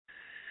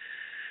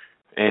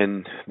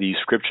And the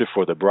scripture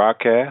for the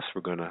broadcast,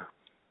 we're going to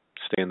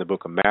stay in the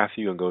book of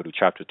Matthew and go to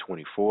chapter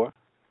 24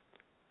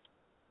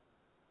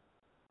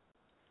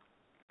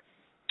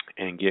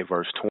 and get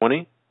verse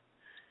 20.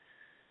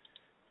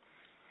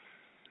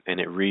 And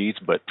it reads,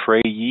 "But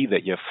pray ye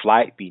that your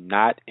flight be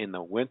not in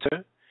the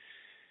winter,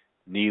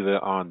 neither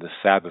on the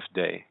Sabbath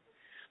day."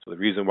 So the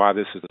reason why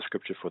this is the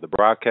scripture for the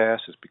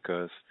broadcast is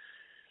because,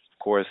 of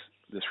course,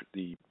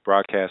 the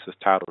broadcast is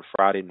titled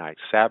Friday Night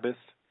Sabbath.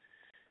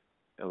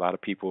 A lot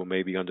of people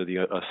may be under the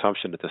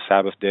assumption that the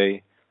Sabbath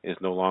day is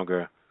no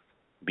longer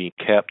being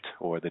kept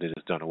or that it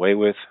is done away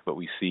with, but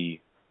we see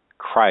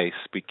Christ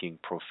speaking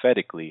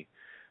prophetically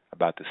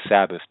about the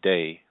Sabbath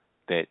day,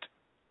 that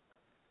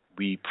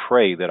we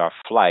pray that our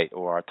flight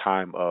or our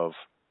time of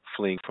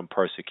fleeing from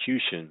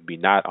persecution be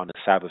not on the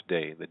Sabbath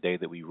day, the day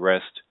that we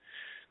rest,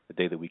 the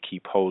day that we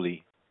keep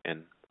holy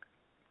and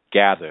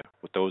gather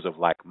with those of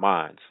like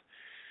minds.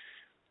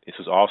 This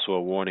is also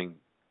a warning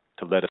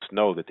to let us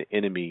know that the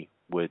enemy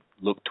would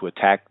look to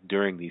attack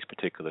during these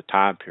particular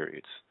time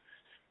periods.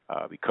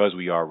 Because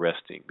we are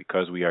resting,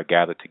 because we are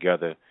gathered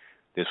together,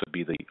 this would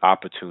be the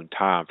opportune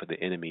time for the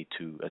enemy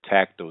to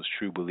attack those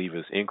true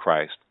believers in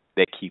Christ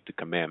that keep the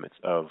commandments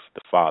of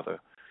the Father.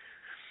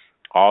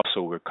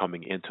 Also, we're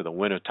coming into the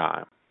winter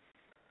time.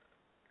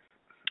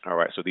 All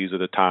right, so these are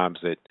the times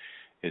that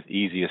is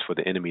easiest for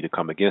the enemy to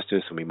come against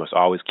us, and we must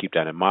always keep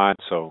that in mind.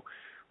 So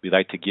we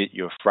like to get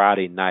your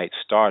Friday night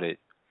started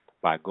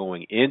by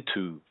going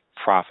into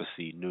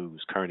prophecy,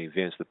 news, current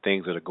events, the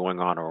things that are going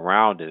on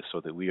around us,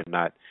 so that we are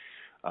not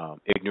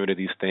ignorant of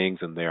these things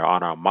and they're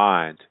on our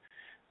mind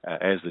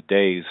as the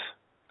days,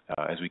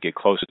 as we get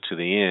closer to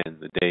the end,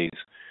 the days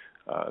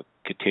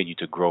continue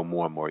to grow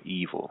more and more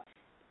evil.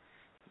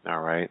 All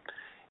right.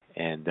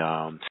 And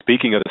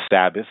speaking of the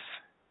Sabbath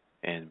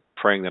and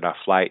praying that our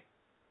flight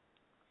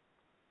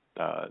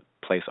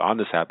place on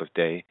the Sabbath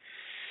day,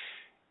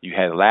 you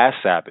had last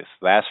Sabbath,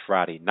 last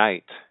Friday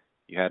night,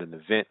 you had an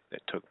event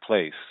that took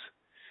place.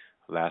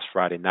 Last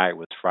Friday night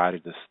was Friday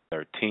the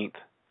 13th.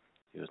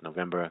 It was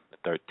November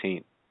the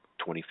 13th,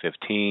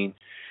 2015.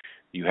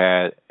 You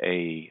had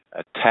a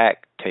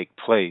attack take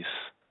place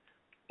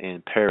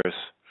in Paris,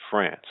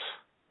 France,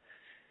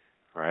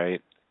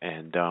 right?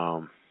 And,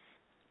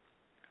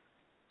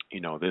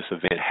 this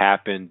event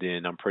happened,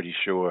 and I'm pretty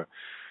sure,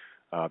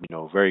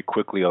 very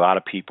quickly a lot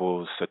of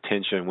people's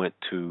attention went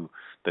to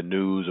the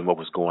news and what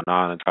was going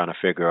on and trying to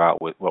figure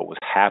out what was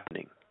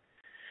happening.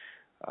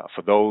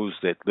 For those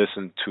that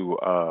listen to,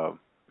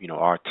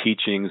 our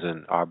teachings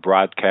and our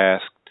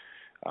broadcast,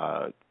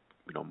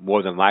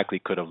 more than likely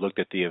could have looked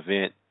at the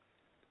event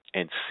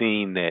and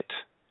seen that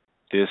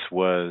this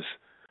was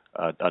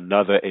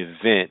another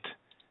event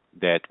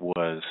that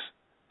was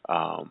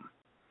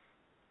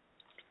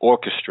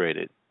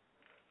orchestrated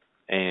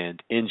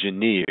and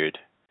engineered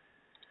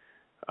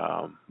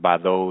by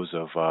those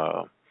of,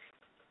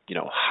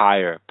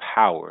 higher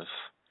powers,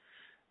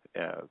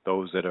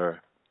 those that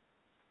are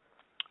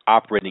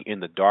operating in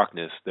the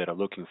darkness, that are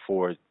looking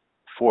forth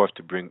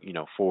to bring,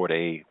 forward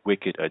a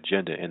wicked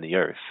agenda in the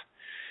earth.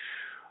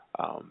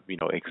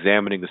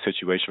 Examining the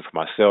situation for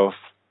myself,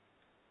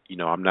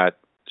 I'm not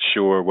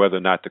sure whether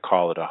or not to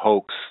call it a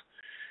hoax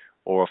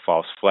or a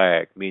false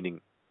flag,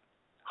 meaning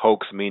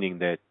hoax, meaning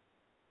that,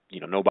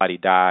 nobody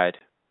died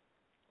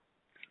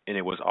and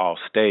it was all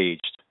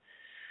staged,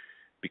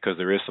 because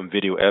there is some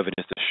video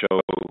evidence to show,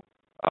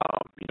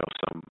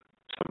 some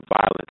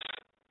violence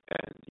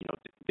and,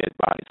 dead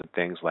bodies and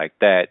things like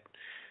that.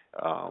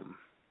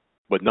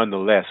 But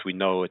nonetheless, we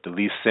know at the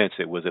least sense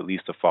it was at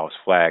least a false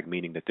flag,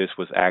 meaning that this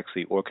was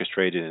actually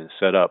orchestrated and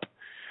set up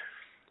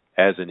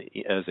as an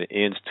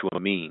ends to a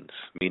means,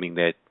 meaning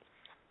that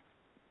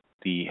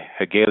the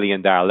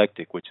Hegelian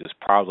dialectic, which is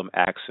problem,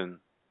 action,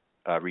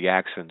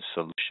 reaction,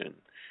 solution,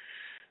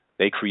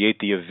 they create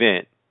the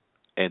event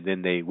and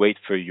then they wait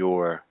for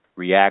your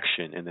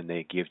reaction and then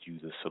they give you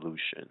the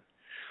solution.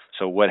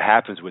 So what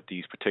happens with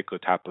these particular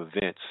type of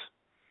events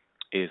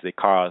is they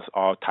cause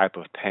all type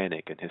of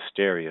panic and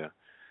hysteria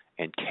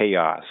and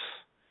chaos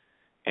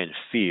and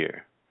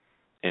fear.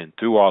 And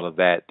through all of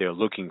that, they're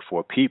looking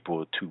for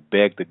people to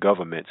beg the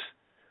governments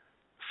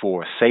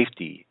for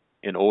safety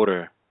in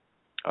order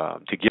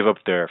to give up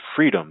their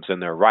freedoms and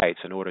their rights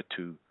in order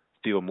to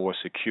feel more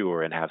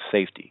secure and have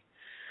safety.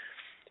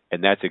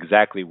 And that's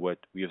exactly what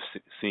we have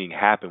seen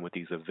happen with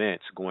these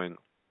events, going,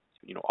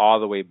 all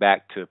the way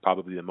back to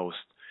probably the most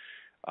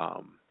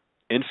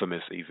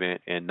infamous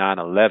event in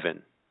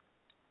 9/11.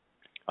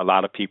 A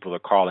lot of people are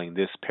calling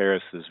this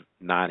Paris's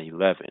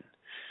 9/11.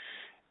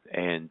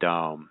 And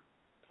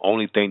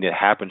only thing that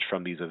happens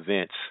from these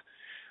events,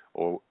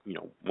 or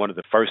one of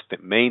the first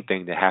main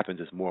thing that happens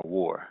is more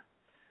war.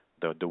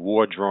 The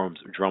war drums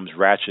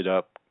ratchet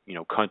up.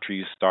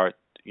 Countries start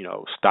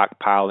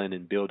stockpiling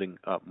and building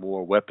up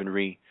more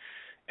weaponry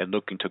and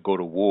looking to go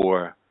to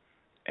war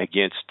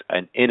against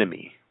an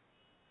enemy.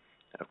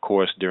 Of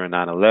course, during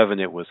 9/11,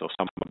 it was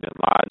Osama bin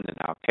Laden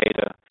and Al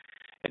Qaeda.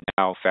 And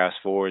now fast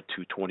forward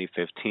to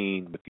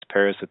 2015 with these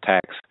Paris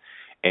attacks,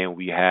 and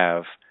we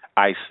have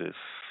ISIS,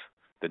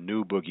 the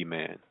new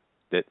boogeyman,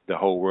 that the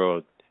whole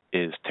world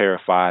is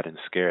terrified and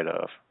scared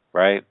of,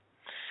 right?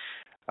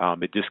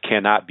 It just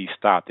cannot be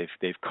stopped.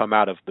 They've come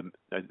out of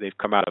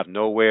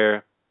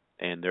nowhere,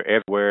 and they're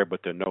everywhere,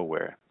 but they're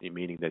nowhere.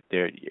 Meaning that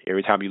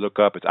every time you look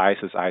up, it's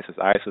ISIS, ISIS,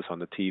 ISIS on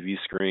the TV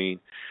screen.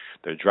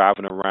 They're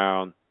driving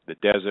around the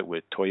desert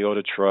with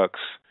Toyota trucks,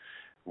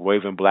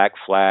 waving black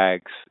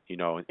flags,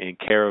 in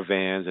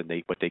caravans,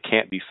 but they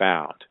can't be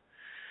found.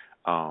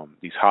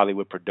 These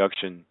Hollywood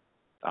production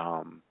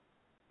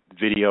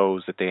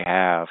videos that they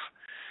have,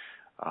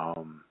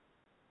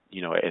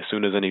 as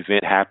soon as an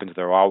event happens,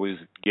 they're always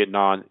getting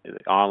on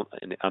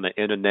the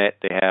internet.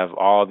 They have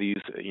all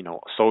these,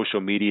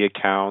 social media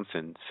accounts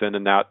and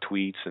sending out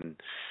tweets and,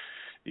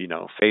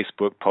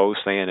 Facebook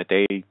posts saying that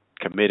they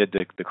committed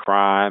the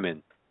crime,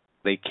 and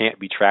they can't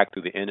be tracked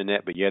through the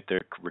internet, but yet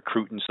they're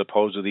recruiting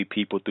supposedly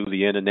people through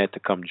the internet to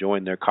come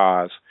join their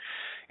cause.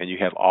 And you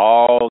have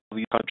all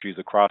these countries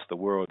across the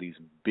world, these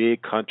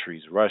big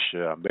countries,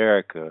 Russia,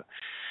 America,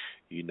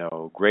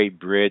 Great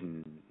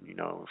Britain,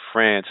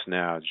 France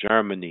now,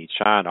 Germany,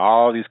 China,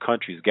 all these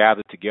countries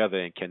gathered together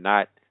and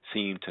cannot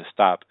seem to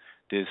stop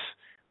this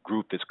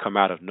group that's come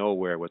out of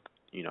nowhere with,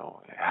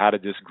 how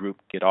did this group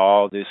get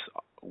all this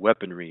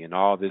weaponry and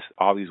all these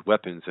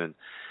weapons? And,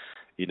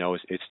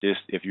 it's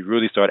just, if you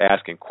really start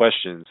asking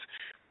questions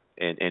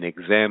and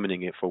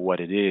examining it for what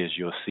it is,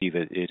 you'll see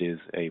that it is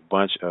a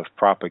bunch of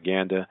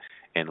propaganda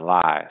and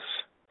lies.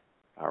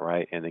 All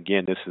right. And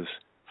again, this is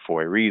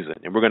for a reason.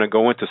 And we're going to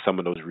go into some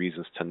of those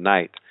reasons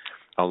tonight,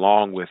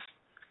 along with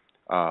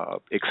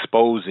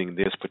exposing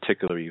this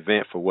particular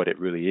event for what it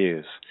really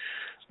is,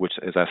 which,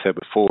 as I said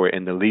before,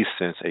 in the least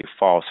sense, a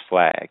false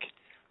flag,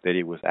 that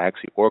it was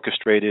actually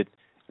orchestrated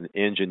and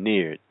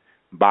engineered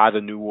by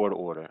the New World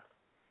Order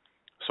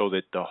so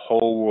that the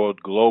whole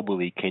world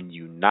globally can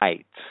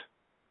unite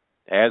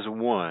as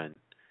one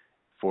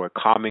for a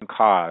common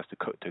cause to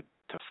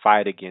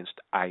fight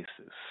against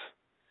ISIS,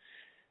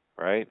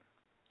 right?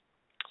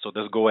 So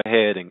let's go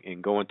ahead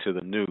and go into the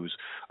news.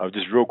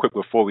 Just real quick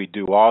before we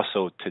do,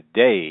 also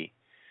today,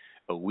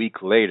 a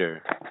week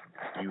later,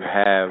 you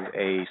have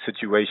a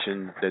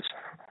situation that's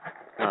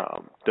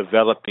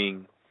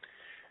developing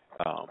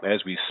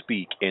as we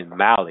speak in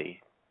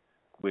Mali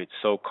with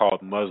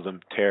so-called Muslim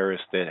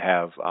terrorists that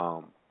have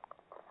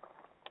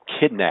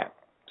kidnapped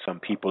some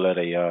people at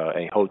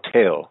a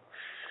hotel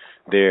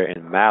there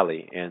in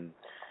Mali. And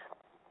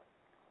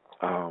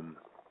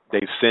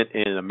they've sent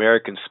in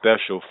American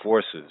Special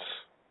Forces.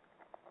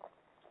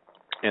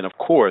 And of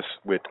course,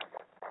 with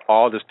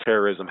all this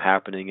terrorism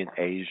happening in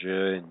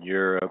Asia and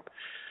Europe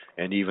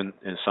and even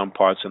in some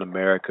parts in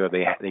America,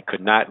 they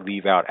could not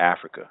leave out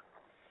Africa,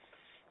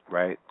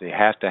 right? They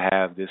have to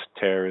have this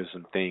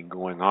terrorism thing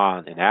going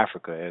on in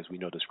Africa. As we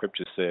know, the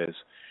scripture says,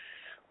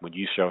 when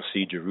you shall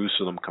see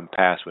Jerusalem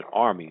compassed with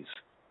armies,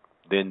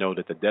 then know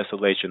that the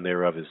desolation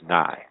thereof is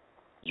nigh.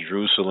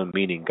 Jerusalem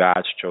meaning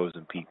God's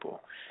chosen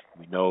people.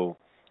 We know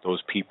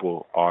those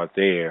people are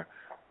there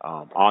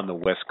on the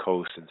west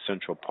coast and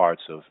central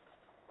parts of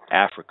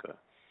Africa.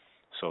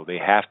 So they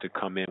have to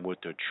come in with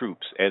their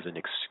troops as an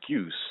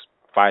excuse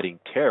fighting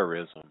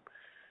terrorism,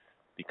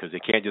 because they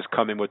can't just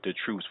come in with their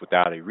troops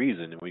without a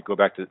reason. And when we go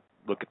back to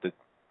look at the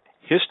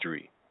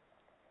history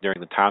during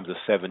the times of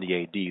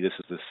 70 AD, this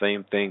is the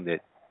same thing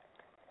that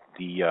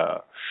the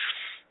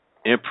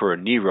Emperor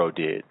Nero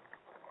did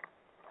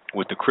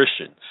with the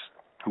Christians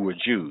who were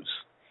Jews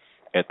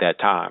at that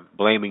time,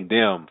 blaming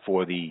them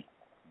for the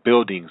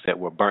buildings that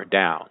were burnt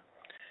down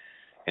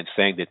and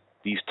saying that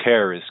these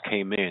terrorists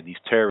came in, these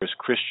terrorist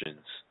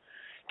Christians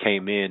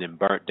came in and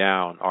burnt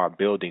down our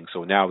buildings,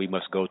 so now we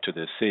must go to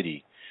the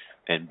city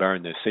and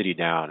burn the city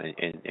down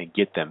and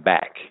get them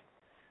back,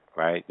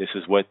 right? This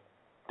is what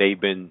they've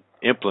been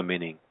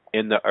implementing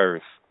in the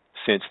earth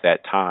since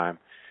that time.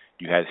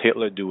 You had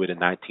Hitler do it in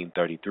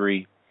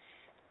 1933,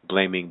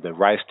 blaming the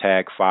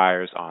Reichstag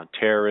fires on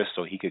terrorists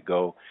so he could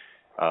go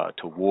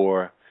to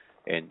war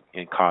and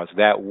cause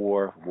that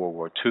war, World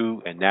War II.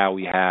 And now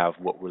we have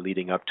what we're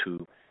leading up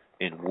to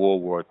in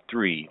World War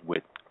III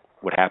with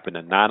what happened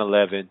in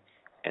 9/11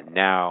 and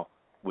now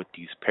with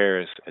these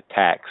Paris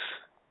attacks.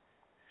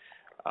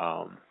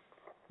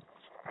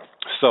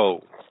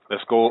 So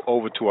let's go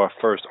over to our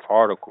first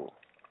article.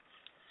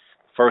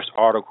 First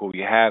article we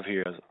have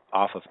here is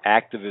off of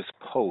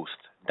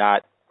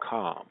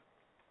activistpost.com.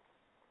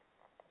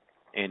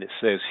 And it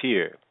says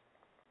here,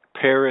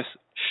 Paris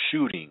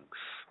shootings,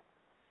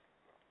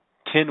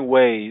 10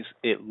 ways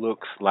it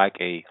looks like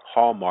a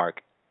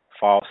Hallmark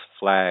false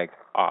flag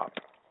op.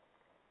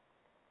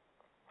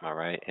 All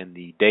right, and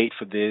the date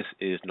for this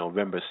is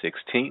November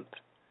 16th,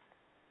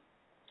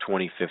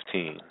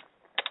 2015.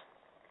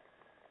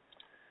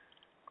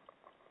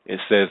 It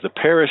says the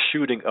Paris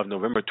shooting of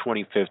November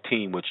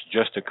 2015, which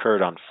just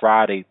occurred on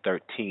Friday,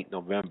 13th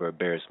November,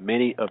 bears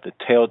many of the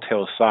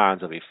telltale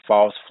signs of a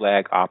false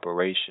flag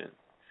operation.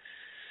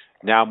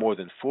 Now, more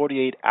than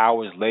 48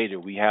 hours later,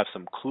 we have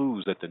some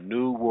clues that the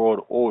New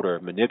World Order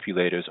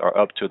manipulators are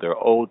up to their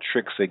old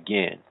tricks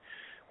again,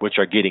 which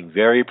are getting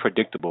very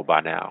predictable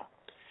by now.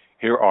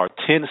 Here are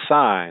 10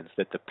 signs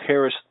that the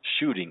Paris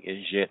shooting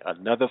is yet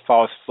another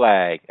false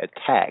flag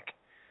attack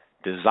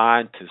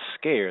designed to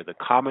scare the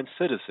common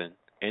citizen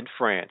in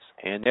France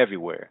and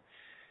everywhere,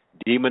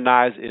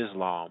 demonize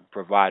Islam,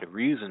 provide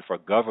reason for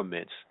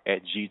governments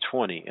at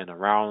G20 and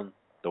around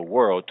the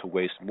world to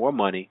waste more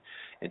money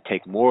and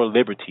take more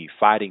liberty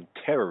fighting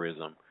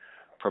terrorism,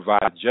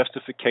 provide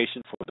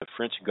justification for the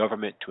French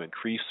government to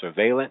increase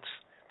surveillance,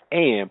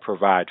 and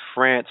provide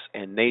France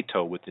and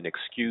NATO with an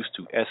excuse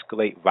to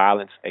escalate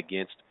violence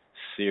against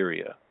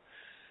Syria.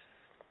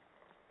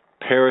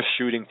 Paris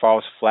shooting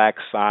false flag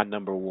sign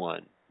number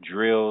 1,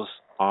 drills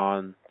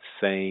on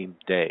same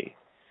day.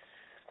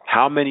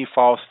 How many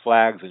false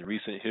flags in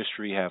recent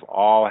history have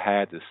all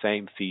had the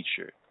same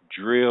feature?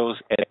 Drills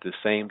at the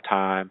same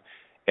time,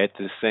 at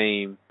the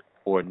same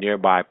or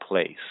nearby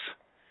place.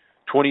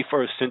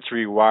 21st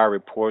Century Wire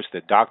reports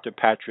that Dr.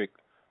 Patrick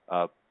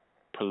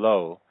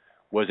Pelot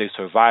was a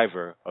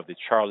survivor of the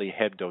Charlie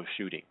Hebdo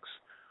shootings,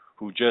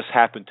 who just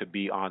happened to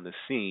be on the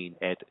scene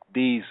at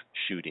these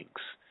shootings.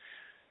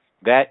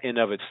 That in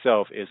of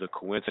itself is a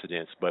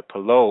coincidence, but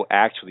Pelot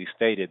actually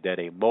stated that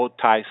a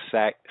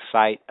multi-site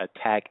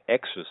attack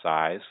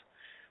exercise,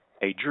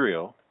 a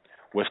drill,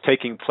 was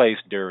taking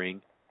place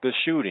during the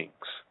shootings.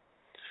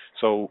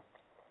 So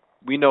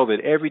we know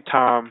that every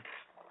time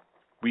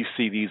we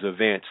see these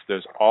events,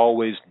 there's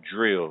always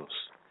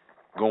drills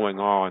going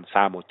on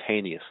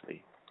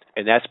simultaneously.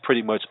 And that's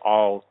pretty much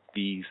all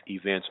these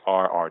events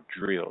are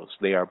drills.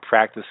 They are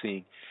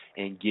practicing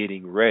and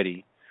getting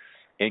ready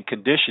and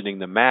conditioning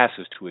the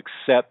masses to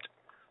accept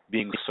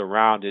being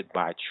surrounded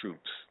by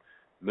troops,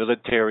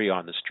 military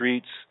on the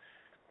streets,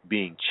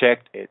 being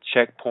checked at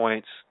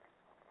checkpoints,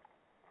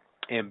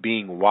 and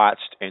being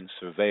watched and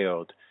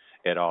surveilled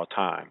at all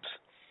times.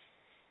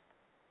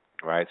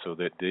 Right? So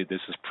that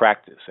this is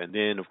practice. And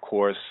then, of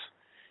course,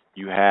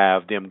 you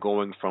have them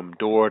going from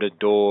door to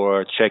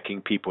door,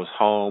 checking people's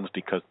homes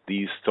because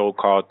these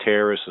so-called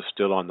terrorists are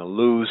still on the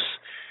loose.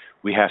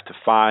 We have to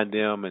find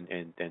them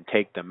and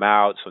take them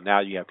out. So now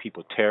you have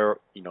people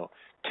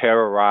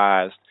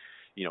terrorized,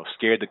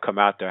 scared to come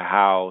out their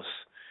house,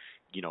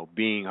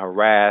 being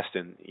harassed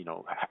and,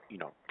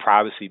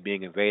 privacy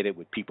being invaded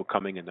with people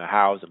coming in their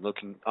house and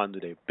looking under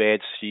their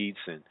bed sheets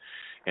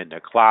and their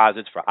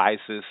closets for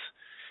ISIS.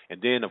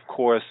 And then, of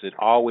course, it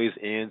always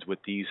ends with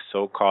these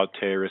so-called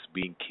terrorists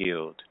being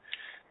killed.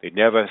 They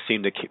never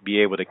seem to be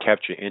able to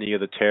capture any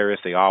of the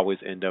terrorists. They always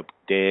end up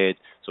dead.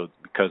 So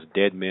because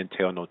dead men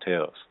tell no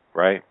tales,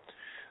 right?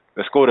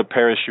 Let's go to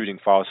Paris shooting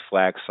false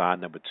flag sign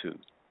number 2.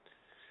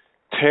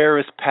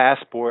 Terrorist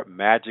passport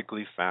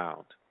magically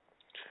found.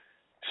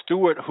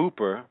 Stuart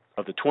Hooper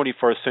of the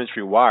 21st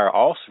Century Wire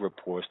also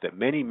reports that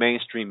many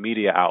mainstream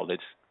media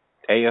outlets,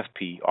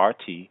 AFP,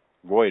 RT,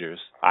 Reuters,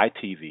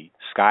 ITV,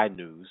 Sky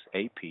News,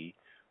 AP,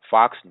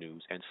 Fox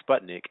News, and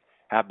Sputnik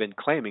have been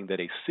claiming that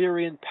a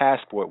Syrian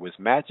passport was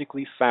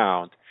magically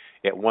found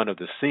at one of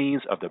the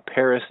scenes of the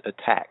Paris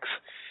attacks,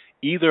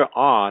 either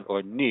on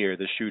or near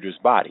the shooter's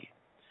body.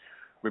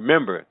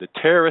 Remember, the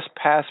terrorist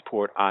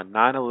passport on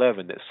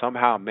 9/11 that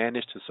somehow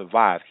managed to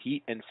survive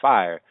heat and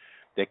fire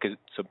that could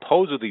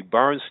supposedly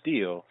burn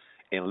steel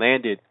and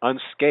landed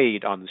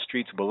unscathed on the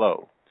streets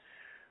below.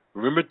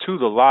 Remember, too,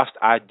 the lost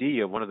ID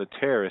of one of the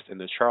terrorists in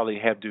the Charlie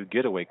Hebdo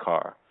getaway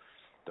car.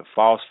 The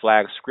false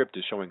flag script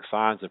is showing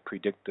signs of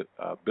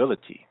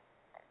predictability.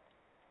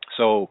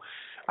 So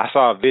I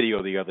saw a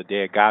video the other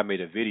day. A guy made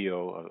a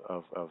video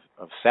of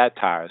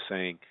satire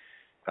saying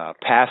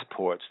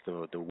passports,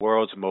 the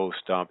world's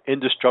most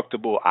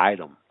indestructible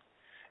item,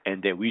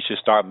 and that we should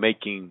start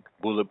making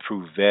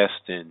bulletproof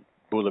vests and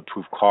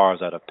bulletproof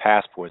cars out of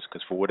passports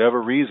because for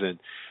whatever reason,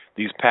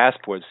 these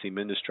passports seem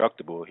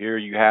indestructible. Here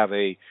you have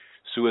a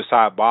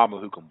suicide bomber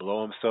who can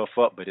blow himself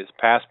up, but his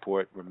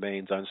passport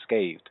remains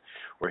unscathed.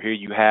 Or here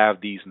you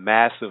have these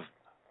massive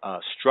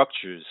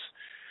structures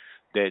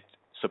that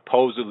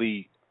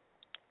supposedly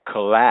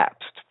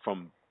collapsed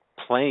from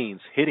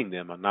planes hitting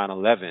them on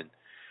 9/11,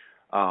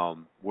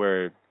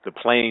 where the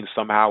planes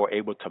somehow were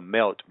able to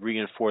melt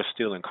reinforced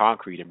steel and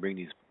concrete and bring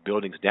these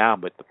buildings down,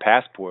 but the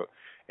passport,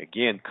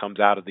 again, comes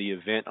out of the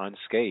event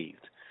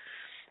unscathed.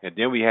 And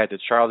then we had the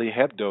Charlie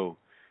Hebdo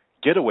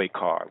getaway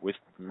car.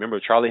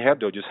 Remember, Charlie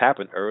Hebdo just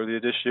happened earlier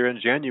this year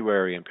in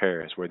January in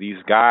Paris, where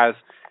these guys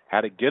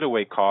had a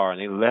getaway car and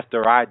they left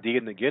their ID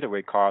in the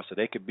getaway car so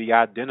they could be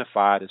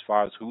identified as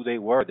far as who they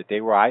were, that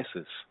they were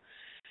ISIS,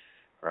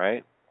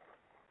 right?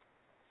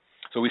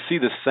 So we see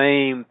the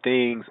same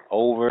things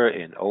over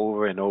and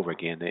over and over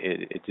again.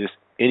 It just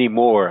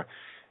anymore,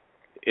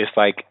 it's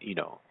like,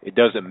 it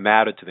doesn't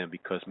matter to them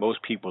because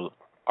most people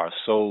are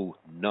so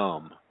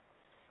numb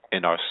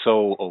and are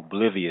so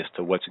oblivious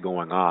to what's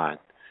going on,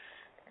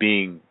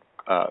 being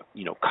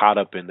caught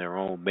up in their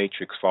own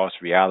matrix, false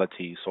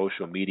reality,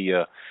 social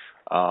media,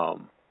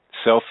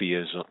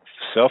 selfieism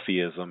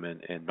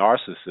and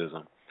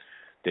narcissism,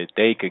 that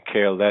they could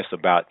care less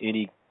about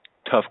any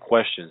tough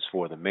questions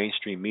for the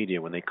mainstream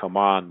media when they come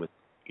on with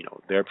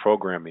their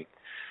programming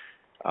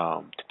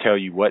to tell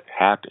you what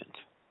happened.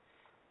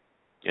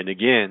 And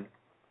again,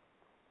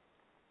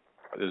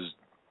 There's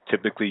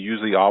typically,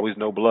 usually, always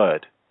no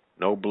blood,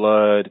 no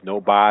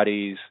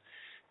bodies,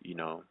 you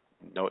know,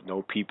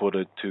 no people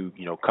to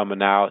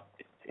coming out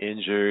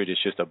injured.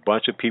 It's just a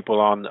bunch of people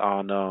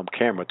on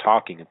camera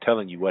talking and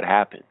telling you what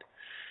happened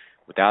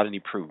without any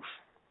proof.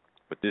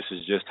 But this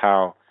is just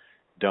how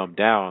dumbed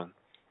down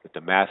that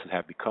the masses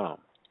have become.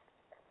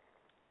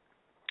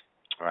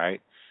 All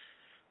right.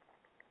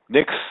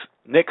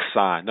 Next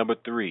sign, number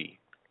 3.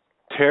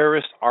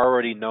 Terrorists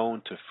already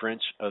known to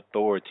French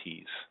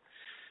authorities.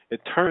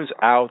 It turns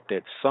out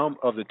that some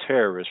of the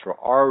terrorists were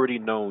already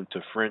known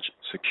to French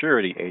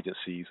security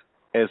agencies,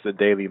 as the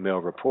Daily Mail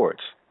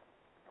reports.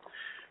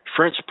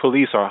 French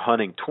police are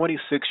hunting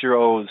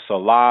 26-year-old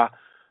Salah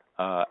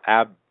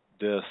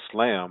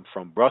Abdeslam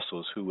from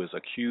Brussels, who is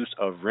accused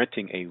of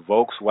renting a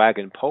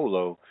Volkswagen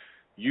Polo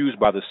used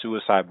by the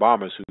suicide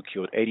bombers who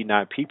killed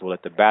 89 people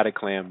at the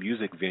Bataclan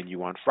music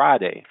venue on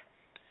Friday.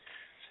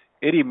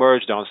 It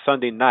emerged on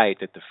Sunday night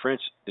that the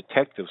French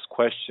detectives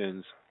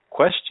questioned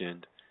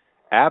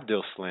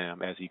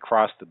Abdeslam as he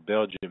crossed the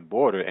Belgian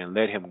border and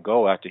let him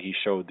go after he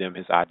showed them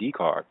his ID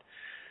card.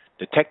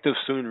 Detectives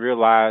soon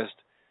realized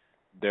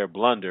their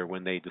blunder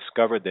when they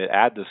discovered that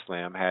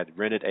Abdeslam had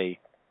rented a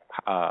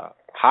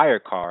hire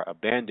car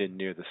abandoned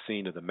near the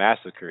scene of the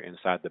massacre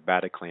inside the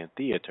Bataclan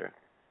theater.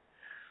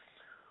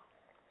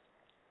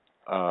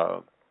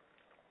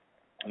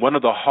 One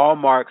of the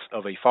hallmarks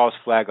of a false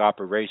flag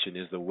operation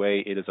is the way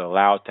it is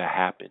allowed to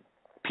happen.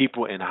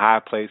 People in high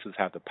places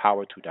have the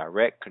power to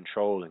direct,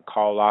 control, and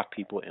call off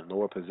people in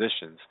lower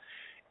positions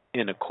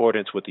in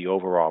accordance with the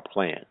overall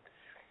plan.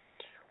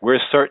 Where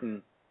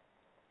certain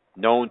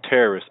known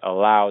terrorists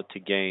allowed to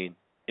gain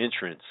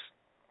entrance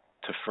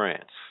to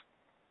France,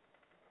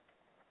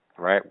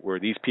 right? Where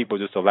these people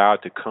are just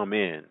allowed to come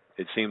in.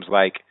 It seems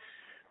like,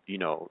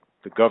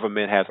 the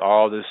government has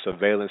all this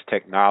surveillance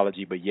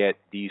technology, but yet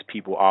these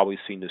people always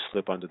seem to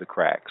slip under the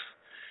cracks,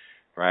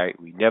 right?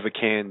 We never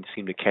can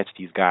seem to catch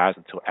these guys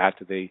until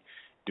after they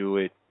do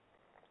it.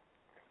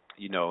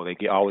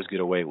 They always get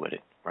away with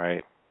it,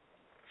 right?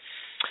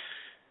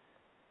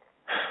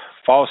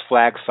 False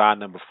flag sign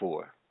number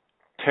 4.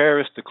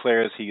 Terrorist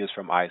declares he is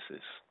from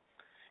ISIS.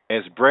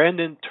 As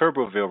Brandon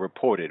Tuberville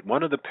reported,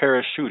 one of the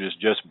parachutists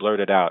just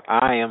blurted out,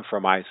 "I am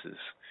from ISIS,"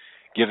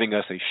 giving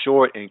us a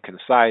short and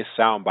concise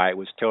soundbite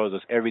which tells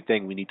us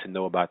everything we need to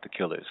know about the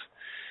killers.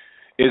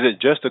 Is it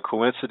just a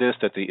coincidence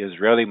that the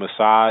Israeli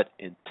Mossad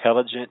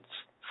intelligence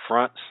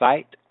front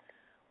site,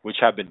 which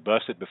had been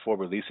busted before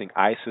releasing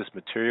ISIS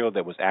material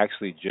that was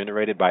actually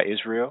generated by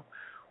Israel,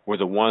 were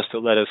the ones to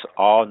let us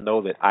all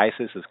know that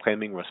ISIS is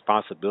claiming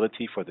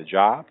responsibility for the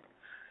job?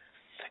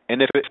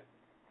 And if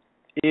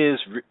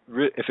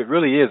it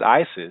really is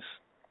ISIS,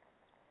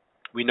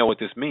 we know what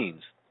this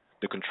means.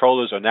 The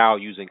controllers are now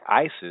using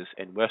ISIS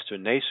and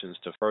Western nations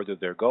to further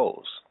their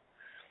goals.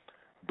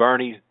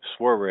 Bernie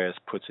Suarez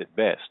puts it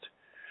best.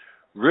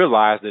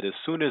 Realize that as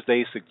soon as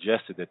they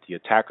suggested that the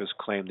attackers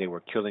claimed they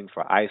were killing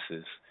for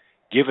ISIS,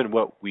 given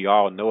what we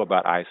all know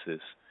about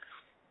ISIS,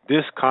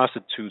 this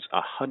constitutes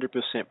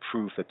 100%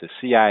 proof that the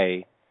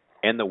CIA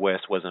and the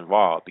West was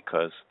involved,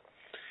 because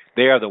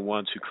they are the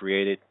ones who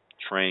created,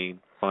 trained,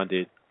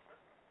 funded,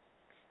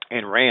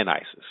 and ran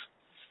ISIS.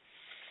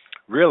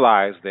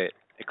 Realize that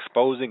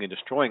exposing and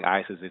destroying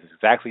ISIS is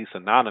exactly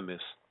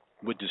synonymous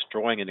with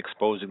destroying and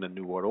exposing the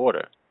New World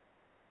Order,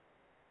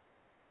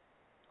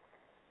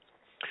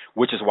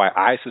 which is why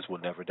ISIS will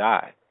never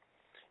die.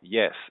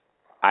 Yes,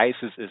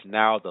 ISIS is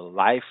now the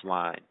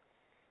lifeline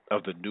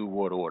of the New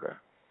World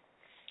Order.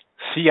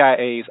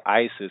 CIA's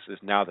ISIS is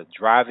now the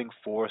driving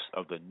force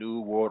of the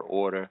New World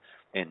Order,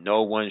 and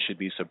no one should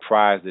be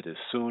surprised that as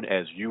soon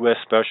as U.S.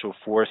 Special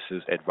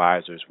Forces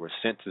advisors were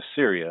sent to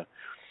Syria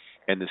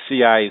and the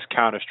CIA's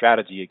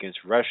counter-strategy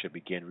against Russia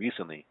began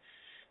recently,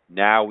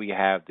 now we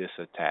have this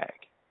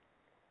attack.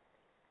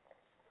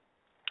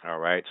 All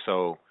right,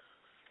 so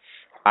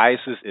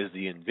ISIS is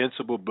the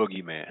invincible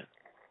boogeyman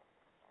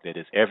that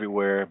is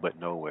everywhere but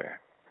nowhere.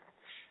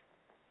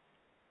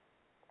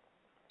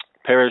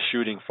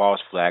 Parachuting false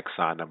flag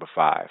sign number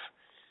 5.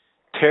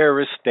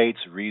 Terrorist states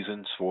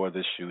reasons for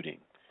the shooting.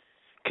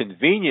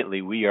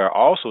 Conveniently, we are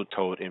also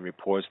told in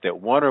reports that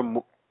one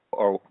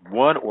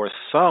or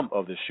some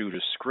of the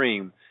shooters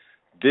screamed,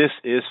 "This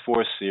is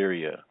for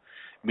Syria,"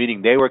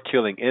 meaning they were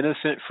killing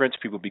innocent French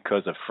people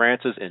because of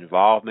France's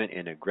involvement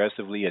in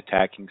aggressively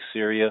attacking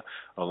Syria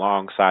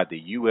alongside the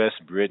U.S.,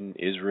 Britain,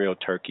 Israel,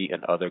 Turkey,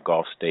 and other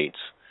Gulf states.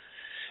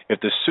 If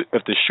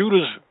the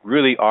shooters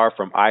really are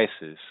from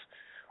ISIS,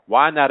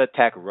 why not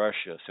attack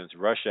Russia, since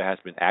Russia has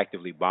been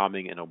actively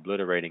bombing and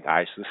obliterating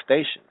ISIS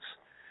stations?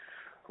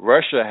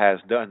 Russia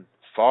has done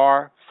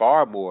far,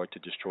 far more to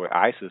destroy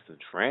ISIS than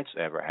France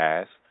ever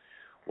has.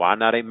 Why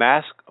not a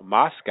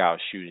Moscow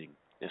shooting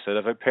instead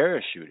of a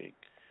Paris shooting?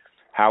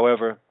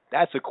 However,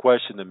 that's a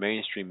question the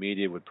mainstream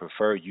media would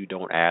prefer you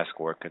don't ask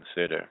or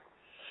consider.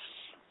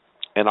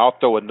 And I'll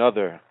throw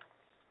another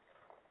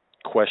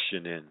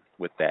question in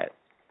with that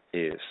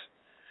is,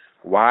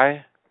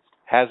 why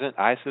hasn't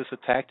ISIS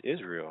attacked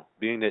Israel,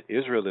 being that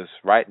Israel is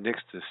right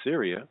next to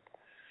Syria?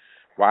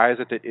 Why is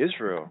it that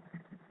Israel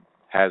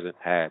hasn't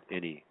had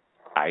any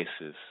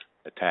ISIS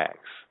attacks?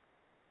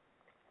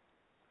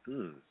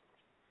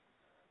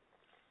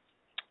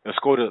 Let's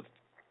go to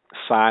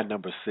sign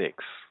number 6.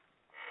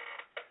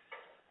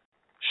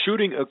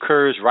 Shooting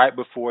occurs right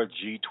before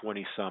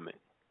G20 summit.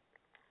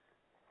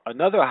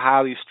 Another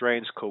highly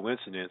strange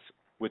coincidence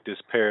with this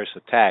Paris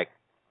attack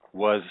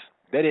was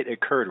that it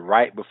occurred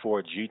right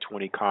before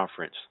G20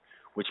 conference,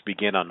 which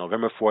began on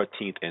November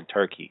 14th in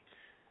Turkey.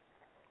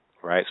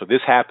 Right? So this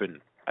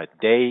happened a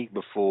day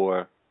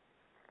before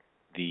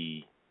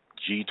the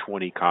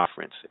G20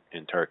 conference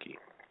in Turkey.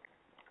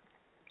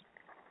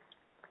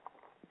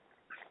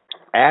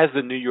 As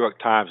the New York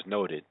Times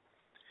noted,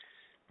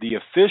 the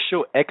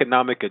official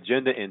economic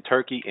agenda in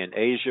Turkey and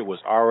Asia was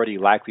already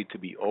likely to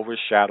be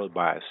overshadowed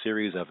by a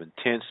series of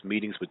intense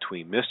meetings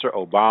between Mr.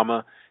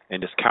 Obama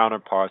and his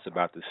counterparts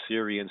about the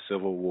Syrian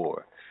civil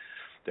war,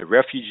 the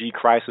refugee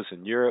crisis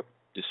in Europe,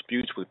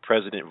 disputes with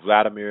President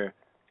Vladimir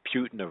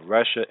Putin of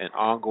Russia, and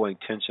ongoing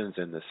tensions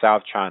in the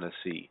South China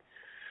Sea.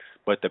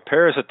 But the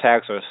Paris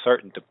attacks are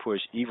certain to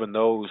push even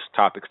those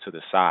topics to the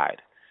side,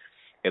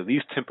 at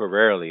least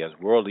temporarily, as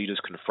world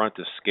leaders confront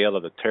the scale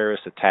of the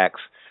terrorist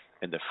attacks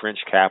in the French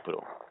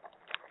capital.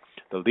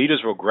 The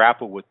leaders will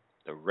grapple with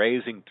the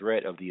raising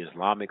threat of the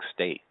Islamic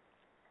State.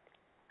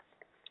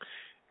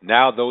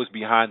 Now those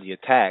behind the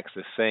attacks,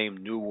 the same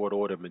New World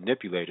Order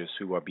manipulators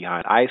who are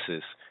behind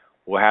ISIS,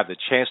 will have the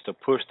chance to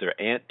push their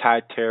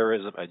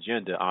anti-terrorism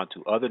agenda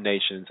onto other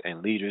nations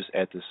and leaders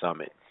at the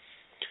summit.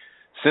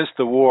 Since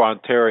the war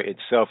on terror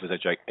itself is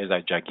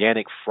a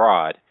gigantic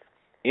fraud,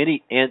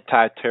 any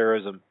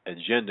anti-terrorism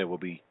agenda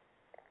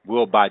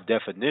will by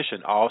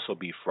definition also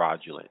be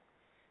fraudulent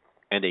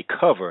and a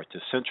cover to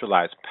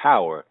centralize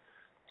power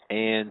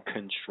and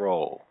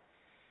control.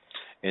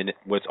 And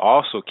what's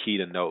also key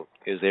to note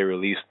is they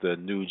released the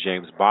new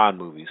James Bond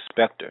movie,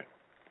 Spectre.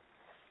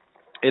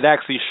 It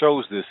actually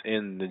shows this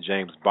in the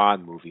James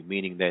Bond movie,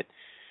 meaning that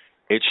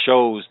it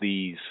shows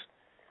these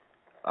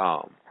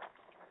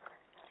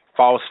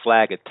false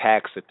flag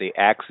attacks that they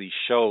actually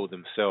show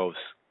themselves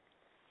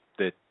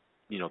that,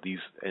 these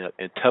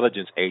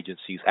intelligence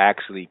agencies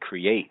actually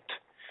create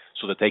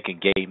so that they can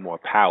gain more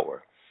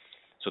power,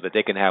 so that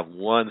they can have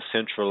one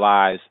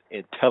centralized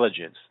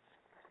intelligence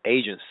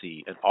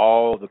agency and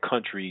all the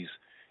countries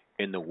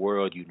in the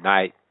world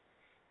unite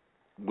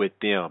with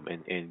them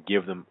and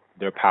give them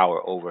their power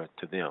over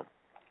to them.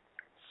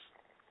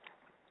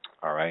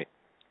 All right.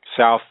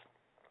 South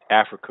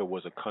Africa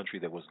was a country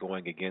that was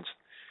going against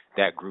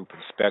that group,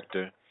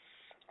 Inspector,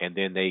 and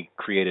then they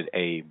created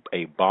a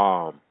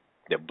bomb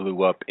that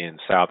blew up in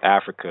South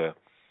Africa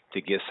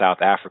to get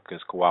South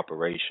Africa's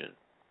cooperation.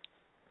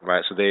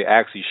 Right, so they're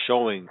actually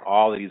showing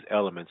all of these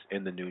elements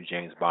in the new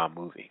James Bond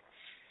movie,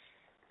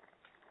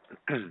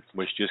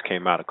 which just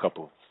came out a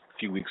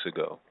few weeks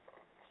ago.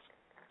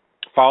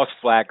 False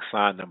flag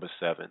sign number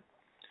 7.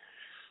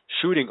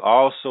 Shooting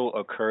also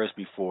occurs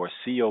before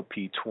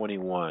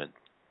COP21,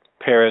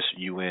 Paris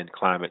UN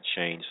Climate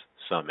Change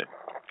Summit.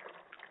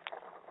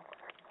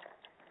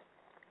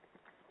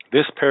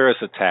 This Paris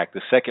attack,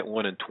 the second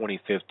one in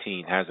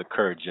 2015, has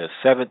occurred just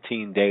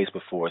 17 days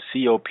before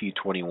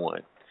COP21,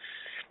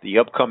 the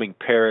upcoming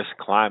Paris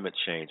Climate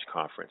Change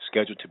Conference,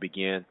 scheduled to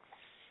begin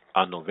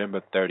on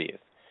November 30th.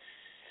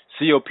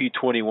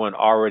 COP21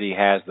 already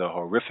has the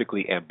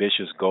horrifically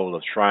ambitious goal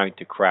of trying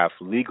to craft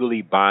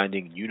legally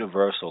binding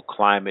universal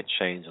climate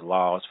change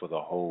laws for the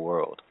whole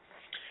world.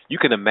 You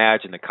can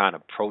imagine the kind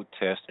of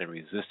protest and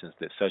resistance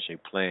that such a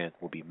plan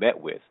will be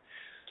met with,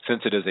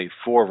 since it is a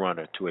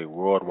forerunner to a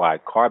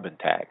worldwide carbon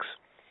tax,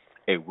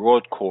 a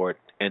world court,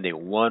 and a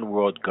one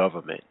world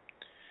government.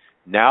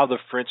 Now the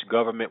French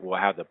government will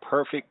have the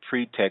perfect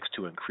pretext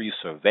to increase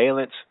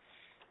surveillance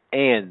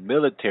and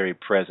military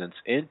presence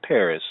in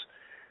Paris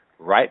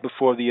right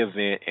before the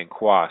event and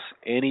quash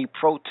any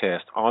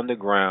protest on the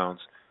grounds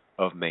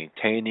of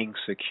maintaining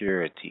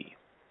security.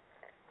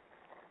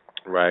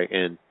 Right?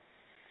 And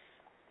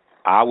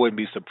I wouldn't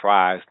be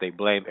surprised they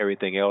blame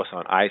everything else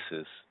on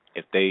ISIS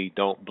if they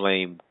don't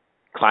blame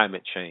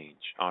climate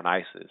change on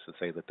ISIS, and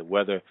say that the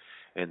weather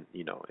and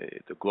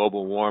the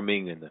global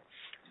warming and the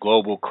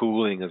global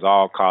cooling is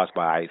all caused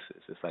by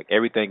ISIS. It's like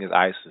everything is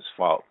ISIS'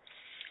 fault.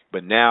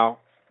 But now,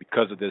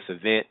 because of this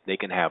event, they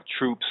can have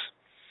troops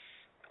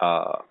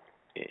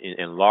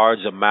in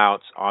large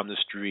amounts on the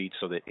streets,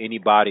 so that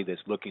anybody that's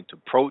looking to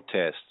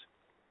protest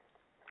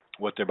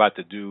what they're about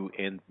to do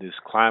in this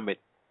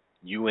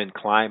UN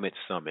climate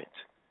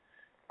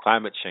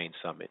change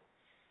summit,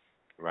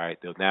 right?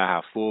 They'll now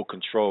have full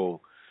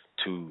control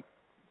to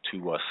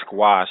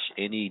squash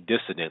any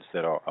dissidents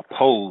that are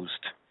opposed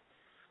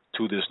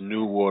to this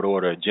new world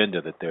order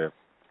agenda that they're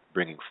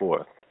bringing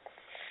forth.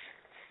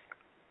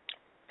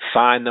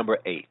 Sign number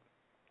 8,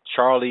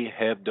 Charlie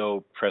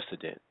Hebdo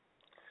precedent.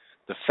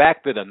 The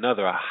fact that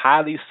another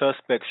highly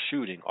suspect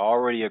shooting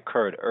already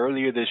occurred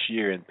earlier this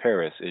year in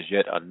Paris is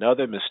yet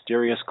another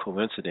mysterious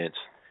coincidence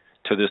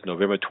to this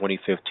November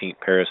 2015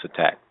 Paris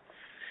attack.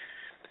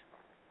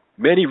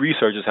 Many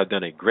researchers have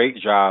done a great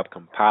job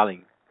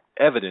compiling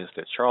evidence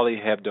that Charlie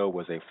Hebdo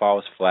was a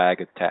false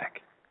flag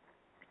attack.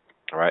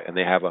 All right, and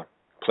they have a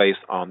place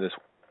on this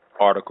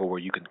article where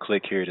you can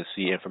click here to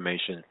see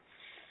information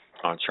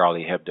on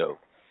Charlie Hebdo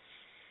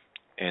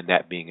and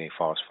that being a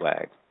false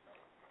flag.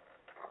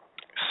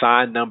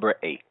 Sign number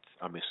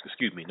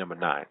number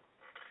 9.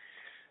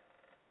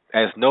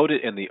 As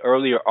noted in the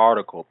earlier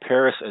article,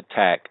 Paris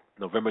attack,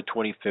 November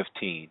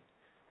 2015,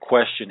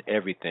 question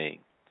everything.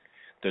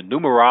 The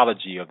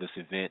numerology of this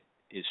event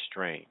is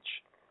strange.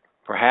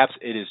 Perhaps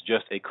it is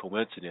just a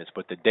coincidence,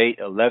 but the date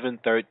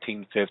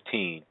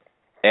 11/13/15,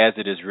 as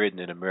it is written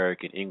in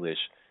American English,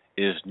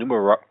 is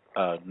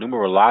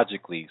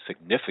numerologically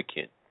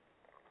significant,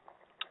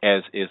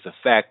 as is the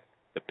fact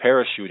the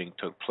parachuting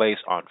took place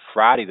on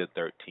Friday the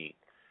 13th,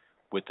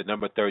 with the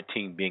number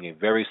 13 being a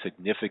very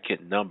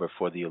significant number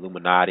for the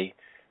Illuminati,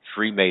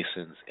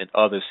 Freemasons, and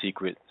other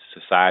secret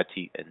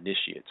society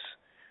initiates.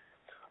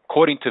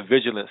 According to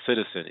Vigilant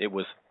Citizen, it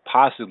was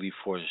possibly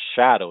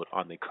foreshadowed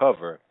on the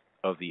cover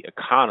of The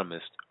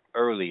Economist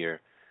earlier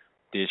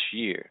this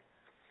year.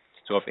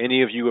 So if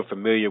any of you are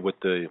familiar with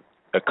the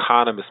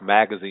Economist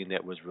magazine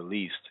that was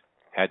released,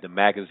 had the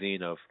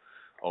magazine of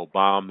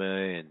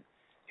Obama and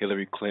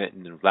Hillary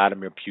Clinton and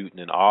Vladimir Putin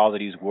and all of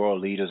these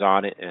world leaders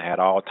on it, and had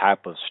all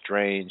type of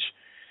strange,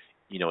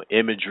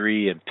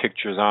 imagery and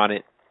pictures on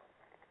it.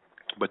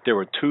 But there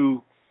were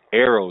 2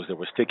 arrows that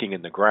were sticking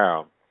in the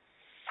ground.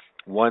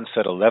 One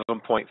said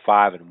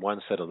 11.5 and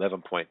one said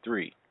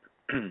 11.3.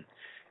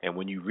 And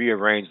when you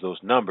rearrange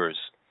those numbers,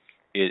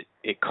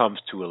 it comes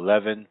to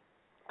 11,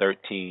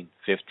 13,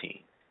 15.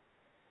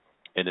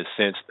 In a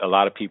sense, a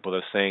lot of people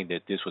are saying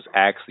that this was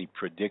actually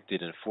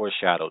predicted and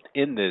foreshadowed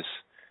in this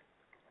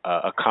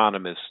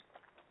Economist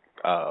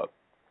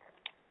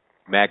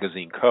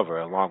magazine cover,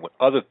 along with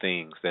other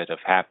things that have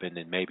happened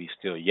and maybe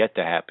still yet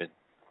to happen.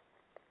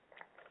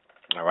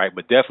 All right,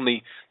 but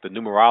definitely the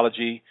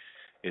numerology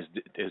is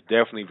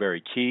definitely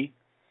very key.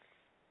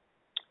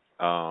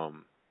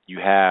 You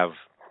have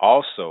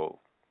also,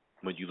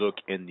 when you look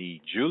in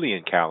the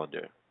Julian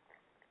calendar,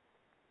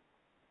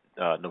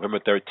 November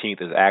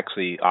 13th is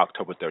actually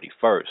October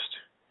 31st.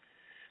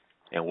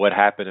 And what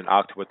happened in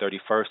October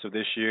 31st of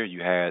this year?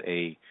 You had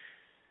a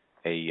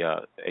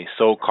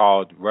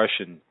so-called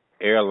Russian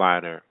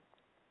airliner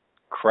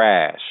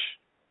crash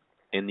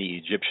in the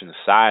Egyptian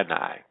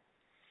Sinai.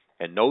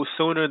 And no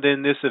sooner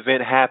than this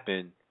event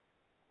happened,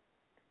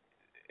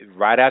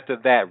 right after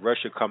that,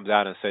 Russia comes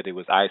out and said it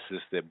was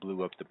ISIS that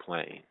blew up the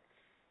plane.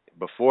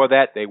 Before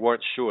that, they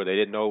weren't sure. They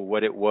didn't know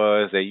what it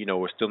was. They,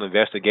 were still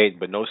investigating.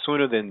 But no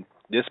sooner than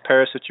this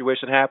Paris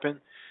situation happened,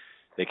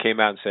 they came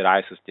out and said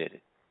ISIS did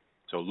it.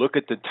 So look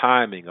at the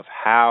timing of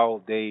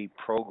how they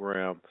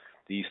program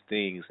these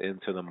things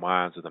into the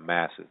minds of the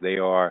masses. They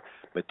are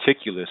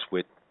meticulous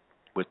with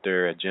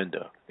their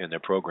agenda and their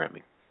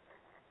programming,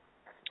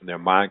 their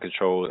mind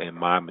control and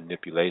mind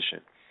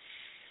manipulation.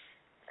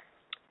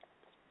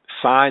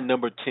 Sign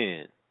number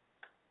 10,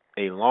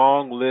 a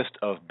long list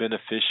of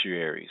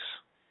beneficiaries.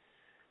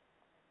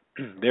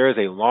 There is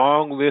a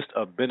long list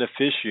of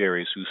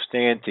beneficiaries who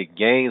stand to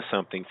gain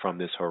something from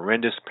this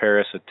horrendous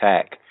Paris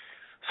attack,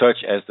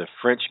 such as the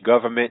French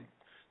government,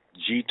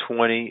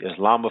 G20,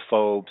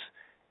 Islamophobes,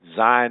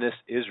 Zionist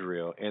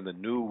Israel, and the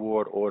New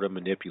World Order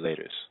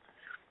manipulators.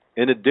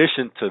 In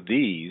addition to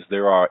these,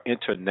 there are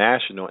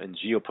international and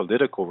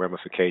geopolitical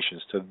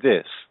ramifications to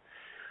this.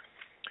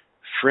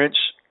 French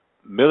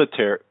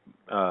militarists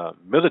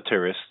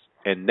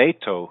and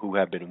NATO, who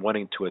have been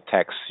wanting to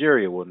attack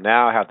Syria, will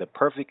now have the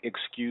perfect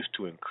excuse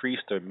to increase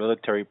their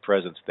military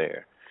presence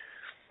there.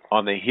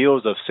 On the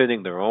heels of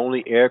sending their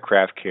only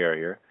aircraft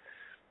carrier,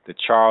 the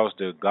Charles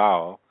de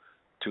Gaulle,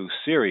 to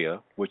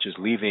Syria, which is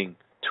leaving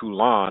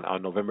Toulon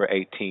on November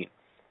 18th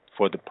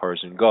for the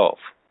Persian Gulf.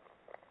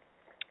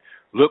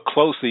 Look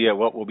closely at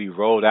what will be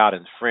rolled out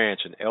in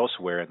France and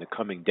elsewhere in the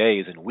coming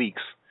days and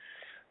weeks.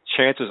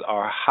 Chances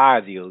are high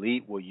the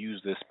elite will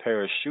use this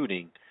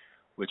parachuting,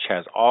 which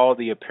has all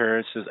the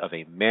appearances of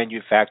a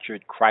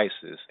manufactured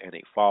crisis and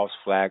a false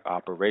flag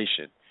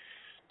operation,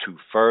 to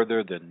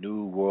further the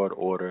New World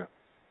Order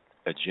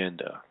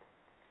agenda.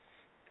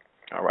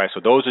 All right, so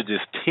those are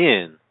just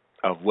 10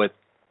 of what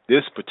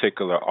this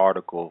particular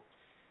article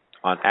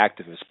on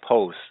Activist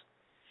Post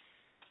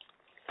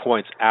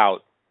points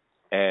out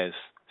as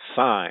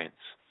signs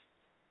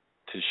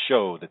to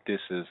show that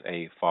this is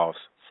a false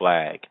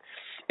flag.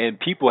 And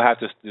people have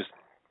to just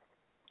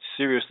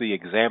seriously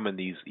examine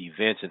these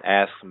events and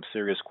ask some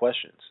serious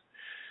questions.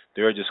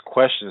 There are just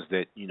questions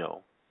that,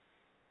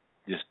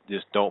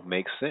 just don't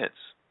make sense.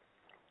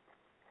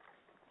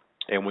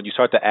 And when you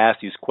start to ask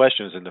these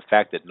questions, and the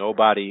fact that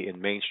nobody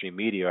in mainstream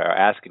media are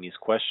asking these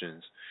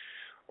questions,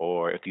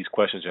 or if these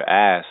questions are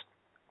asked,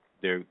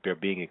 they're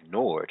being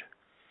ignored,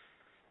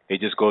 it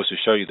just goes to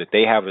show you that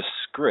they have a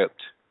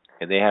script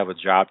and they have a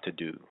job to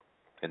do,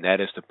 and that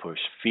is to push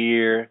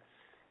fear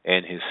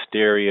and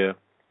hysteria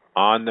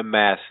on the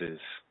masses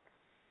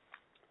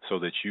so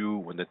that you,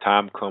 when the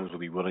time comes, will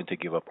be willing to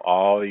give up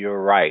all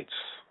your rights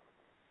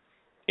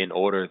in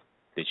order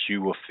that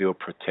you will feel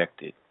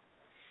protected.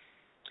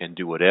 and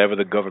do whatever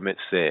the government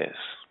says.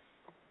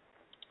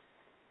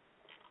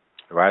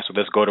 All right, so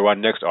let's go to our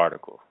next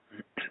article.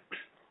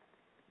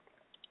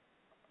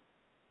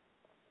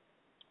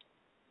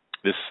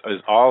 This is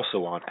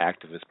also on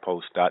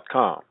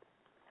activistpost.com.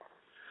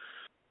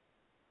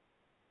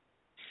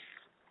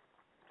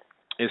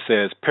 It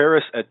says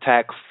Paris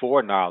attack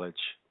foreknowledge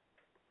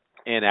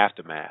and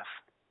aftermath,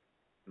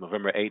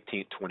 November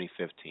 18,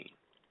 2015.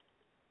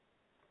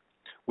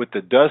 With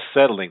the dust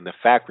settling, the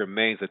fact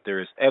remains that there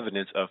is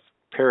evidence of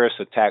Paris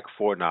attack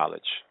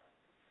foreknowledge.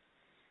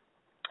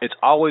 It's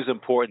always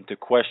important to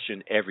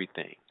question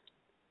everything.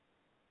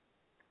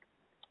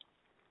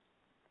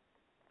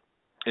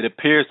 It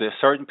appears that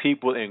certain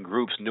people and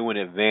groups knew in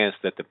advance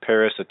that the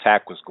Paris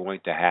attack was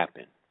going to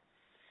happen.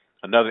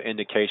 Another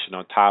indication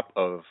on top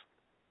of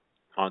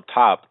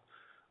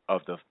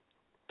the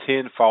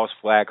 10 false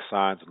flag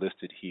signs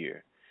listed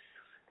here.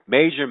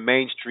 Major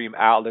mainstream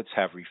outlets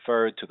have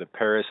referred to the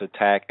Paris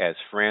attack as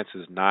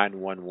France's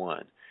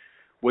 9/11,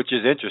 which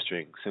is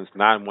interesting since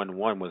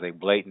 9/11 was a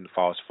blatant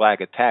false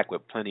flag attack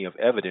with plenty of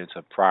evidence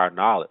of prior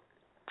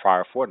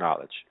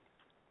foreknowledge.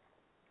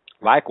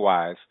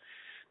 Likewise,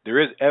 there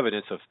is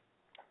evidence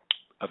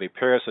of a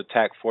Paris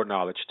attack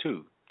foreknowledge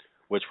too,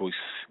 which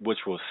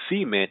will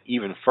cement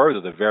even further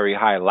the very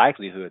high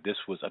likelihood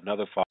this was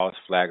another false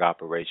flag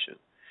operation.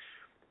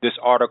 This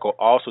article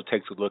also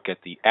takes a look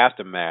at the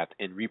aftermath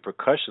and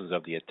repercussions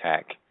of the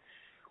attack,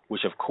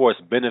 which of course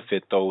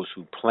benefit those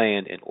who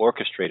planned and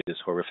orchestrated this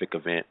horrific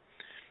event,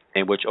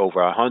 in which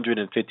over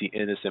 150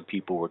 innocent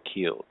people were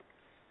killed.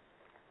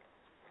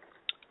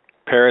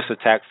 Paris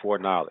attack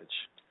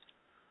foreknowledge.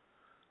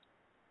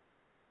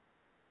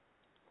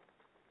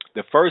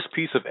 The first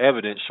piece of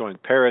evidence showing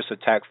Paris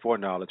attack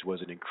foreknowledge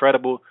was an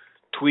incredible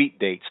tweet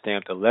date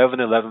stamped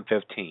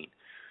 11/11/15,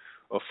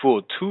 a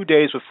full 2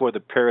 days before the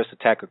Paris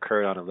attack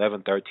occurred on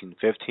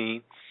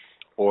 11/13/15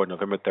 or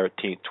November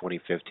 13,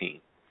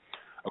 2015.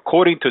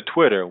 According to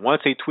Twitter,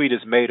 once a tweet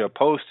is made or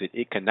posted,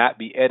 it cannot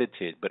be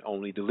edited but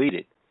only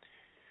deleted.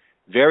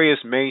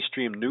 Various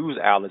mainstream news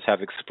outlets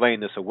have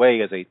explained this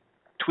away as a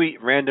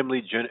tweet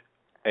randomly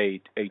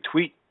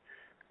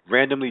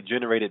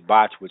generated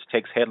bot which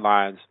takes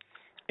headlines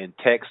and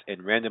text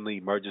and randomly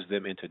merges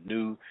them into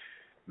new,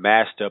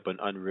 mashed up and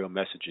unreal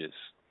messages.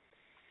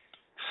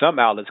 Some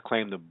outlets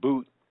claim the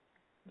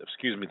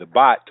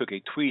bot took a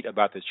tweet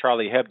about the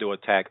Charlie Hebdo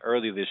attack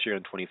earlier this year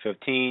in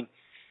 2015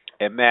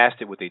 and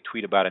masked it with a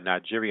tweet about a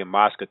Nigerian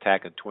mosque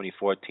attack in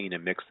 2014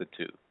 and mixed the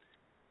two.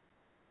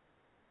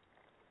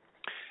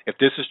 If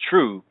this is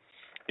true,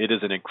 it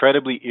is an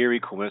incredibly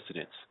eerie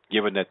coincidence,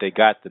 given that they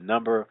got the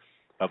number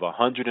of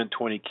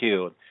 120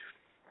 killed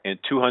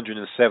and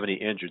 270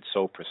 injured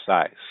so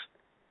precise.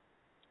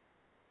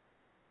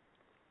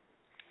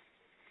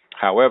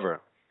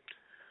 However,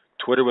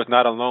 Twitter was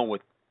not alone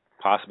with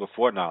possible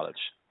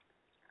foreknowledge.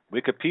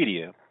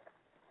 Wikipedia,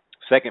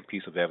 second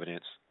piece of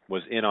evidence,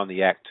 was in on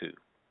the act too,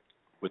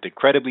 with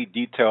incredibly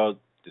detailed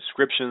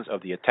descriptions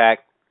of the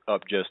attack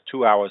up just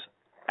 2 hours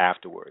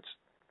afterwards.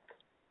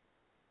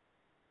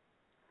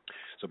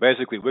 So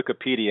basically,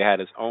 Wikipedia had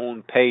its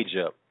own page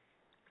up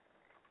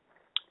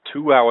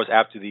 2 hours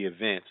after the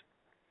event,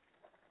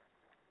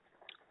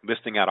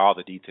 listing out all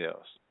the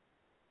details.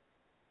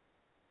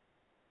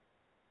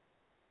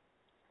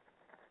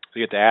 So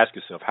you have to ask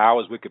yourself,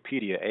 how is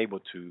Wikipedia able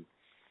to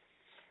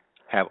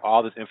have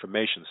all this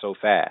information so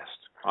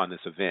fast on this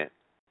event?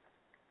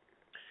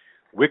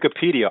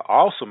 Wikipedia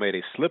also made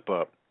a slip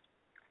up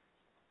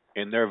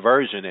in their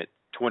version at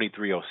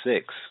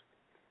 23:06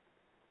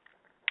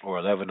 or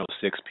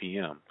 11:06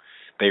 p.m.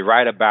 They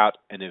write about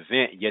an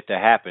event yet to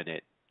happen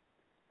at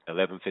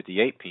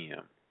 11:58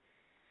 p.m.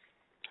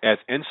 As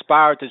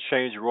Inspired to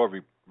Change the World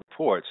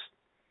reports,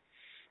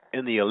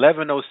 in the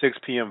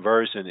 11:06 p.m.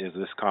 version is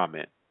this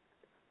comment.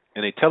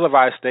 In a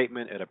televised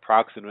statement at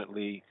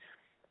approximately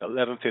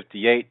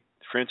 11:58,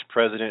 French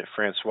President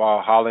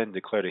François Hollande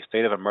declared a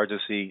state of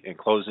emergency and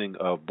closing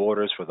of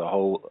borders for the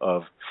whole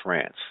of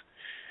France.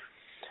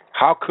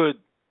 How could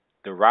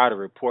the writer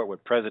report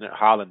what President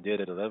Hollande did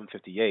at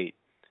 11:58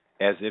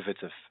 as if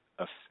it's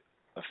a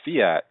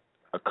fiat,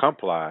 a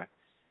comply,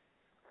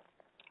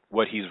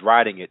 what he's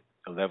writing at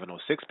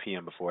 11:06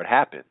 p.m. before it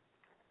happened?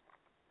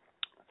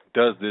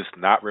 Does this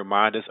not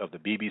remind us of the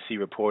BBC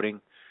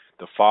reporting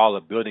the fall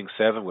of Building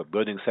 7 with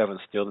Building 7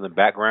 still in the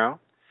background?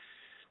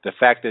 The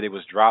fact that it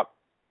was dropped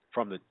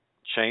from the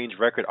change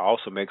record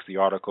also makes the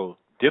article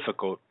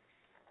difficult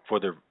for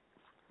the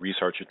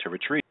researcher to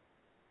retrieve.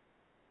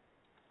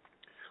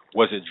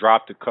 Was it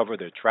dropped to cover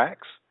their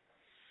tracks?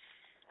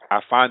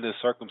 I find this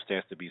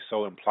circumstance to be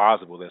so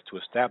implausible as to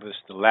establish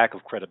the lack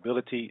of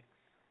credibility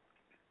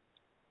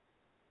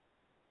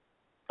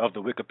of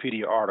the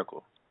Wikipedia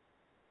article.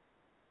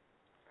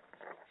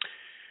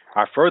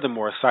 I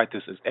furthermore cite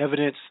this as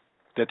evidence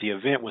that the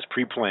event was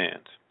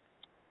pre-planned.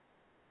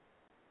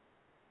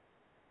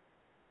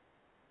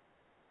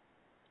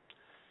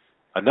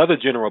 Another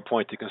general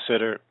point to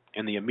consider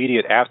in the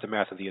immediate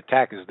aftermath of the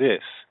attack is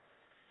this.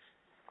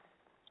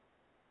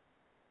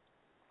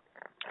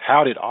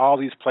 How did all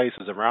these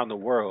places around the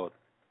world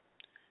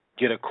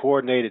get a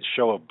coordinated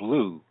show of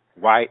blue,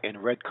 white,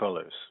 and red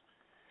colors,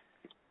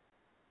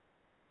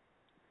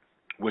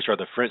 which are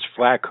the French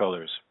flag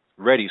colors,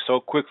 ready so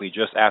quickly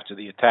just after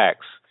the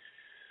attacks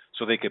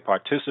so they could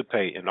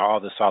participate in all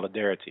the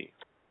solidarity.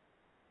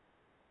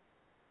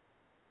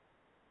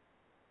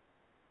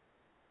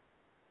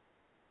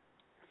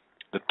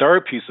 The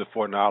third piece of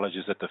foreknowledge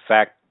is that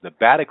the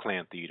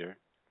Bataclan Theater,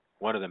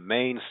 one of the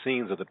main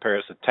scenes of the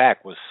Paris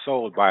attack, was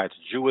sold by its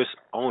Jewish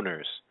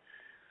owners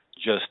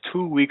just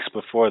 2 weeks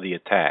before the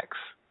attacks.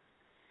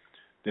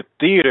 The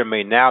theater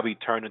may now be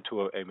turned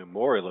into a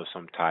memorial of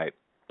some type,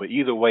 but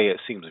either way,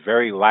 it seems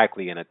very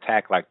likely an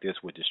attack like this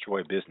would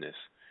destroy business.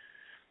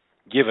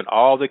 Given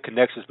all the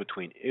connections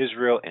between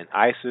Israel and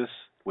ISIS,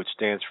 which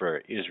stands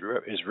for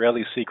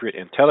Israeli Secret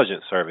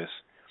Intelligence Service,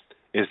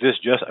 is this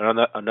just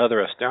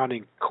another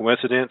astounding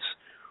coincidence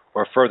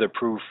or further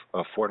proof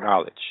of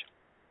foreknowledge?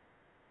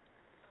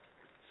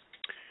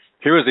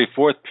 Here is a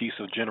fourth piece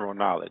of general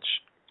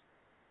knowledge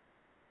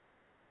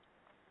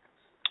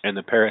in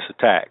the Paris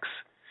attacks.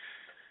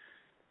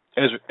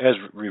 As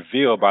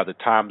revealed by the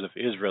Times of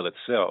Israel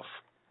itself,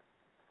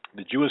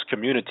 the Jewish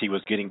community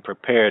was getting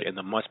prepared in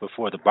the months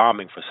before the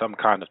bombing for some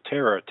kind of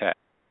terror attack.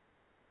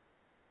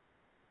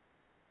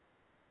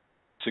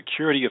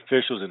 Security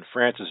officials in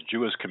France's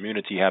Jewish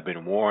community have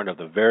been warned of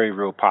the very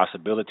real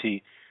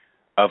possibility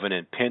of an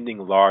impending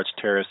large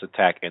terrorist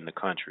attack in the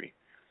country.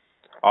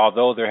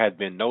 Although there had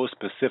been no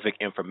specific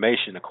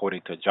information,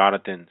 according to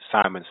Jonathan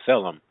Simon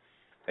Selim,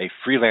 a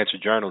freelance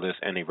journalist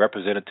and a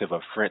representative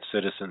of French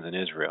citizens in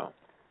Israel.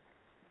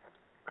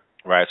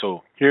 Right,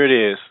 so here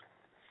it is.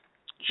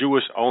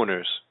 Jewish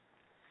owners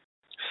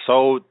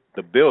sold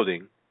the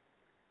building,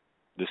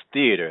 this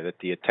theater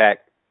that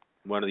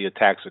one of the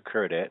attacks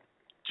occurred at,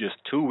 just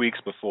 2 weeks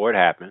before it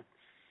happened,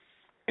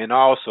 and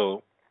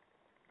also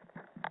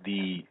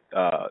the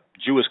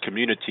Jewish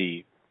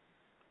community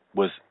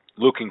was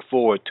looking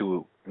forward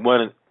to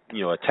one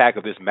attack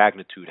of this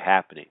magnitude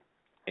happening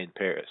in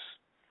Paris.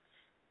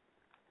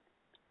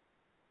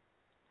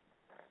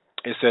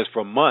 It says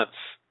for months,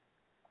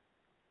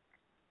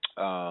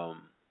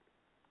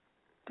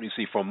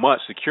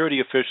 security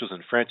officials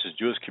in France's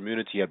Jewish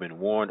community have been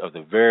warned of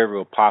the very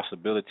real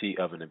possibility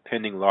of an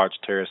impending large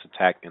terrorist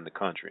attack in the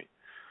country.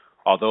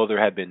 Although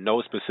there had been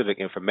no specific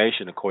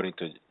information, according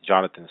to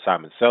Jonathan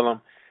Simon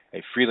Selim,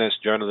 a freelance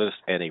journalist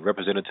and a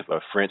representative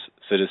of French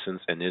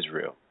citizens in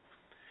Israel.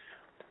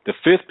 The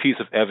fifth piece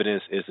of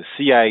evidence is the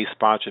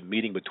CIA-sponsored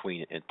meeting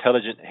between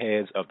intelligent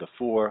heads of the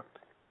four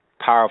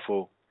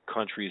powerful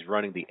countries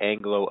running the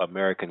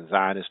Anglo-American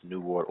Zionist New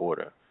World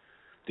Order: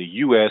 the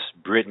U.S.,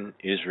 Britain,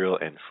 Israel,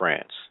 and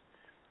France.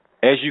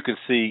 As you can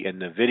see in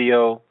the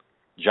video,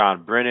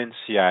 John Brennan,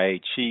 CIA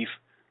chief,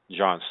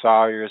 John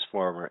Sawyers,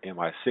 former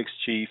MI6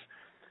 chief,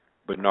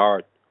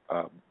 Bernard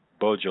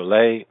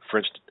Beaujolais,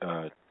 French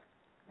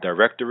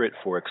Directorate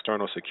for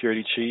External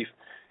Security chief,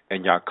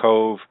 and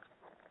Yaakov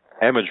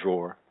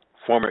Amadror,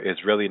 former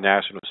Israeli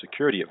National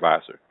Security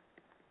Advisor.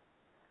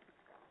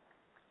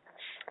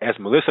 As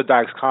Melissa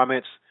Dykes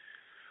comments,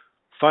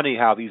 funny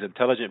how these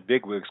intelligent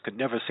bigwigs could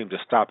never seem to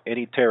stop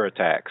any terror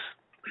attacks.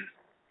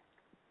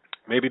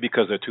 Maybe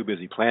because they're too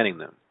busy planning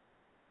them.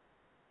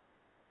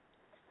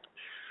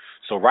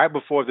 So right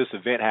before this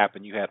event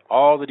happened, you had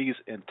all of these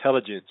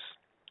intelligence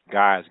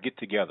guys get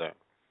together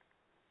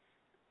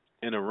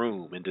in a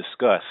room and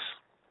discuss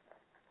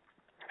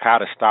how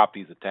to stop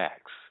these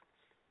attacks.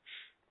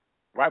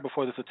 Right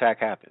before this attack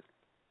happened.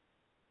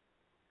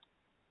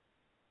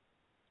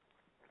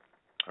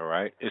 All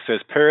right. It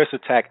says Paris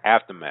attack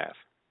aftermath.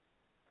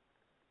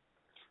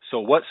 So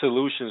what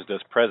solutions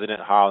does President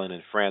Hollande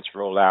and France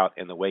roll out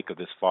in the wake of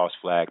this false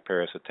flag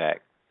Paris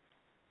attack?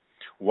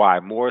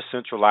 Why, more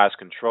centralized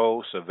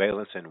control,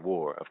 surveillance, and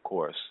war, of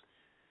course.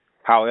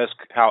 How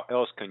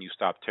else can you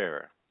stop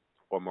terror?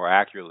 Or more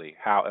accurately,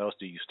 how else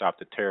do you stop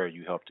the terror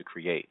you helped to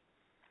create?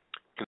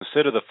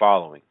 Consider the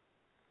following.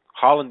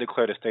 Holland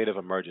declared a state of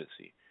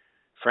emergency.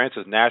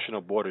 France's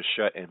national borders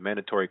shut and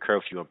mandatory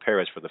curfew in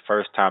Paris for the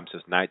first time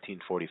since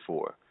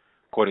 1944,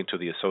 according to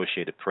the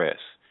Associated Press.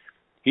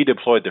 He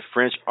deployed the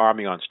French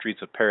army on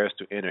streets of Paris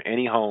to enter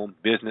any home,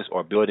 business,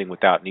 or building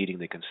without needing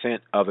the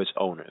consent of its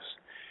owners.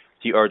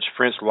 He urged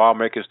French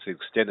lawmakers to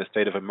extend the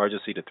state of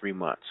emergency to 3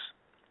 months,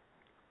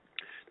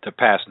 to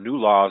pass new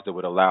laws that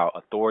would allow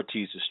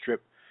authorities to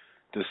strip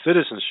the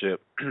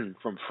citizenship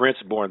from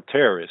French-born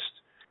terrorists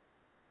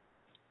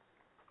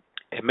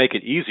and make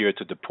it easier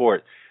to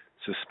deport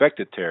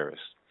suspected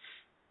terrorists,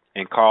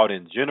 and called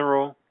in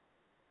general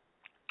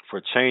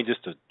for changes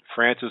to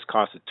France's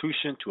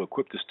constitution to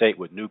equip the state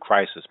with new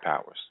crisis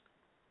powers.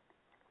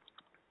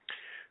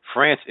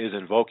 France is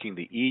invoking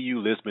the EU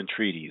Lisbon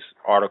Treaties,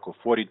 Article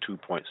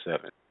 42.7.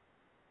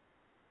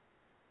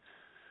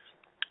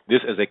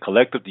 This is a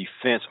collective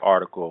defense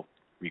article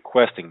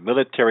requesting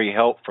military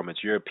help from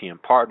its European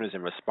partners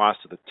in response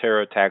to the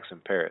terror attacks in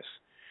Paris.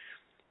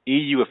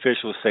 EU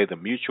officials say the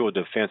mutual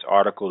defense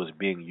article is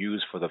being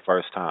used for the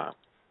first time.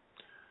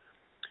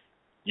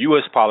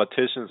 U.S.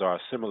 politicians are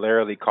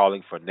similarly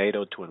calling for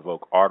NATO to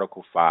invoke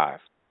Article 5.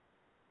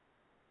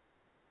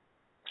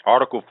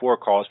 Article 4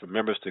 calls for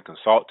members to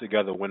consult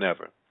together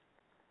whenever,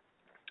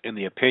 in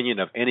the opinion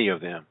of any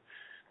of them,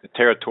 the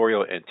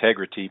territorial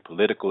integrity,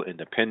 political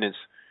independence,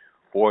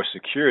 or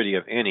security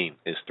of any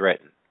is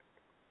threatened.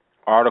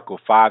 Article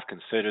 5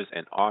 considers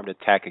an armed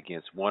attack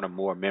against one or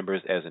more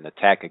members as an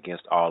attack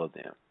against all of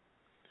them.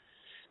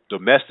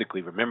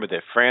 Domestically, remember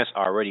that France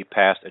already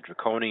passed a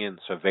draconian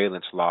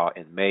surveillance law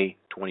in May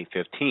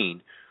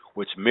 2015,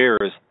 which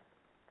mirrors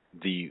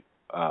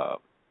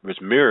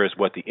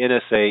what the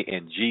NSA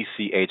and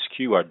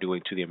GCHQ are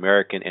doing to the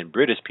American and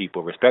British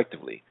people,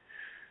 respectively.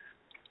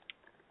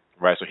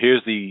 Right. So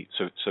here's the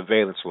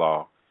surveillance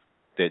law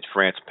that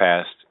France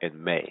passed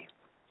in May.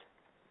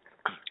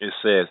 It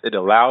says it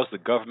allows the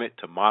government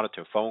to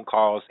monitor phone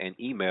calls and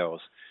emails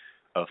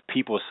of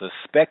people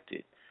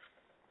suspected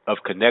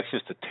of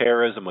connections to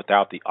terrorism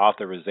without the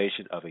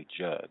authorization of a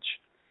judge.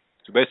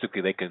 So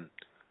basically, they can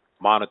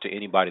monitor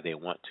anybody they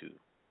want to.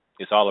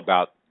 It's all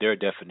about their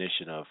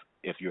definition of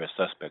if you're a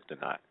suspect or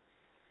not.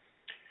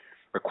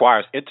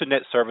 Requires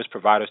internet service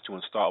providers to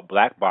install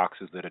black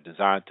boxes that are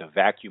designed to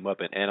vacuum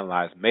up and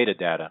analyze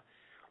metadata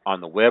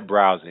on the web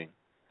browsing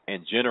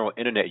and general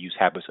internet use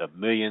habits of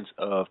millions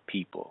of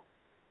people.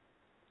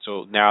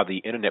 So now the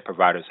internet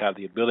providers have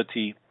the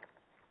ability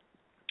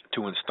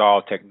to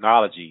install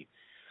technology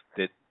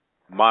that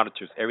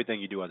monitors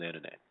everything you do on the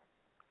internet,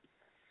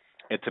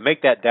 and to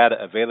make that data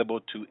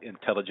available to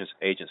intelligence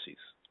agencies.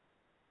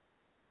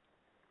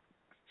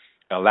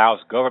 It allows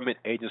government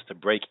agents to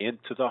break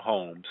into the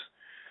homes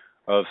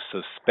of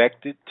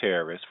suspected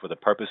terrorists for the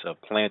purpose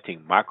of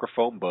planting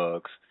microphone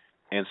bugs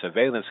and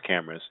surveillance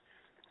cameras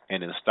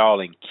and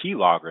installing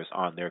keyloggers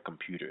on their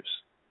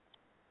computers.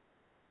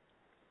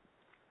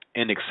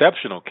 In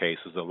exceptional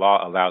cases, the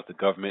law allows the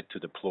government to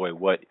deploy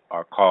what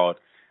are called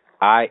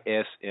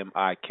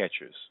ISMI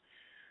catchers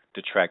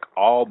to track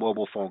all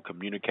mobile phone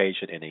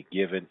communication in a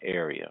given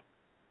area.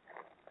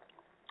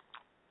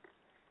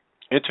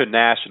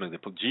 Internationally, the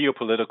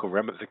geopolitical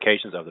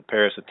ramifications of the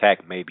Paris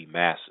attack may be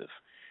massive.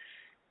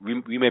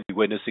 We may be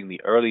witnessing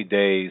the early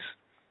days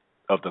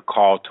of the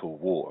call to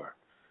war.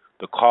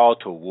 The call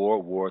to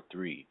World War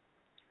III.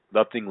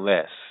 Nothing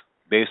less,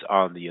 based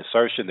on the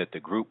assertion that the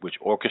group which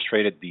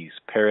orchestrated these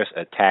Paris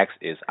attacks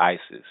is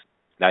ISIS,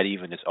 not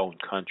even its own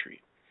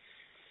country.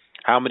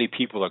 How many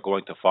people are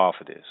going to fall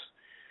for this?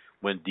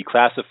 When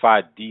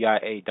declassified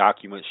DIA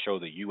documents show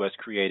the U.S.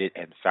 created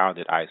and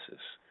founded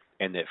ISIS,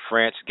 and that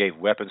France gave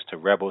weapons to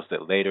rebels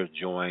that later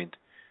joined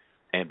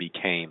and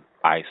became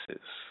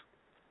ISIS.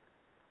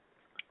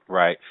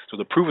 Right? So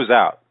the proof is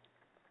out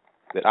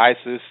that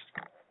ISIS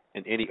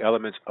and any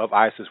elements of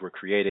ISIS were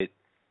created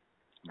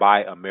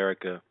by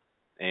America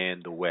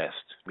and the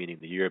West, meaning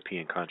the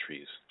European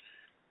countries,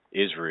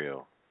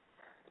 Israel,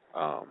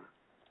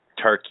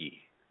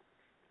 Turkey,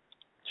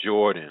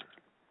 Jordan,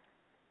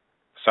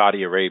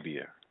 Saudi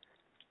Arabia,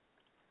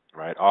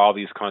 right? All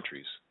these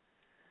countries.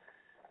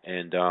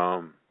 And,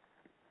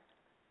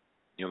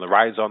 the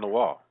writing's on the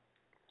wall.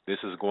 This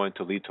is going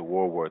to lead to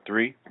World War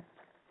III.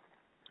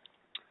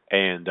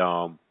 And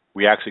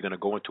we're actually going to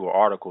go into an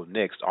article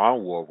next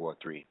on World War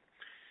III.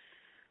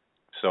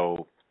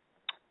 So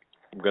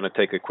I'm going to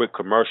take a quick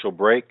commercial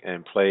break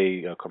and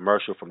play a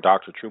commercial from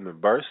Dr. Truman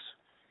Burst.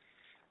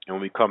 And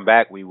when we come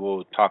back, we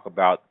will talk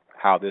about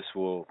how this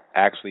will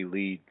actually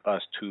lead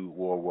us to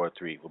World War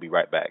III. We'll be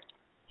right back.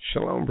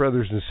 Shalom,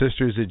 brothers and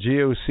sisters at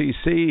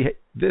GOCC.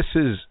 This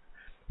is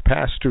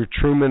Pastor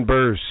Truman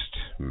Burst,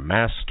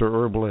 Master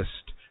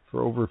Herbalist,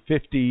 for over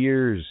 50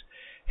 years,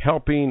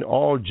 helping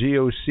all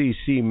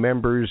GOCC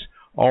members,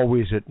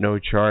 always at no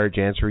charge,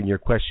 answering your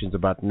questions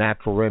about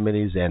natural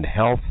remedies and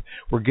health.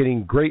 We're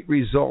getting great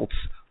results.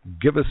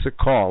 Give us a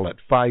call at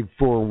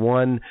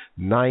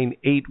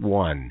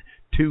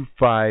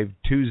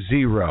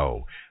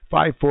 541-981-2520.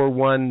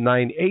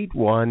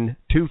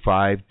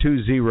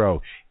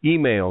 541-981-2520.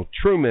 Email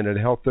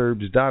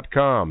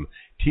Truman@healthherbs.com.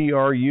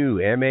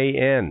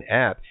 TRUMAN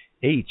at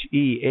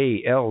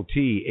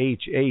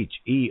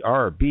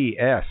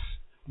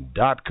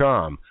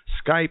HEALTHHERBS.com.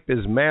 Skype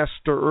is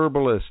Master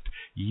Herbalist.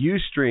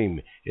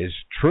 Ustream is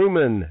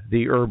Truman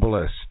the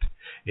Herbalist.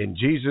 In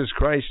Jesus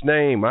Christ's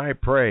name I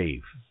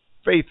pray,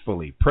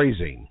 faithfully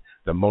praising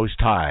the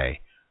Most High.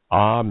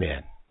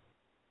 Amen.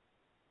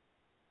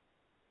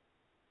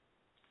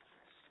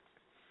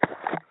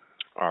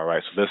 All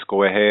right, so let's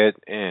go ahead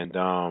and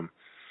go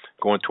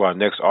into our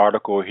next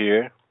article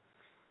here.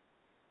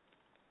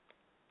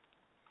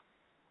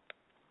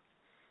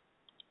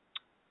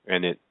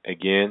 And it,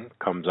 again,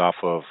 comes off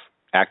of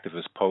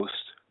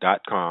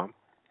activistpost.com.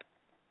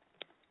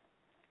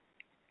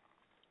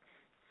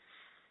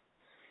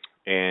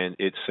 And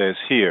it says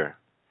here,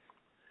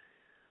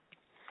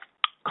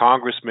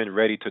 Congressmen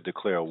ready to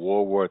declare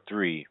World War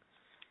III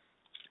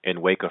in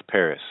wake of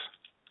Paris.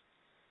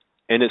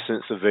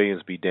 Innocent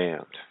civilians be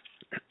damned.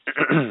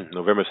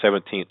 November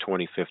 17,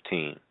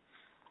 2015.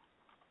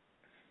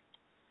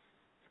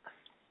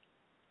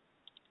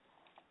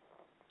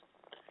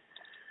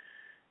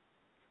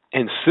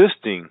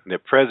 Insisting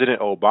that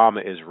President Obama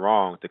is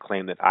wrong to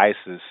claim that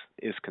ISIS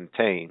is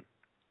contained,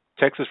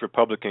 Texas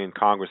Republican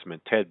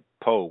Congressman Ted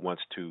Poe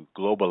wants to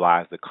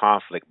globalize the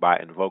conflict by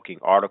invoking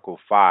Article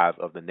 5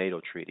 of the NATO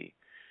Treaty.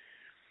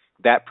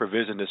 That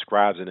provision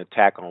describes an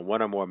attack on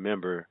one or more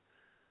members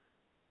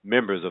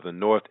of the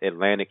North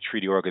Atlantic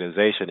Treaty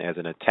Organization as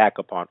an attack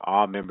upon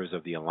all members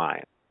of the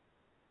alliance.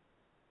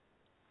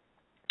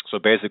 So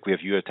basically,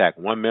 if you attack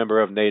one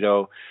member of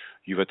NATO,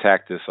 you've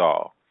attacked us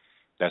all.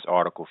 That's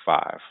Article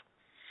 5.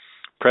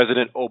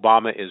 President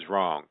Obama is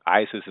wrong.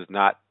 ISIS is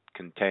not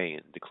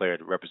contained,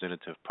 declared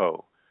Representative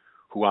Poe,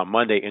 who on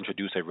Monday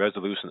introduced a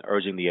resolution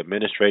urging the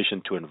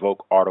administration to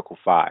invoke Article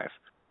 5.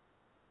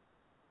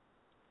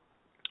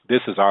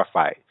 This is our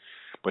fight,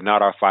 but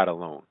not our fight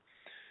alone.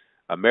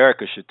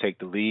 America should take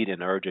the lead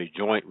and urge a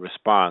joint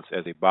response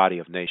as a body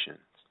of nations.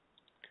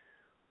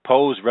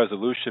 Poe's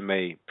resolution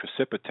may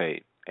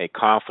precipitate a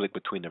conflict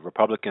between the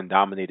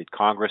Republican-dominated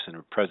Congress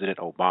and President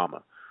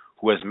Obama,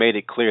 who has made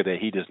it clear that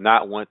he does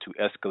not want to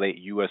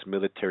escalate U.S.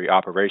 military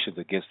operations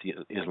against the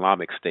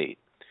Islamic State.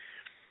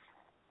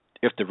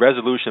 If the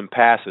resolution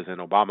passes and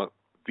Obama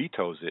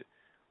vetoes it,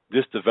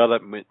 this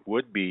development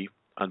would be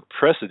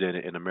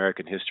unprecedented in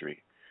American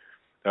history,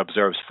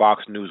 observes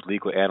Fox News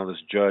legal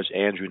analyst Judge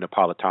Andrew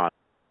Napolitano.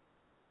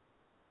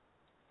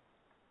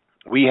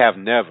 We have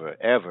never,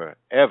 ever,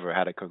 ever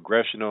had a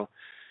congressional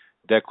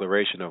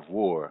declaration of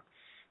war,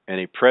 and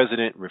a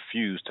president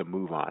refused to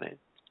move on it.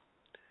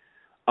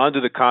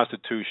 Under the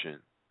Constitution,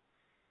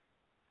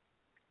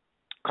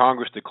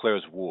 Congress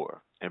declares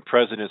war, and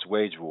presidents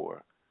wage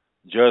war.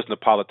 Judge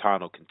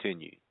Napolitano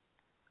continued.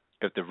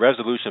 If the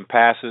resolution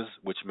passes,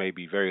 which may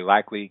be very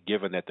likely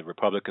given that the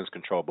Republicans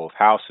control both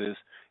houses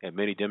and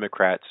many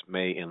Democrats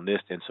may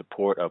enlist in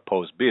support of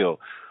Poe's bill,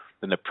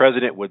 then the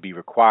president would be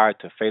required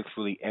to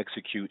faithfully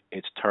execute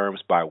its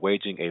terms by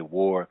waging a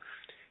war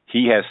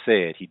he has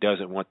said he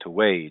doesn't want to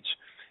wage,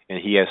 and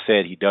he has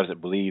said he doesn't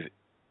believe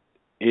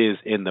is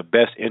in the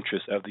best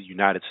interest of the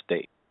United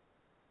States.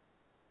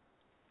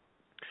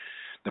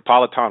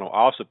 Napolitano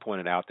also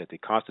pointed out that the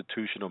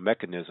constitutional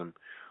mechanism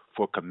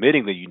for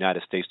committing the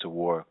United States to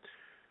war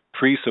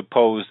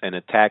presupposed an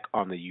attack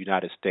on the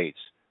United States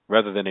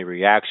rather than a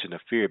reaction of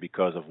fear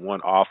because of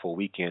one awful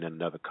weekend in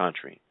another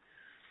country.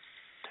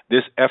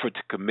 This effort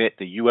to commit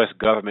the U.S.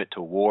 government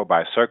to war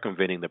by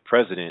circumventing the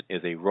president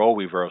is a role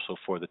reversal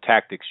for the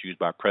tactics used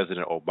by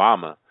President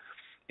Obama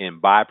in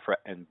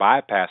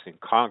bypassing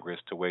Congress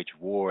to wage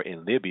war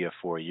in Libya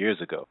 4 years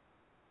ago.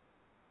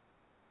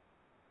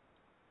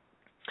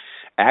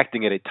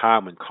 Acting at a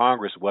time when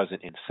Congress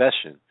wasn't in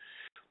session,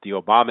 the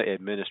Obama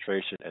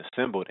administration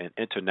assembled an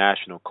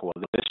international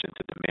coalition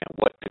to demand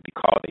what could be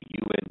called a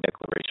UN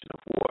declaration of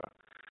war.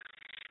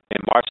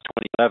 In March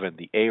 2011,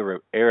 the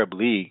Arab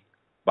League,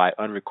 by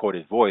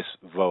unrecorded voice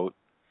vote,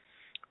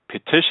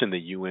 petitioned the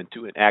UN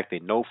to enact a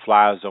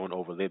no-fly zone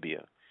over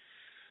Libya.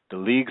 The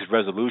League's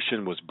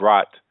resolution was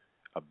brought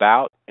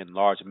about, in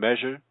large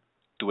measure,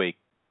 through a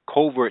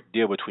covert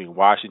deal between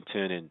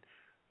Washington and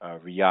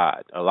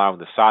Riyadh, allowing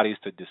the Saudis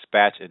to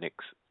dispatch an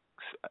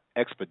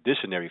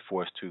expeditionary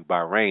force to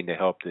Bahrain to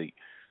help the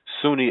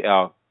Sunni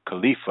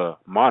al-Khalifa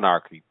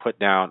monarchy put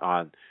down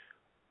an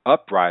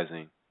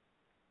uprising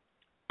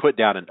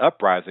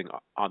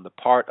on the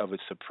part of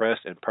its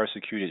suppressed and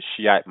persecuted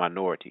Shiite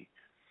minority.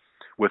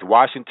 With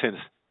Washington's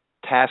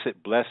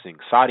tacit blessing,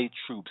 Saudi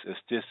troops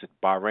assisted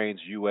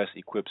Bahrain's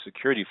U.S.-equipped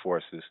security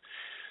forces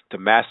to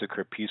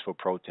massacre peaceful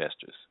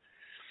protesters.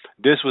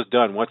 This was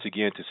done once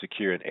again to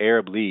secure an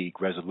Arab League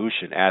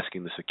resolution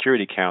asking the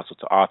Security Council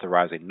to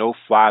authorize a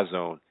no-fly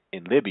zone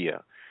in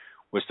Libya,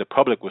 which the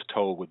public was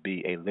told would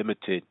be a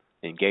limited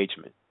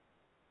engagement.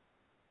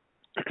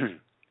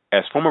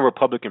 As former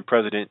Republican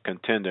president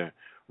contender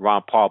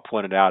Ron Paul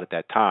pointed out at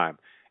that time,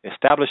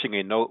 establishing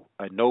a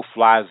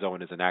no-fly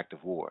zone is an act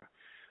of war.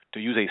 To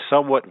use a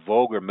somewhat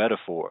vulgar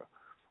metaphor,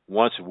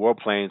 once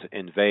warplanes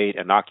invade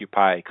and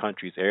occupy a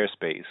country's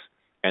airspace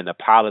and the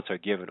pilots are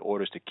given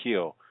orders to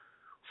kill,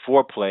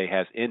 foreplay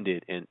has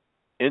ended and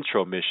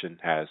intromission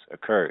has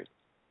occurred.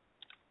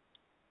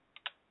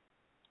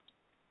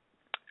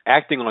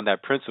 Acting on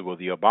that principle,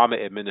 the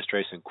Obama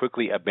administration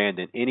quickly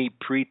abandoned any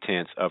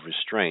pretense of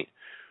restraint,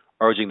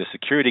 urging the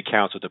Security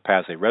Council to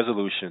pass a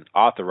resolution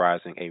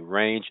authorizing a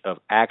range of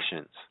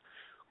actions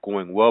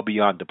going well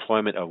beyond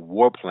deployment of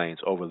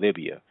warplanes over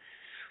Libya.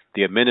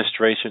 The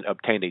administration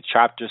obtained a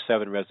Chapter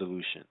 7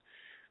 resolution,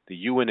 the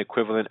UN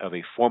equivalent of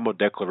a formal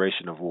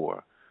declaration of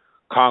war.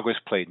 Congress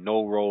played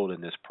no role in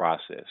this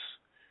process.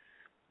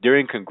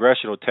 During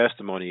congressional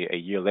testimony a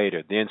year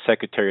later, then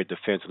Secretary of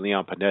Defense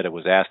Leon Panetta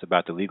was asked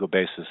about the legal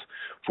basis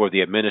for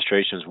the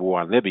administration's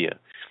war on Libya,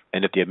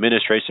 and if the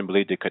administration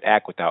believed it could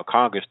act without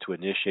Congress to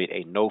initiate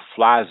a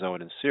no-fly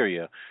zone in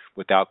Syria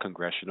without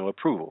congressional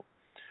approval.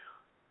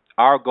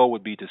 Our goal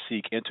would be to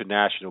seek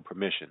international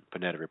permission,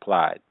 Panetta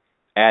replied,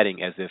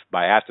 adding as if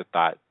by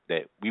afterthought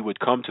that we would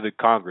come to the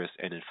Congress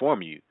and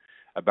inform you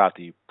about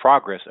the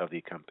progress of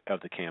the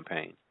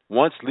campaign.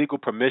 Once legal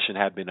permission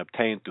had been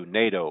obtained through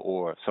NATO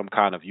or some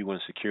kind of UN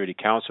Security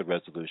Council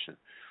resolution,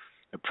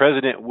 the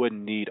president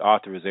wouldn't need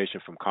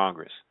authorization from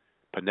Congress,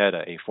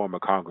 Panetta, a former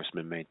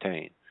congressman,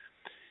 maintained.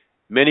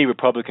 Many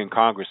Republican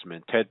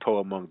congressmen, Ted Poe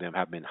among them,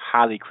 have been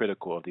highly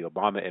critical of the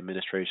Obama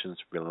administration's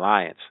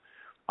reliance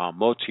on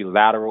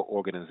multilateral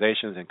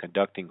organizations in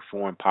conducting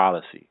foreign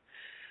policy.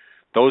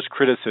 Those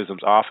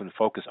criticisms often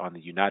focus on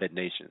the United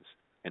Nations,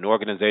 an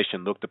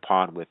organization looked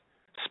upon with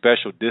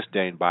special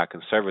disdain by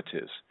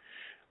conservatives.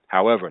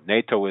 However,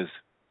 NATO is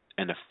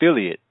an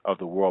affiliate of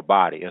the world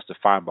body as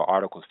defined by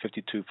Articles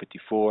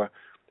 52-54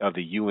 of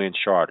the UN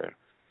Charter,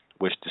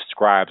 which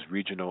describes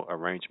regional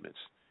arrangements.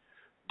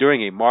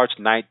 During a March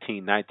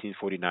 19,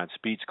 1949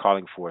 speech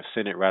calling for a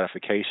Senate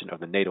ratification of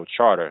the NATO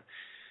Charter,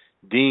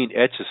 Dean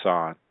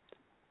Acheson,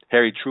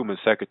 Harry Truman's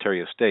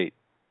Secretary of State,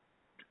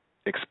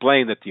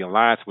 explained that the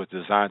alliance was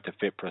designed to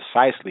fit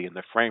precisely in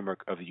the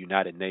framework of the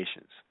United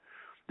Nations,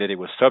 that it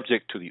was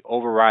subject to the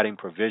overriding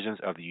provisions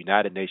of the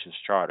United Nations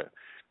Charter,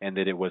 and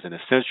that it was an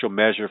essential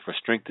measure for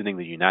strengthening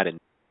the United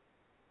Nations.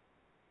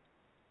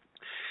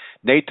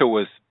 NATO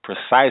was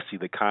precisely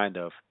the kind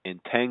of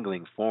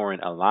entangling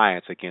foreign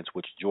alliance against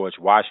which George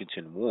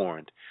Washington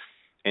warned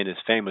in his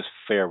famous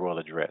farewell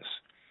address.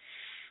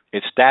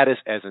 Its status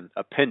as an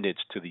appendage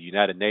to the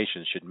United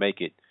Nations should make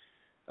it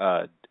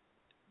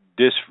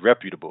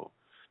disreputable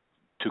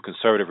to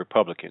conservative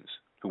Republicans,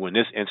 who in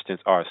this instance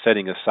are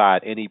setting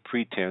aside any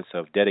pretense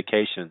of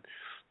dedication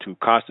to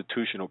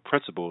constitutional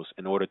principles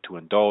in order to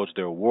indulge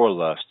their war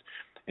lust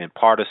and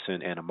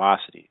partisan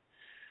animosity.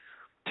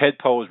 Ted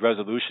Poe's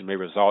resolution may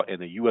result in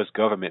the U.S.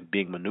 government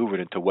being maneuvered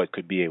into what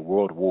could be a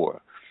world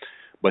war,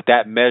 but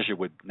that measure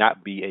would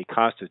not be a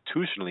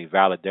constitutionally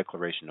valid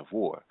declaration of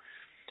war.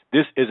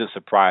 This isn't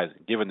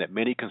surprising, given that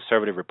many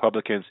conservative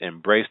Republicans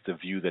embrace the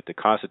view that the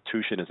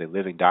Constitution is a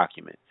living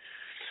document,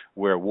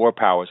 where war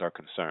powers are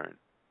concerned.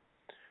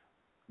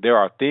 There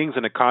are things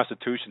in the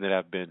Constitution that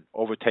have been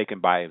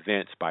overtaken by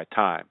events, by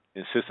time,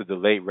 insisted the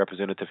late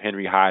Representative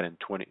Henry Hyde in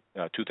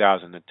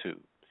 2002.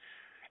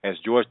 As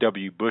George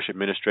W. Bush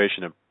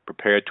administration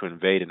prepared to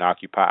invade and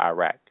occupy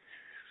Iraq.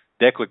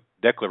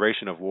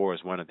 Declaration of war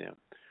is one of them.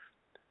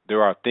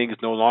 There are things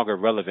no longer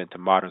relevant to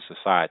modern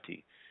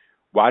society.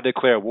 Why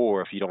declare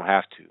war if you don't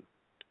have to?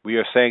 We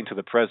are saying to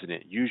the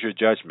president, use your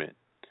judgment.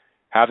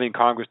 Having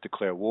Congress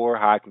declare war,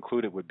 I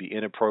concluded, would be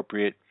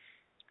inappropriate,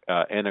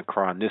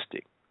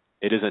 anachronistic.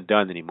 It isn't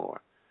done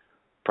anymore.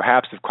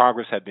 Perhaps if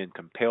Congress had been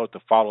compelled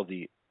to follow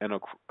the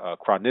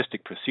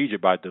anachronistic procedure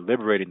by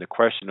deliberating the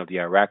question of the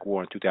Iraq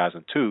War in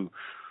 2002,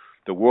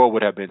 the world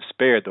would have been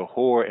spared the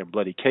horror and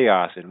bloody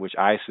chaos in which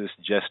ISIS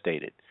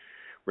gestated.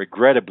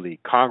 Regrettably,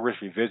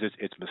 Congress revisits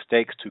its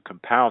mistakes to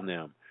compound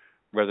them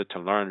rather to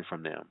learn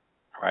from them.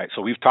 All right.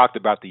 So we've talked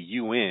about the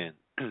UN,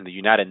 the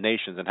United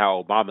Nations, and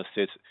how Obama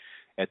sits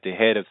at the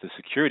head of the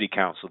Security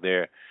Council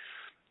there,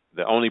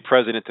 the only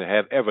president to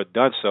have ever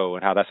done so,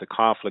 and how that's a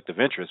conflict of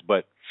interest.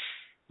 But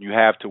you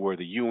have to where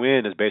the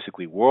UN is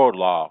basically world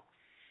law,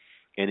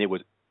 and it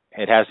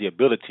has the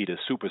ability to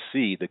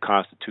supersede the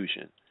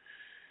Constitution,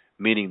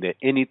 meaning that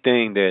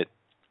anything that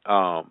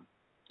the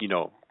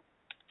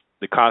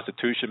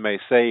Constitution may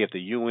say, if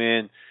the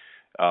UN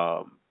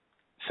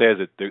says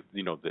that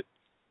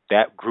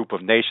that group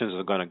of nations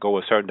are going to go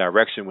a certain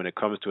direction when it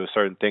comes to a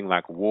certain thing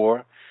like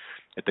war,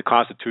 that the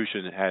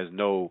Constitution has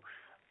no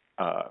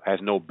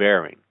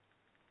bearing,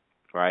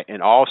 right?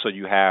 And also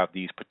you have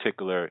these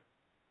particular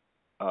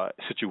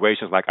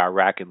situations like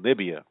Iraq and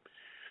Libya,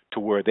 to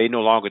where they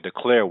no longer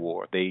declare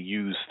war. They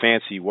use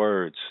fancy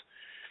words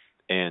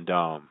and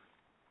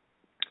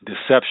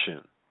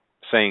deception,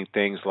 saying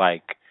things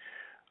like,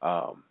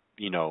 we're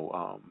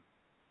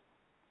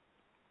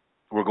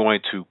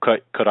going to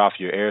cut off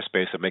your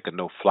airspace and make a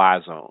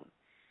no-fly zone,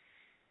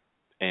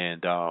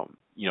 and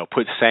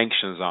put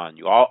sanctions on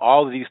you.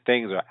 All of these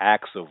things are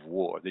acts of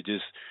war.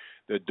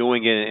 They're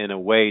doing it in a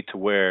way to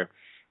where,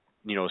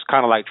 it's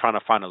kind of like trying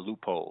to find a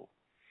loophole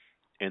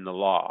in the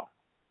law,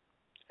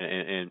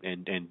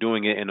 and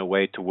doing it in a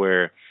way to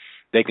where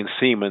they can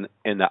seem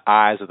in the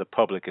eyes of the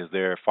public as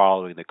they're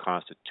following the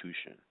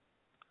Constitution,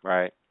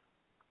 right?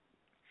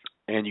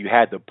 And you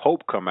had the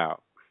Pope come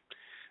out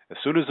as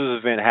soon as this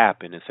event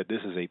happened and said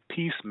this is a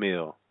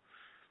piecemeal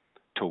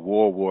to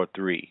World War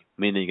III,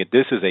 meaning that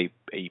this is a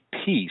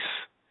peace,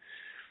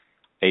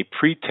 a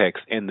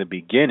pretext in the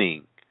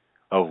beginning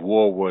of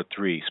World War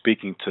III,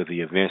 speaking to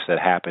the events that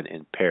happened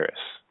in Paris,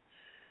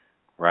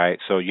 right?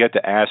 So you have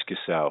to ask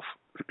yourself,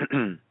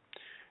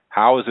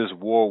 how is this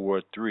World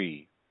War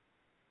III,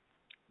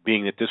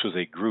 being that this was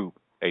a group,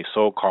 a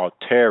so-called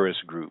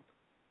terrorist group,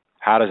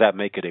 how does that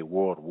make it a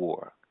world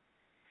war?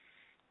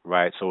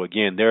 Right. So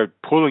again, they're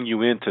pulling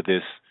you into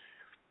this,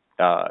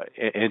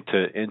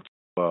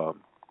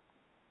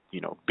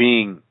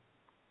 being,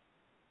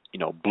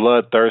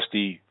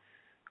 bloodthirsty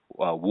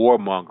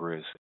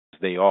warmongers as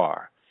they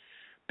are,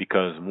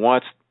 because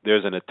once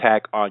there's an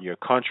attack on your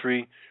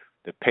country,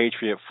 the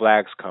patriot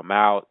flags come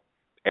out.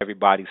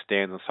 Everybody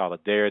stands in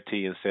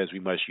solidarity and says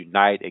we must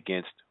unite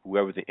against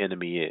whoever the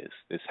enemy is.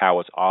 It's how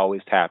it's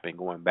always happened,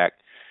 going back,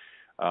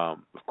 of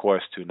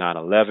course, to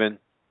 9/11.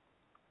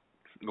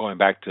 Going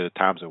back to the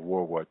times of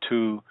World War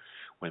II,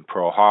 when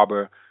Pearl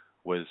Harbor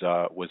was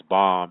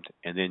bombed,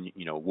 and then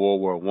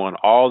World War I.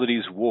 All of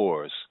these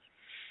wars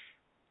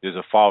there's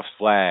a false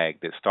flag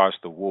that starts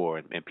the war,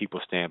 and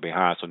people stand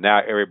behind. So now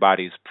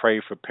everybody's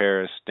pray for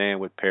Paris, stand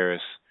with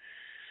Paris.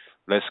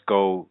 Let's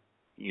go,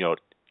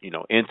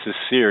 into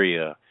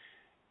Syria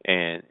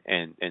and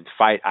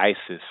fight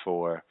ISIS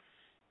for,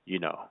 you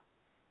know,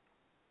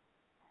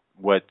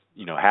 what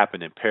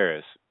happened in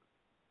Paris.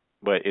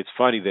 But it's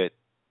funny that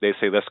they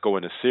say let's go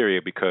into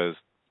Syria because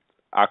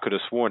I could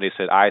have sworn they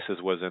said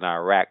ISIS was in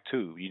Iraq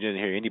too. You didn't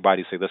hear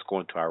anybody say let's go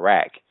into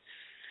Iraq.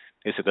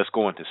 They said let's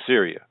go into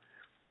Syria,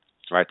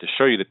 right? To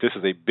show you that this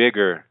is a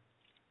bigger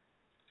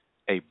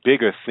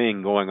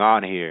thing going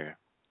on here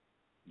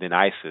than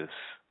ISIS.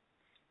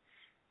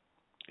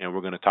 And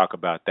we're going to talk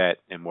about that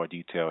in more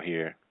detail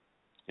here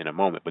in a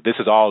moment. But this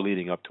is all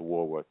leading up to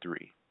World War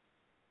III.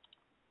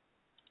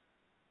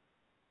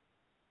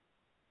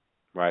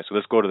 Right, so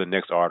let's go to the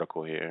next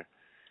article here.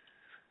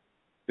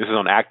 This is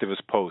on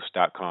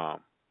activistpost.com.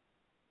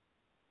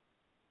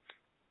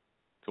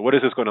 So what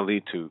is this going to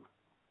lead to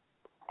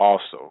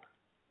also,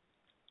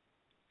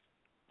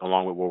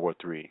 along with World War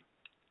III?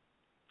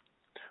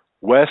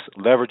 West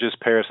leverages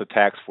Paris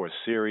attacks for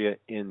Syria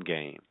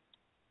endgame.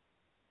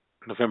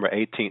 November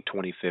 18,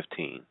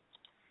 2015.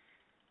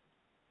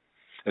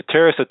 The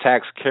terrorist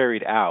attacks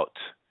carried out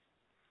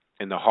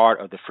in the heart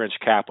of the French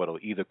capital,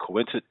 either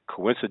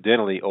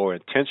coincidentally or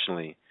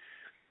intentionally,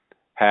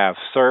 have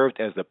served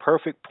as the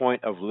perfect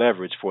point of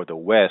leverage for the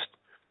West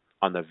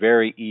on the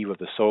very eve of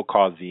the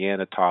so-called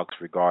Vienna talks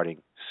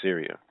regarding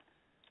Syria.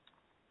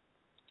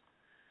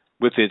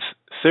 With its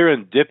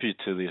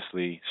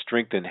serendipitously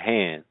strengthened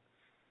hand,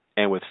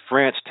 and with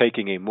France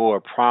taking a more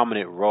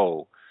prominent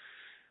role,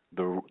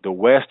 the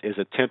West is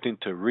attempting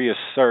to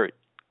reassert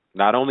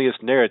not only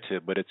its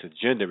narrative, but its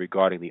agenda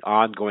regarding the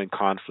ongoing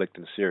conflict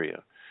in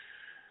Syria,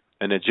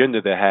 an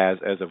agenda that has,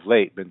 as of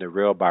late, been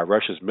derailed by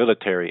Russia's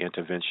military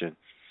intervention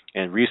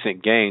and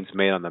recent gains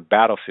made on the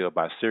battlefield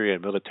by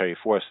Syrian military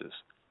forces.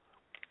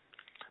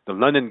 The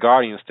London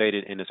Guardian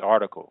stated in its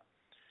article,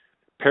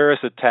 Paris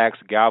attacks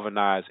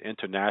galvanize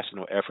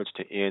international efforts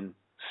to end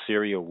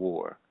Syria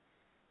war.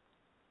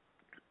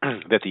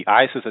 That the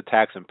ISIS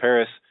attacks in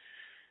Paris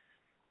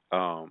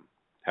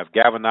have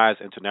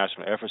galvanized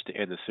international efforts to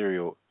end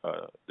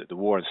the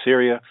war in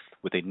Syria,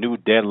 with a new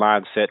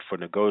deadline set for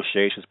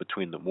negotiations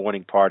between the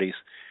warring parties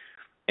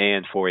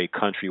and for a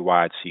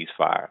countrywide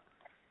ceasefire.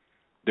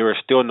 There is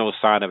still no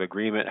sign of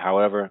agreement,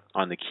 however,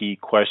 on the key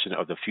question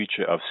of the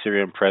future of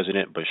Syrian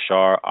President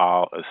Bashar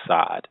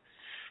al-Assad.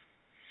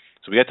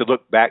 So we have to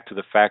look back to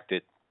the fact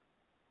that,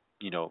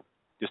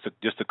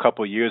 just a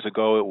couple of years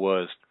ago, it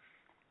was,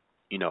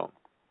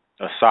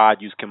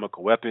 Assad used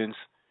chemical weapons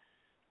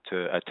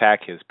to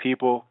attack his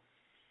people,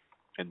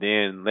 and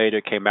then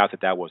later came out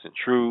that wasn't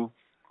true.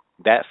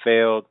 That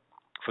failed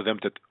for them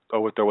to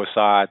overthrow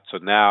Assad, so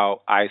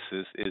now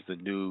ISIS is the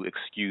new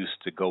excuse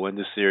to go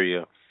into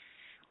Syria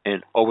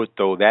and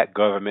overthrow that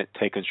government,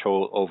 take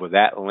control over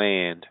that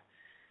land,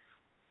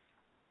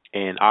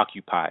 and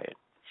occupy it.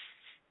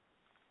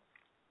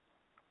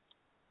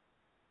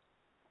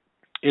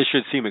 It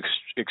should seem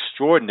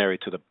extraordinary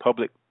to the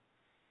public,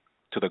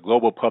 to the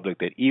global public,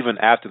 that even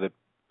after the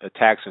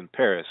attacks in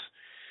Paris,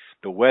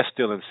 the West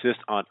still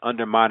insists on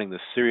undermining the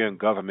Syrian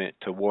government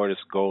toward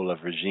its goal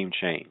of regime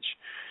change,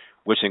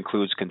 which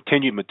includes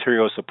continued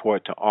material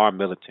support to armed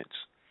militants,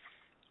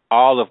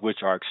 all of which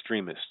are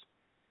extremists,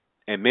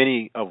 and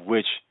many of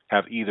which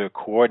have either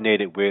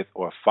coordinated with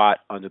or fought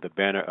under the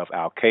banner of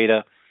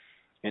Al-Qaeda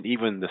and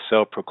even the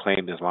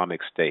self-proclaimed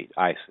Islamic State,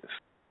 ISIS.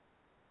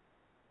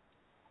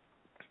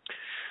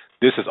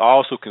 This is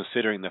also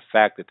considering the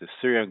fact that the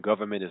Syrian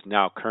government is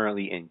now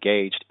currently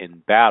engaged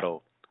in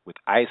battle with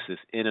ISIS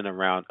in and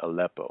around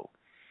Aleppo,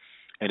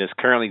 and is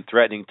currently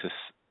threatening to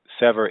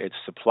sever its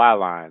supply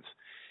lines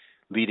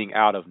leading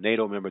out of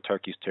NATO member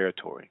Turkey's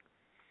territory.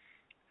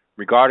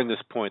 Regarding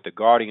this point, The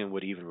Guardian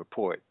would even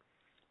report,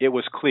 it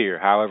was clear,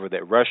 however,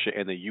 that Russia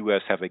and the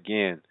U.S. have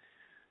again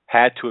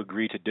had to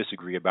agree to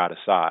disagree about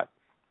Assad.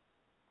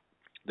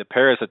 The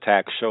Paris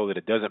attacks show that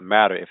it doesn't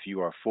matter if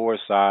you are for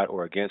Assad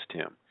or against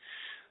him,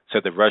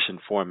 said the Russian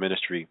Foreign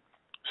Ministry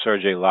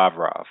Sergei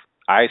Lavrov.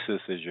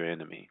 ISIS is your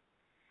enemy.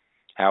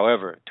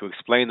 However, to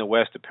explain the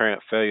West's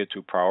apparent failure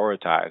to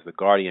prioritize, The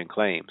Guardian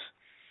claims,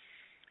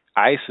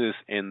 ISIS,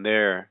 in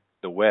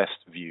the West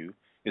view,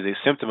 is a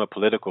symptom of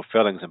political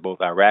failings in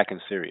both Iraq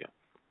and Syria.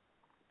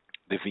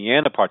 The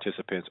Vienna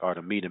participants are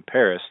to meet in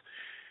Paris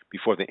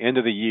before the end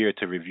of the year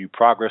to review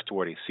progress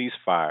toward a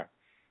ceasefire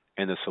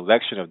and the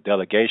selection of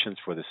delegations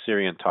for the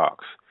Syrian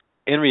talks.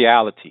 In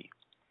reality,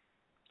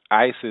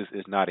 ISIS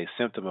is not a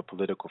symptom of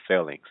political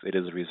failings. It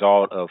is a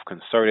result of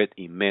concerted,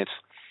 immense,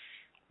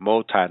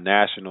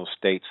 multinational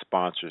state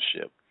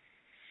sponsorship.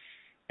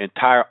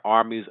 Entire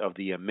armies of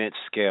the immense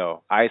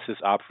scale ISIS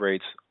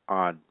operates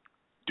on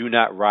do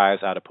not rise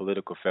out of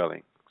political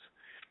failings.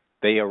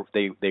 They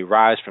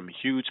rise from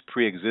huge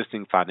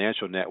pre-existing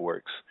financial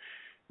networks,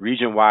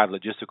 region-wide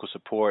logistical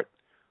support,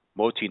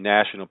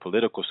 multinational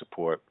political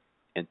support,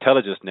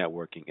 intelligence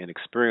networking, and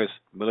experienced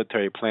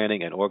military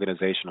planning and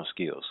organizational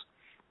skills.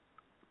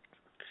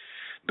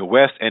 The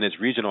West and its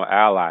regional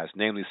allies,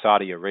 namely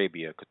Saudi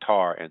Arabia,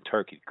 Qatar, and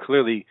Turkey,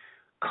 clearly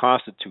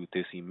constitute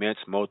this immense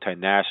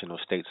multinational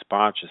state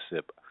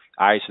sponsorship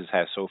ISIS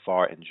has so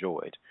far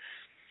enjoyed.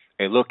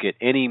 A look at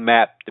any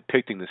map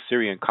depicting the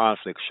Syrian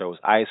conflict shows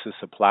ISIS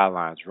supply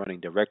lines running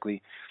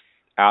directly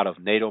out of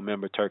NATO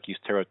member Turkey's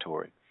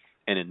territory,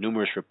 and in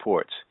numerous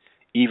reports,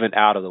 even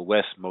out of the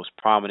West's most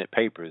prominent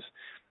papers,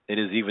 it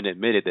is even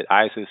admitted that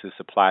ISIS is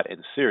supplied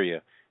in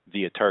Syria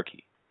via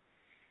Turkey.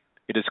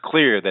 It is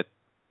clear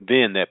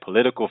that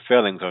political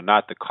failings are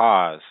not the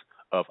cause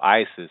of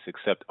ISIS,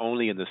 except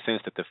only in the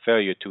sense that the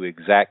failure to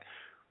exact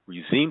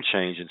regime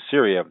change in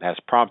Syria has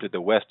prompted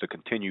the West to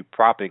continue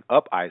propping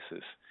up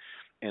ISIS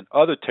and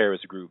other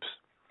terrorist groups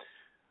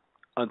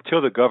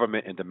until the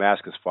government in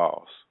Damascus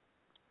falls.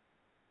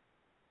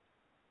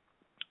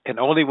 And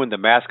only when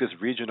Damascus'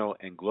 regional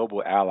and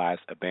global allies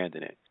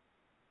abandon it.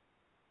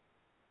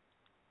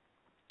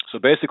 So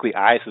basically,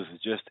 ISIS is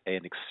just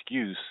an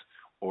excuse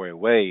or a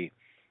way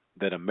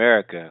that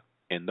America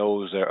and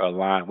those that are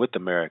aligned with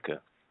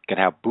America can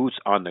have boots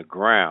on the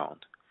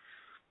ground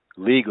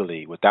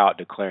legally without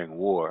declaring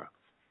war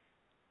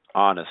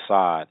on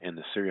Assad and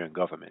the Syrian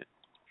government.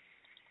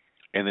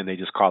 And then they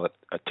just call it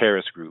a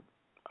terrorist group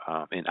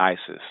in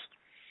ISIS.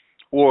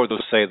 Or they'll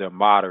say they're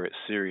moderate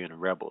Syrian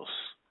rebels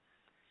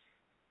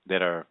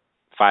that are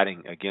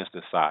fighting against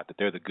Assad, that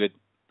they're the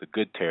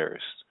good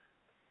terrorists.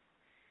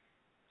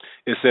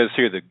 It says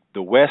here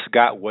the West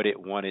got what it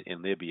wanted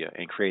in Libya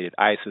and created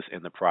ISIS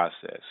in the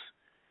process.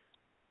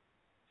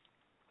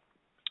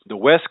 The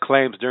West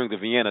claims during the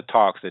Vienna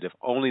talks that if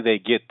only they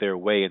get their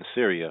way in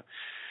Syria,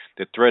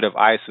 the threat of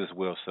ISIS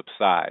will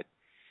subside.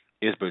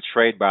 It is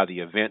betrayed by the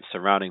events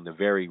surrounding the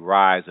very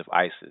rise of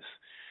ISIS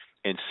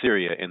in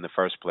Syria in the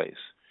first place.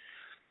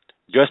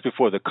 Just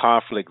before the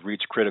conflict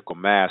reached critical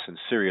mass in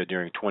Syria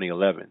during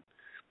 2011,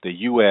 the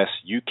U.S.,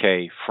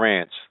 UK,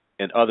 France,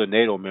 and other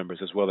NATO members,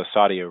 as well as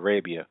Saudi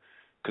Arabia,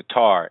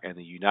 Qatar, and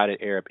the United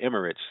Arab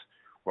Emirates,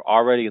 were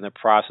already in the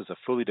process of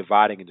fully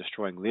dividing and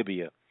destroying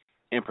Libya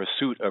in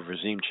pursuit of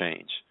regime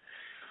change.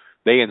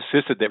 They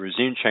insisted that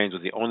regime change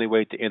was the only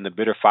way to end the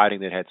bitter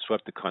fighting that had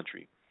swept the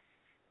country.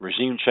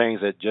 Regime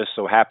change that just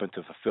so happened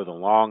to fulfill the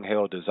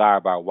long-held desire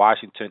by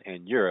Washington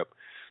and Europe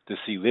to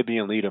see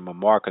Libyan leader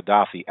Muammar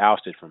Gaddafi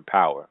ousted from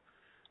power.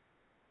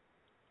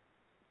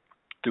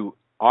 Through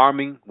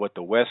arming what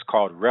the West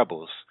called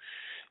rebels,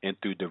 and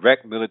through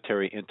direct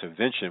military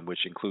intervention,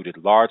 which included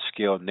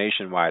large-scale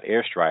nationwide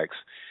airstrikes,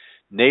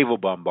 naval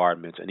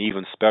bombardments, and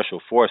even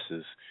special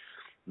forces,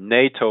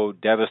 NATO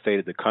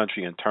devastated the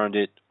country and turned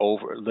it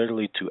over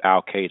literally to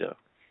Al-Qaeda.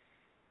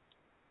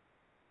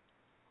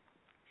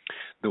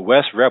 The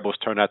West rebels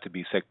turned out to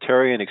be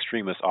sectarian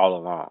extremists all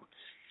along.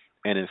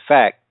 And in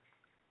fact,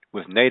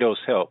 with NATO's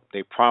help,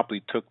 they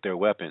promptly took their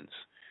weapons,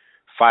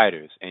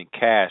 fighters, and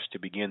cash to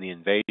begin the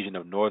invasion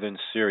of northern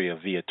Syria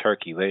via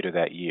Turkey later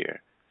that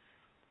year.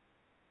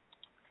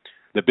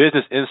 The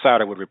Business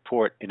Insider would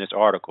report in its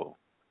article,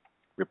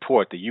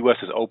 the U.S.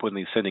 is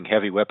openly sending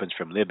heavy weapons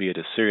from Libya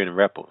to Syrian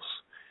rebels,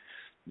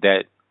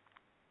 that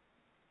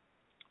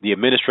the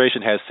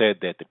administration has said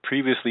that the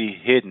previously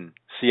hidden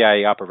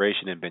CIA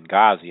operation in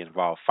Benghazi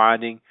involved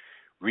finding,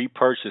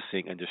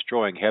 repurchasing, and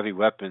destroying heavy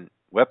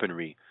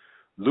weaponry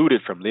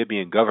looted from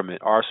Libyan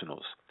government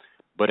arsenals,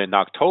 but in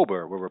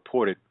October were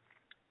reported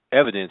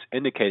evidence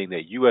indicating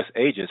that U.S.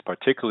 agents,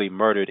 particularly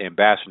murdered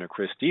Ambassador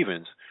Chris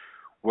Stevens,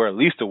 were at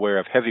least aware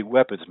of heavy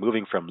weapons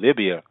moving from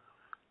Libya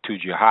to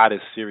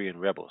jihadist Syrian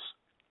rebels.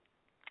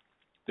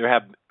 There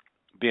have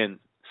been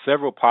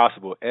several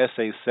possible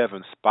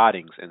SA-7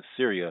 spottings in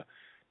Syria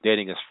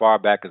dating as far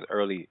back as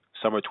early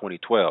summer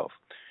 2012,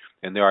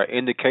 and there are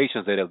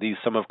indications that at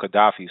least some of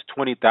Gaddafi's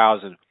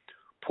 20,000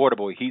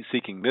 portable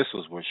heat-seeking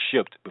missiles were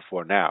shipped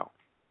before now.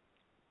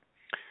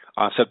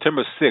 On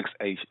September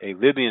 6th, a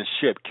Libyan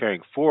ship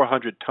carrying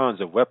 400 tons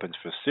of weapons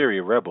for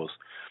Syria rebels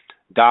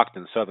docked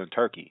in southern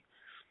Turkey.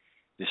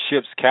 The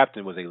ship's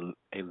captain was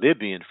a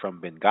Libyan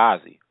from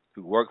Benghazi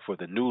who worked for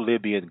the new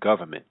Libyan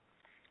government.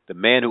 The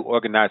man who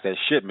organized that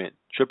shipment,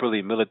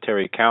 Tripoli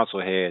Military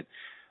Council head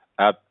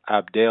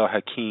Abdel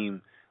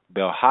Hakim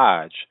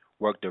Belhaj,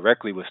 worked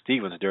directly with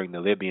Stevens during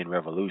the Libyan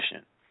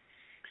Revolution.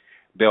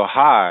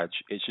 Belhaj,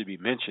 it should be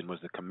mentioned, was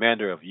the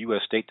commander of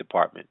U.S. State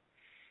Department,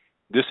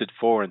 listed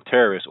foreign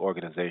terrorist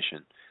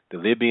organization, the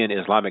Libyan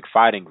Islamic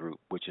Fighting Group,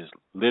 which is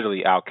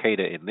literally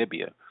Al-Qaeda in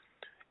Libya,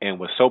 and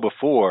was so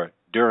before,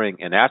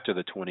 during, and after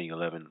the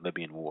 2011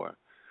 Libyan War.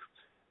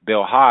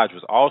 Belhaj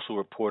was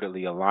also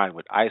reportedly aligned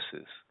with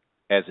ISIS,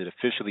 as it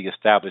officially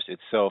established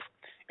itself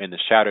in the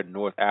shattered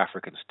North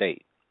African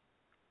state.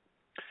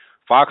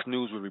 Fox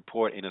News would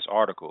report in its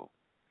article,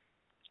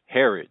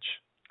 Harwich,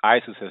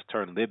 ISIS has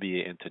turned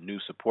Libya into new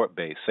support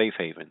base, safe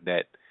haven,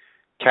 that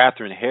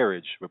Catherine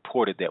Harwich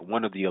reported that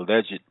one of the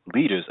alleged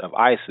leaders of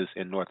ISIS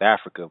in North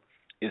Africa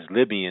is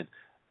Libyan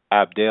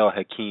Abdel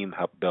Hakim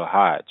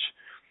Belhaj,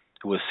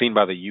 who was seen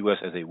by the U.S.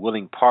 as a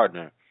willing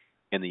partner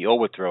in the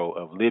overthrow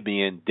of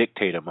Libyan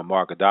dictator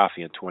Muammar Gaddafi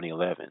in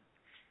 2011.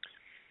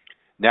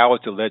 Now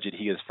it's alleged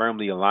he is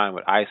firmly aligned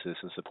with ISIS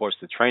and supports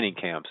the training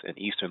camps in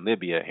eastern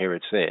Libya,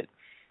 Harrod said.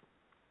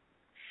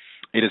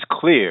 It is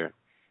clear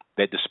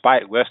that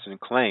despite Western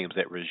claims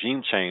that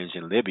regime change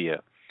in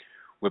Libya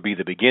would be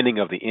the beginning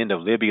of the end of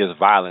Libya's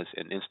violence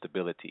and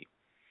instability,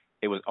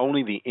 it was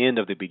only the end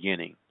of the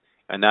beginning,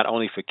 and not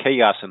only for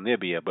chaos in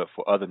Libya, but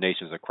for other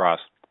nations across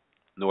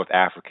North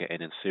Africa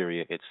and in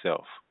Syria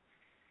itself.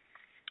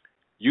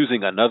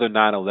 Using another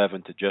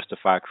 9/11 to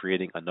justify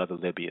creating another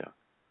Libya.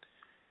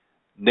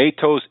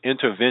 NATO's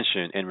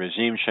intervention and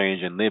regime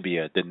change in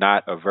Libya did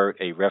not avert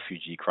a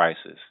refugee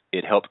crisis.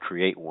 It helped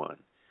create one.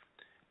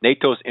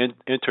 NATO's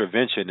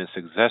intervention and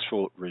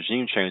successful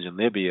regime change in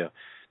Libya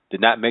did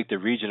not make the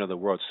region of the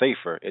world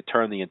safer. It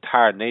turned the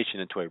entire nation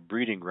into a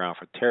breeding ground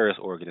for terrorist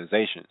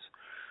organizations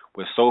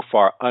with so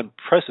far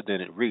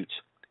unprecedented reach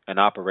and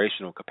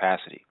operational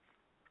capacity.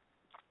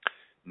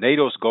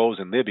 NATO's goals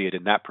in Libya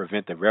did not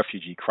prevent the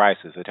refugee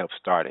crisis it helped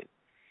start it.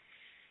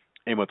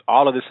 And with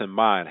all of this in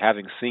mind,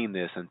 having seen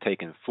this and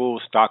taken full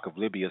stock of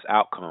Libya's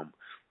outcome,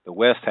 the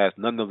West has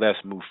nonetheless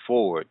moved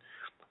forward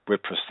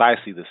with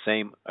precisely the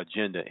same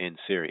agenda in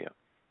Syria.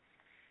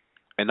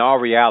 In all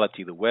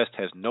reality, the West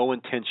has no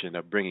intention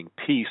of bringing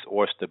peace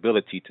or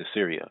stability to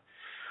Syria.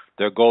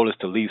 Their goal is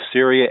to leave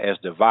Syria as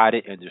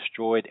divided and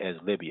destroyed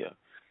as Libya,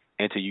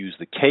 and to use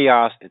the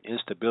chaos and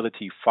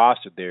instability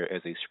fostered there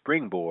as a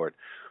springboard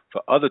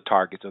for other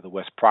targets of the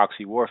West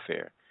proxy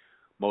warfare,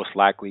 most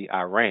likely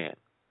Iran,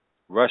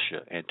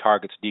 Russia, and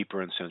targets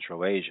deeper in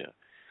Central Asia.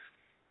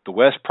 The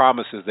West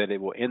promises that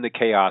it will end the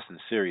chaos in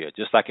Syria,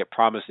 just like it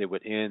promised it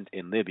would end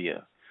in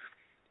Libya.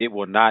 It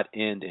will not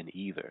end in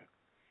either.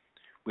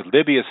 With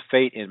Libya's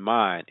fate in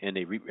mind and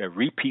a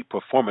repeat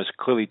performance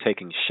clearly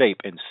taking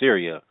shape in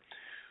Syria,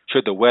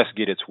 should the West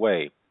get its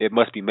way, it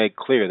must be made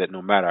clear that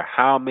no matter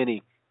how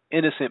many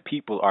innocent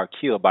people are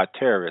killed by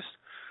terrorists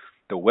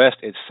the West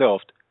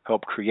itself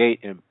helped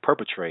create and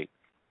perpetrate,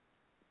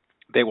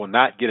 they will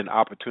not get an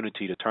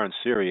opportunity to turn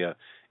Syria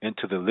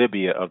into the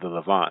Libya of the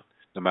Levant,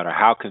 no matter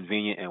how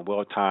convenient and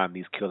well-timed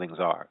these killings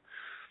are,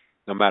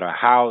 no matter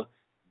how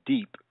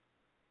deep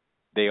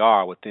they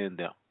are within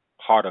the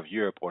heart of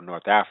Europe or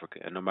North Africa,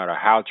 and no matter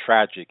how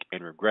tragic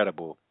and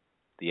regrettable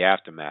the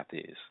aftermath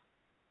is.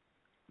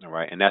 All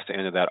right, and that's the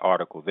end of that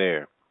article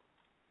there.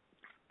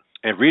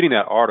 And reading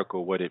that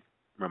article, what it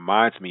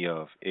reminds me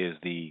of is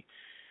the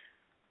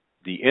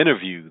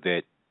interview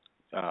that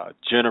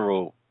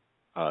General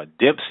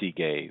Dempsey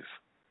gave.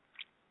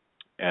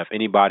 If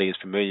anybody is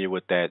familiar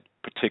with that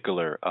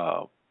particular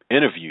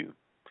interview,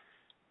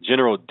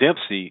 General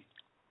Dempsey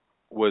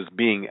was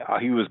being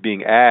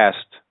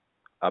asked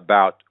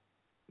about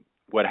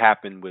what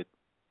happened with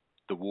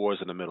the wars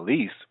in the Middle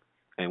East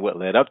and what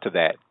led up to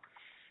that.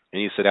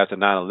 And he said after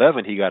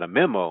 9/11, he got a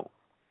memo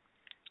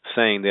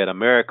saying that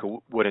America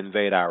would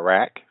invade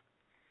Iraq,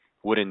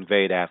 would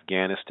invade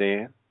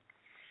Afghanistan,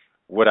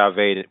 would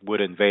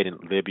invade in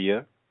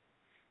Libya,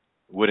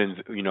 would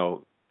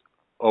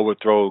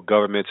overthrow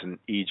governments in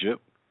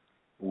Egypt,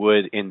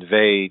 would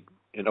invade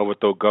and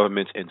overthrow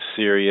governments in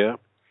Syria,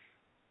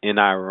 in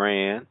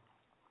Iran,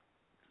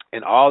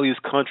 and all these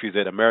countries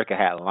that America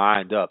had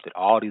lined up, that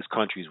all these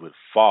countries would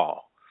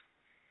fall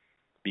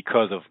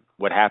because of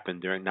what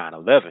happened during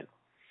 9/11.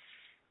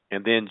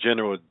 And then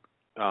General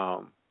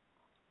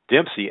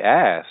Dempsey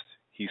asked,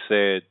 he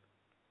said,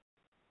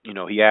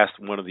 he asked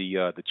one of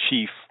the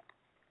chief,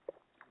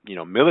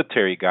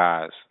 military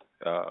guys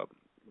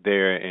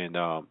there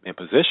in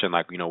position,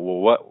 like,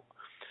 well,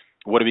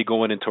 what are we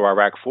going into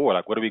Iraq for?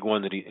 Like, what are we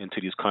going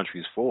into these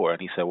countries for?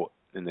 And he said, well,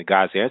 and the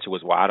guy's answer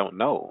was, well, I don't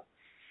know.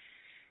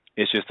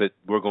 It's just that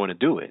we're going to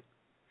do it.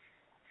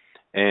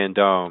 And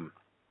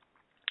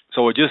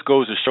so it just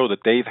goes to show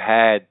that they've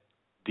had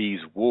these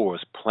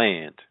wars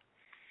planned.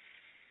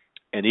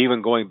 And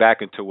even going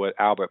back into what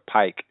Albert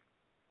Pike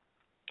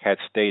had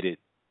stated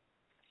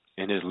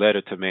in his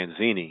letter to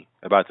Manzini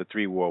about the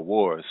 3 world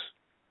wars,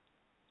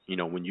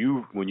 when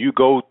you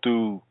go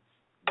through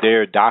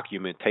their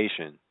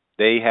documentation,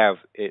 they have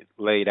it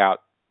laid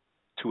out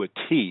to a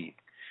T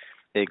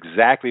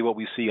exactly what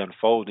we see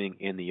unfolding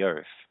in the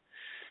earth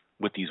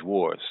with these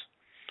wars,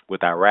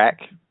 with Iraq,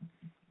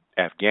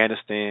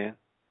 Afghanistan,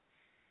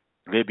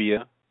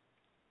 Libya,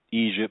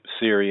 Egypt,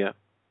 Syria,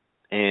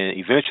 and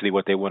eventually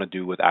what they want to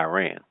do with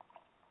Iran.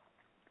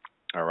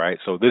 All right,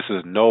 so this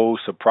is no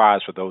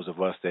surprise for those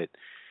of us that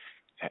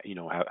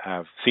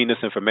have seen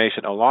this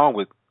information along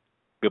with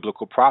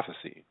biblical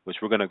prophecy, which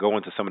we're going to go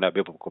into some of that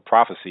biblical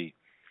prophecy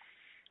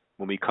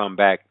when we come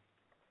back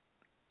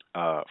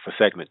for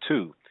segment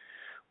 2.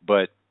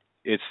 But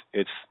it's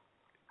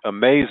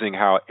amazing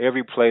how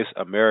every place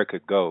America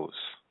goes,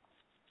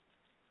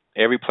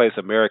 every place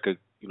America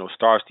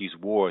starts these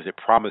wars, it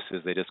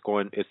promises that it's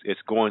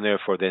going there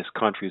for this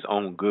country's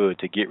own good,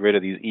 to get rid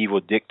of these evil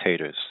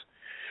dictators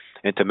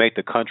and to make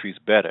the countries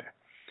better.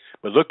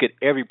 But look at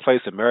every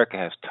place America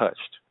has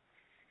touched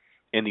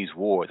in these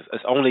wars.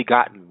 It's only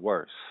gotten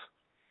worse.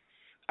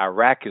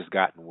 Iraq has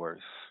gotten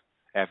worse.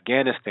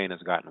 Afghanistan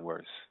has gotten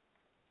worse.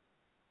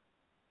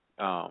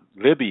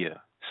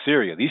 Libya,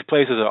 Syria, these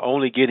places are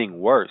only getting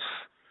worse.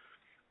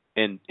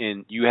 and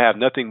you have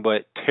nothing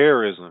but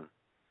terrorism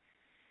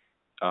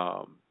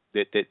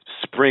that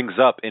springs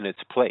up in its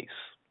place.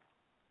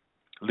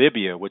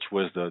 Libya, which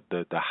was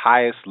the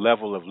highest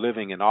level of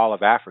living in all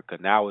of Africa,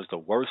 now is the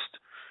worst,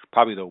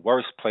 probably the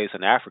worst place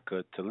in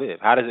Africa to live.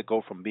 How does it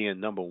go from being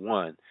number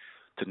one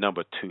to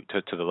number two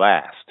to the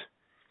last?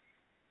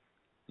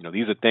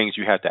 These are things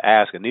you have to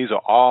ask, and these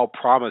are all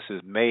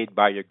promises made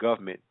by your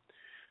government,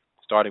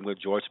 starting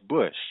with George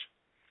Bush,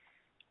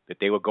 that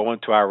they would go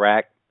into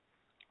Iraq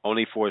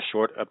only for a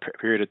short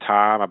period of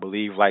time. I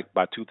believe like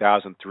by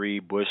 2003,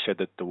 Bush said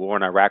that the war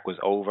in Iraq was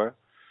over,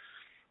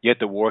 yet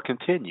the war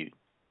continued.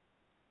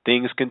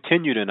 Things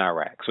continued in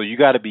Iraq. So you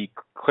got to be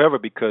clever,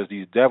 because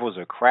these devils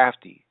are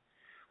crafty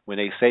when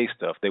they say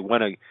stuff. They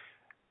want to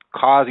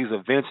cause these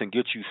events and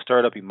get you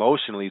stirred up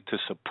emotionally to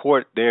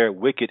support their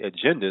wicked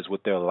agendas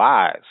with their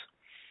lies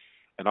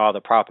and all the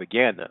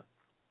propaganda.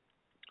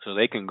 So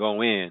they can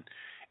go in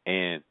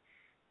and,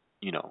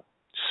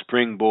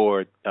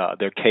 springboard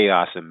their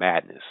chaos and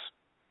madness.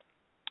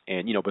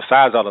 And,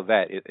 besides all of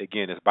that,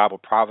 again, it's Bible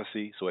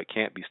prophecy, so it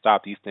can't be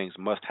stopped. These things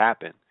must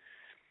happen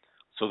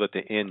so that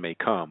the end may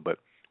come. But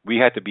we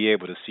have to be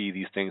able to see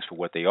these things for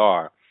what they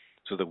are,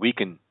 so that we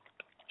can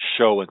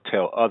show and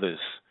tell others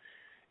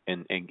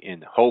and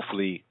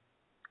hopefully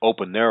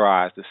open their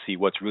eyes to see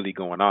what's really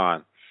going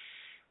on,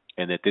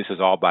 and that this is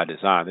all by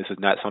design. This is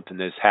not something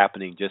that's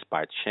happening just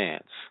by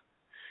chance,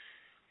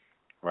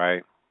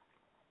 right?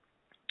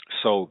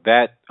 So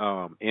that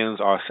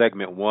ends our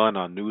segment 1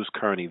 on news,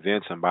 current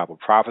events, and Bible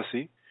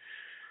prophecy.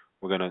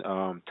 We're going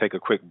to take a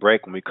quick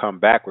break. When we come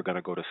back, we're going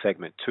to go to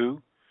segment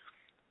 2.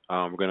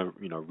 We're going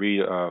to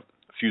read a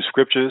few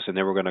scriptures, and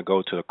then we're going to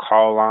go to the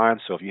call line.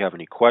 So if you have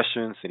any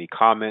questions, any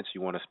comments, you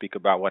want to speak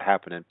about what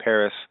happened in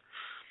Paris,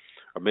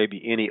 or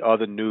maybe any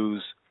other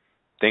news,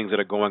 things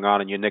that are going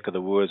on in your neck of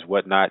the woods,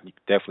 whatnot, you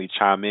can definitely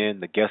chime in.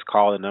 The guest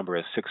calling number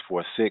is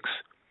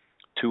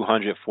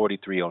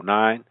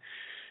 646-200-4309.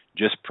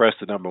 Just press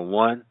the number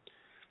 1.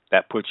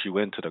 That puts you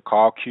into the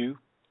call queue.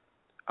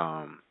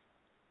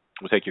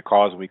 We'll take your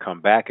calls when we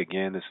come back.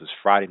 Again, this is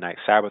Friday Night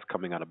Sabbath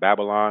coming out of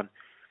Babylon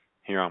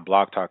here on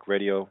Blog Talk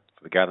Radio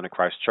for the Gathering of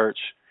Christ Church.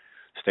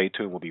 Stay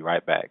tuned. We'll be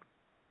right back.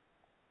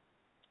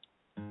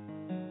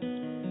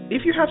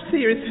 If you have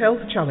serious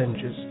health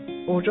challenges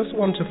or just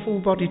want a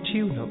full-body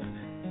tune-up,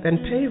 then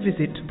pay a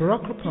visit to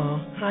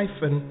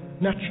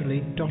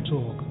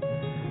barakapah-naturally.org.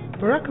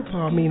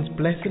 Barakapah means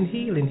bless and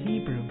heal in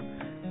Hebrew,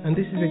 and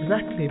this is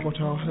exactly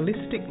what our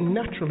holistic,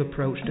 natural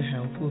approach to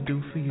health will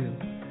do for you.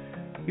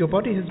 Your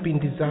body has been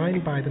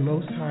designed by the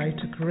Most High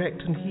to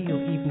correct and heal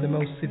even the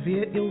most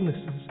severe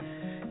illnesses,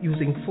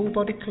 using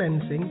full-body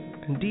cleansing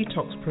and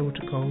detox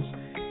protocols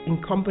in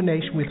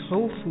combination with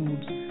whole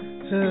foods,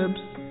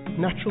 herbs,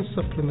 natural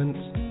supplements,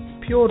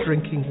 pure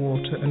drinking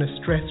water, and a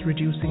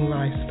stress-reducing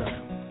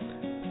lifestyle,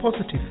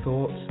 positive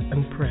thoughts,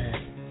 and prayer.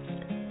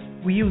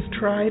 We use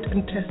tried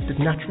and tested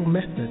natural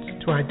methods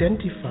to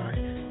identify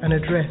and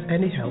address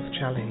any health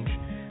challenge,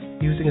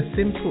 using a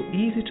simple,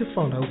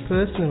 easy-to-follow,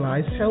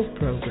 personalized health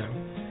program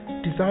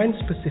designed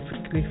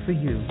specifically for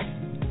you.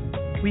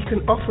 We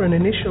can offer an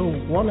initial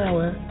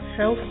 1-hour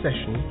health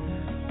session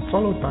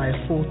followed by a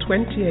full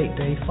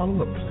 28-day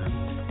follow-up plan,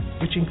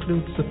 which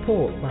includes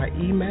support by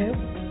email,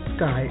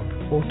 Skype,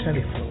 or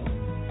telephone.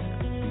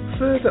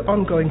 Further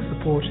ongoing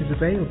support is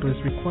available as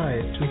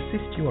required to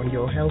assist you on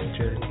your health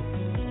journey.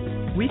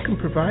 We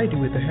can provide you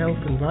with a health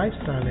and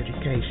lifestyle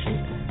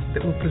education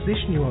that will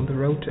position you on the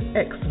road to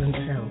excellent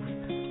health.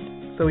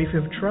 So if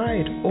you've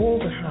tried all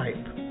the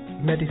hype,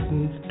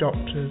 medicines,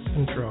 doctors,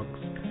 and drugs,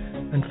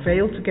 and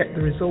failed to get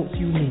the results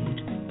you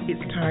need,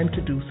 it's time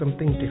to do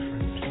something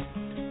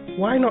different.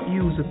 Why not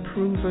use a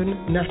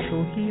proven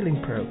natural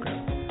healing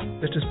program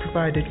that has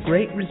provided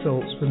great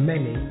results for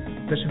many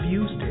that have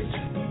used it?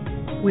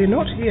 We're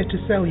not here to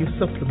sell you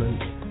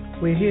supplements.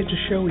 We're here to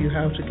show you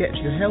how to get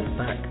your health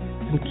back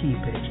and keep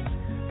it.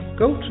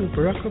 Go to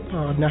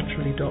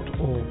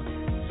barakapahnaturally.org,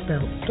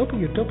 spelled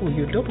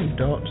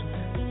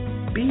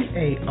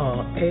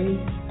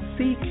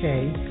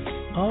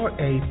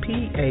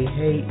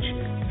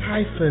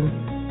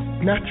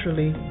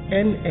www.BARAKAPAH-naturally,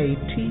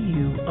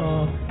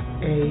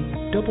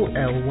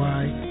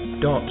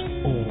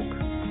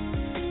 naturally.org.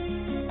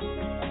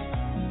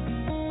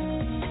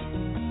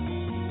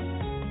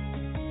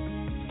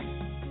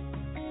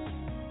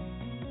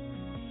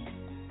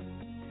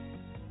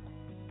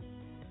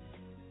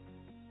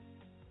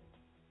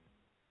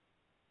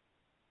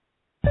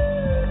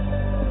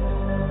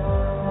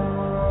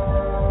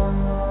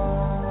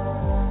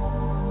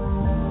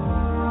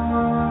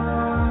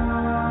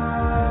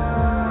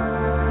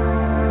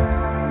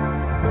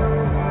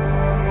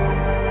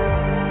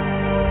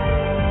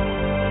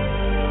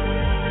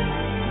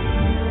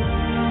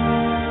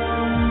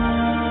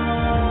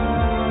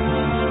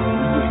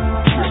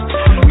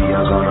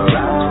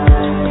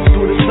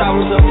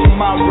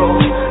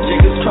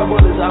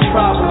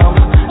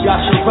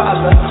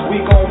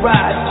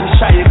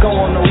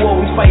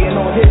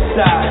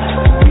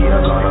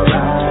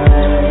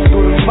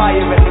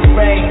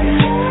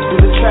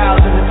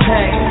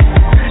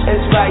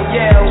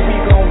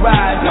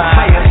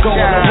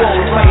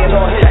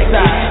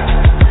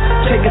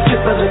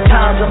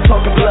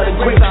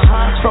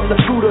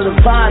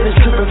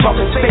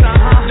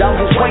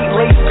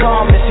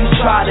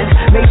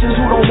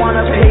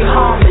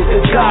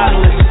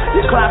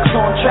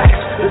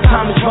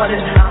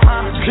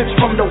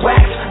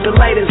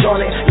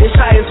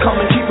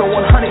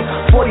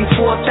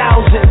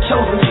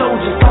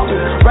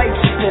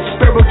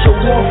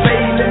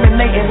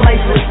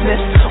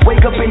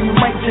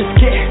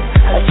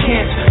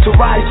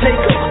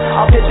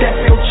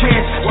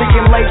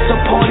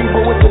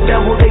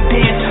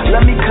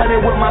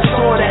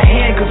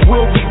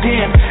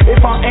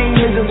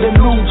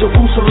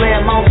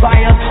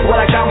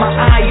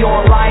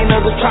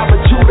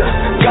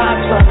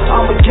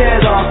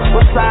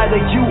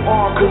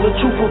 the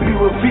truth will be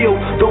revealed.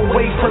 Don't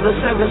wait for the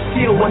seventh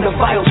seal when the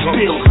vial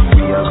spills.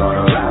 We are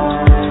gonna rise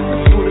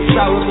through the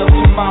sorrows of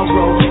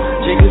tomorrow.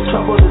 Jacob's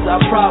trouble is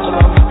our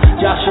problem.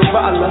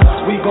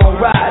 Yasharala, we gon'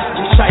 rise.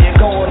 Yeshaya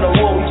going to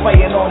war, we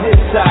fighting on his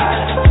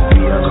side.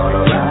 We are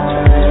gonna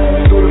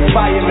rise through the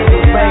fire and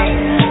the rain,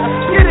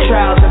 through the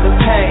trials and the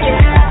pain.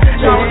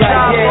 It's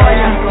like, yeah,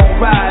 we gon'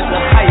 rise. The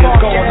higher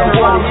going to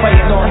war, we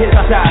fighting on his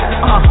side.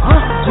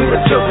 We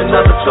the children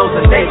of the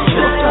chosen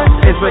nation.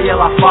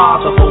 Israel our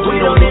father, but we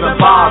don't even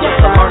bother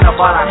to learn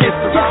about our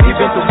history. We've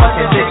been through much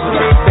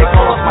indigenous. They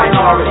call us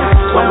minority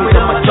when we the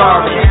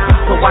majority.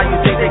 So why you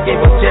think they gave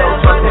us jail,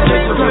 trust and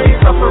misery?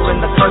 Suffering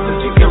the curses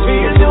you can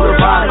read in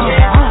Deuteronomy.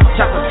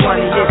 Chapter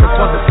 28, verse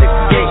 1 to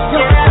 68.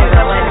 Between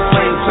the land and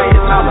slave trade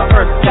is how the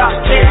earth got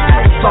hit.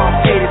 Psalm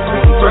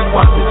 83, verse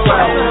 1 to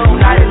 12.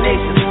 United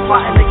Nations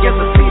plotting against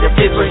the seed of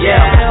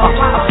Israel.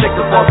 I'm sick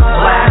of all the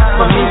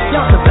blasphemy,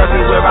 cause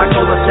everywhere I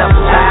go the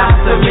devil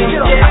after me.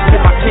 I see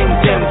my King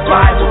James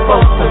Bible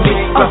close to me.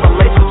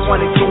 Revelation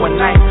 22 and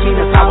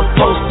 19 is how it's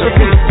supposed to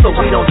be. So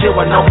we don't deal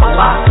with no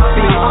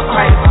philosophy.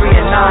 Christ 3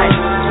 and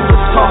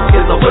 9. Talk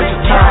is a waste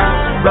of time.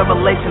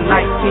 Revelation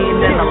 19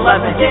 and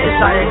 11.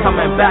 Messiah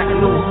coming back, a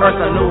new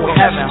earth, a new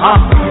heaven, huh?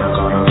 We are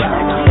gonna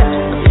rise.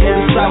 Yeah,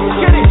 the sorrows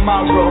of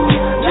tomorrow.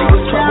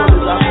 Jacob's trouble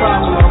is our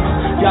problem.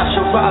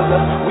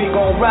 Yasharala, we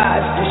gon'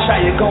 rise.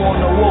 Yeshaya going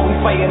to war, we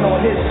fighting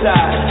on his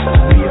side.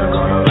 We are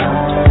gonna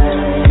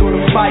rise through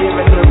the fire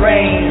and the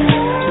rain,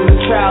 through the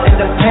trial and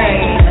the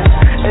pain.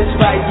 It's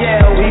like,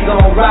 yeah, we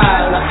gon'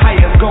 rise. The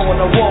higher going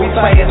to war, we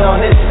fighting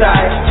on his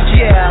side.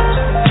 Yeah.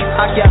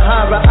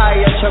 Agahara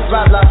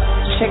Ayasharala,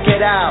 check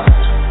it out.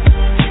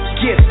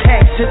 Give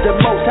thanks to the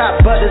Most High,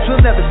 brothers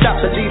will never stop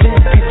believing.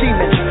 These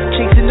demons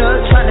chasing us,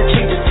 trying to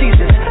change the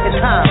seasons and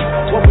time.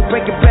 While we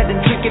breaking bread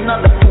and drinking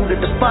all the food of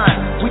the vine,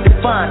 we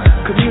define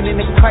communion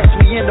in Christ.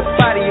 We in the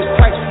body of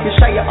Christ.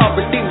 Yeshaya, our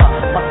Redeemer,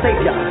 my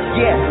Savior.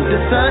 Yeah, the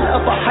Son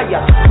of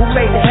Ahaya, who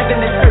made heaven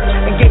and earth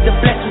and gave the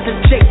blessings to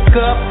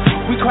Jacob.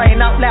 We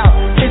crying out loud,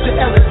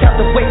 Israel, it's time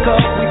to wake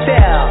up. We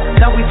there,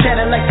 now we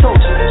standing like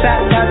soldiers,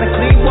 baptized in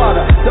clean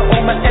water. The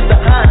Omer and the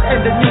Han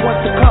and the new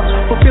ones to come.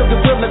 Fulfill the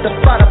will of the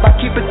Father by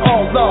keeping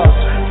all laws,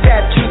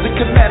 statutes and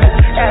commandments.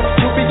 Ask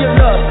to be your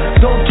love.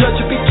 Don't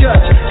judge or be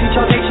judged. Teach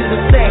our nation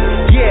the same.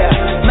 Yeah,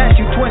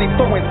 Matthew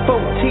 24 and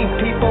 14,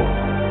 people.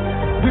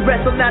 We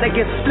wrestle not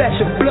against flesh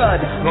and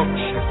blood.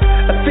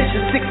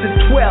 Ephesians 6 and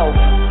 12.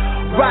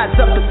 Rise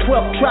up the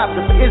 12 tribes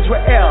of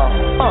Israel.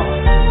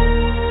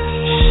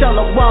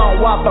 Shalom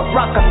wa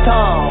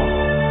barakatam.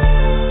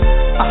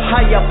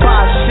 Ahaya ba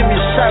shimi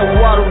shai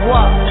wa.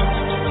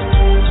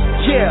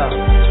 Yeah.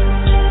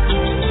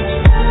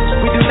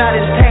 We do not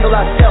entangle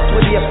ourselves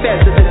with the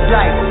affairs of this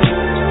life.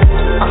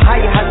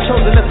 Ahaya has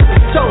chosen us to be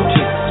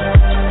soldiers.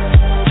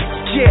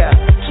 Yeah.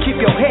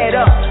 Keep your head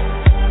up.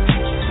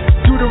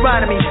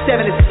 Deuteronomy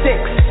 7 and 6.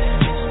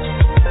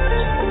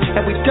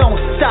 And we don't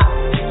stop.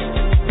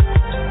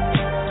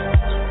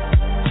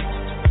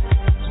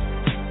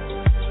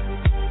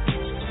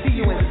 See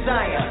you in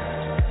Zion.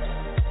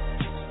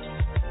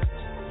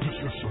 This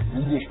is a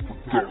ruinous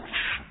production.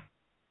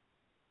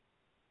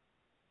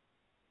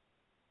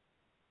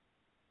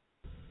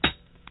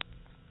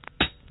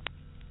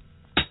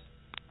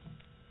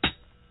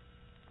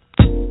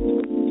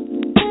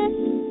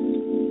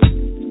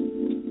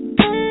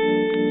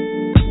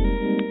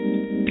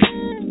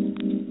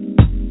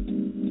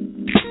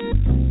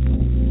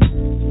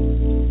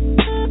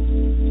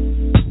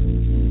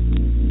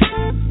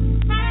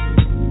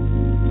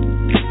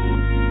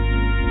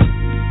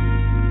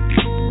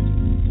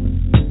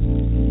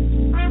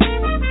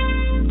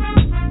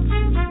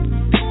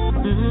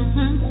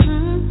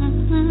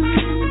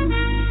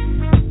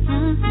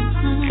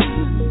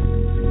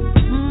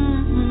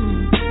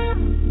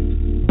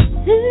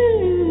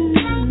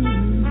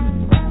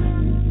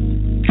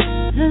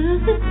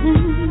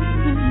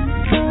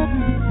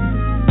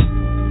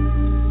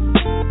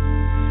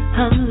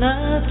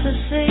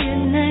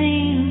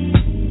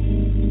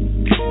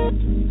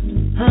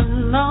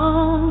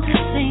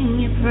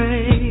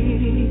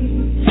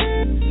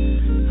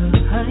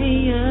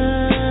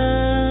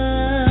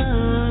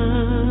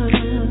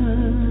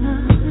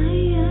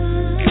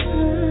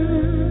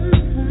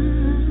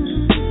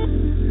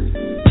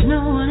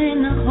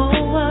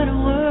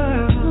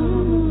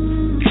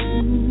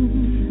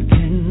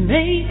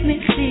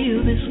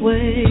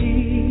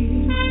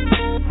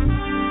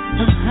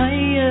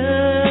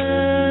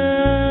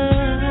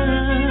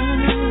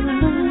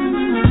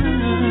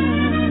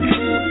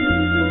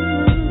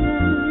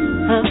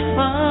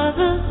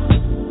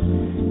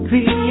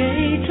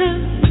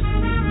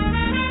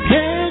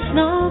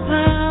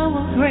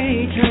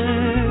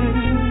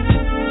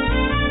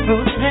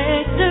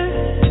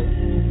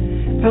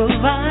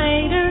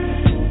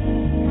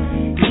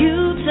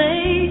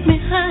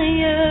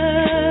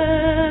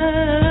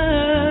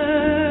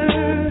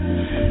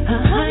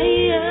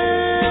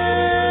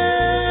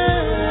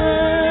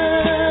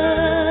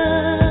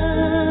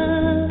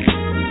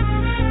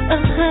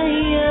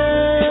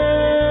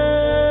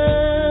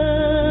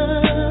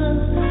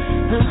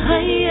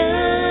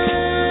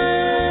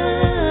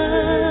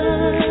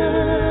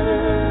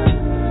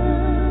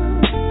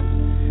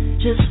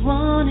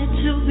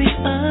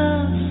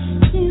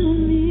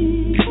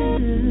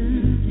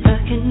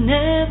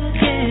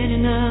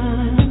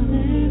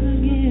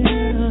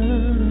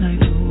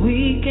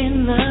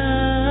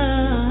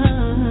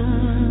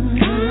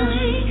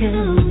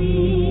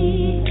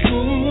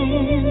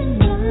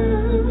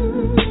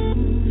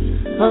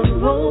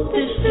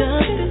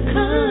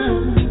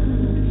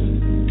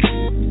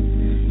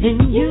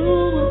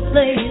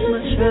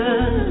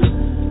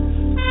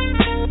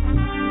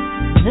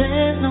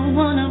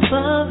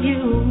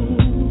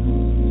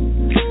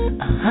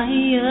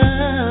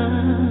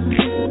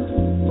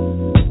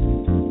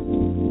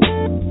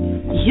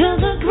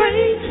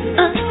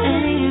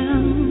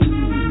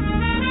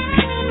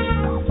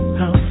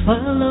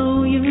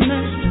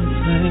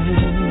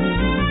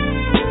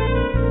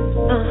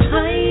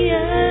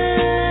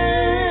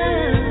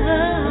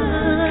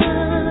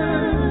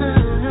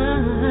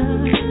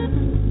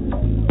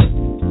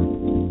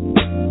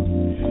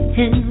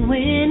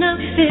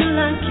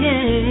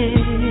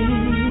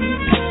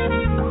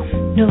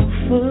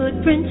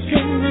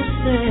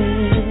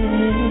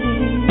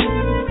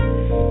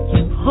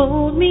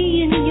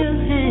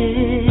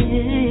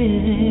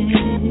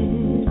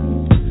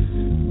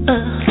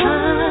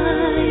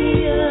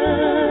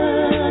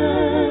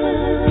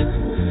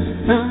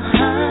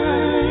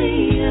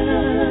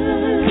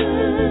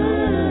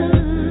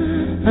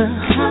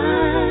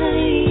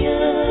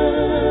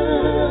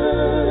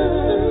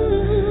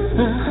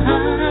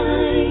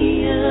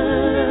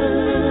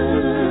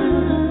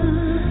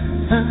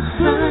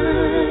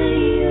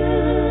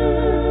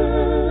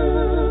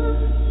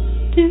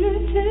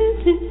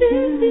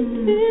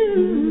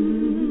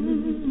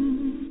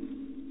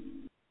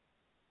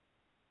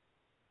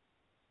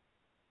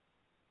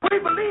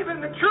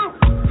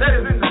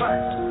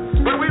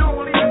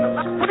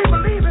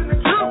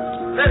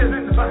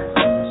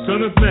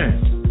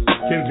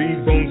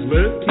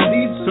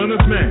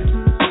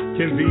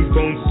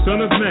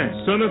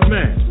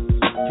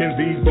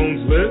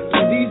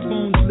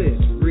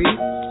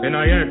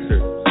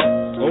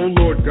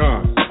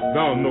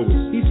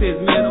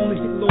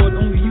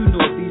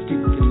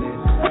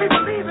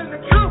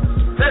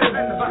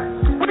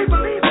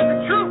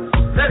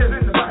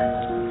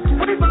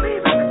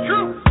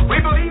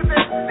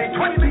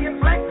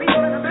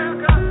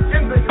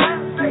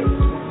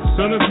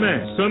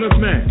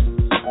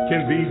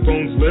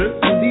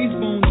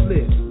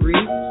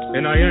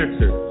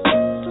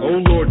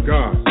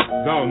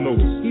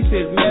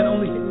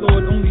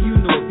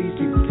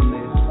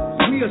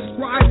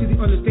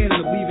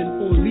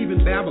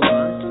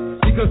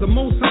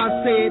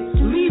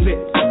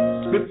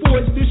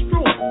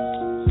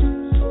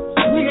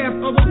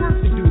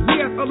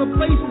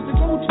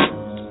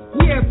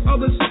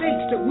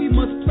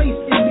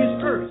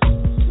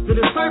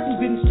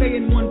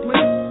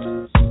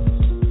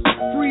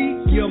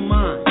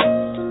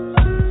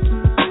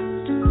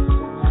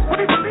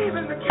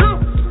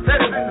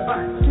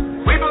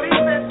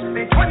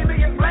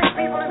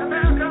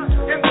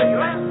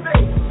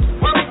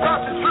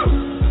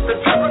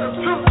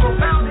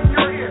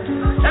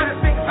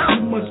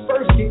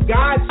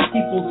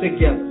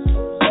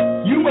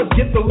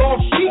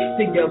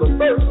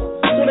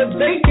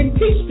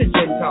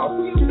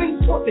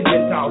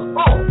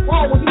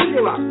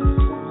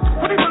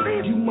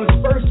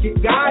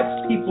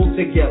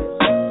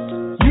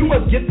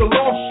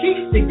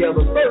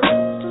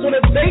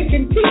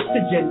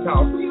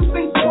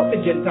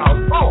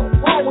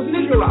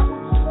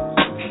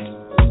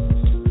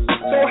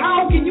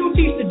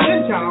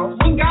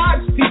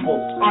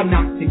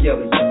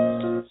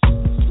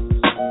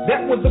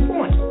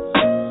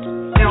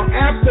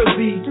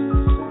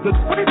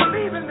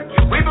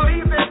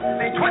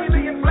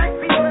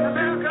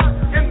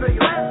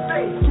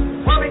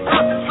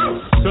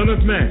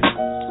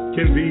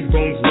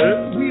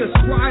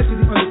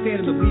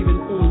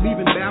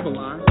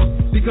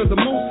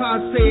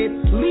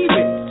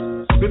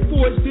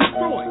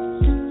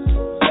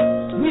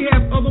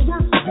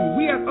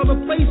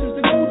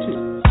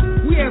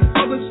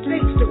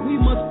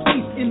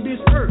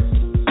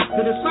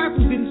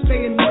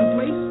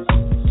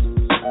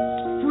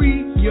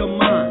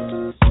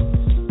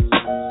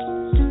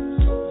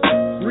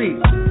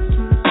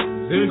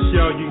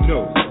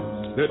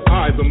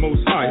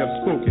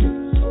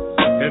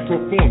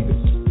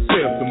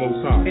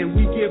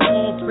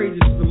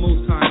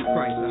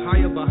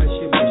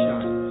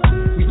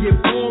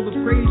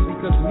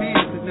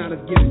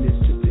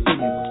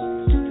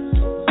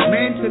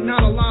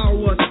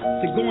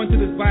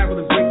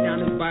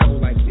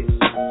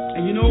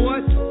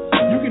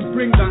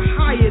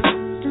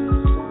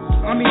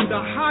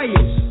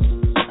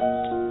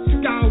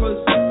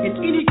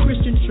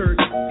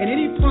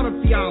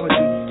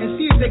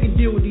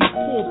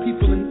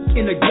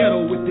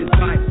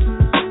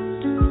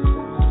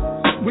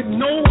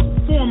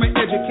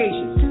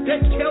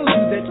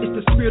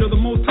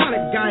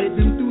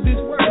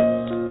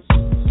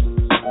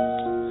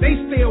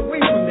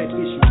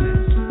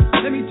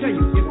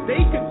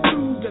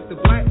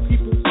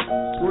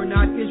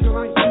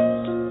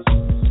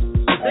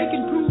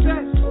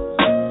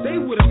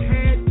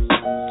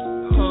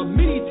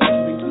 Many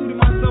teachers, including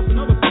myself and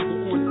other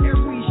people, on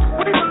every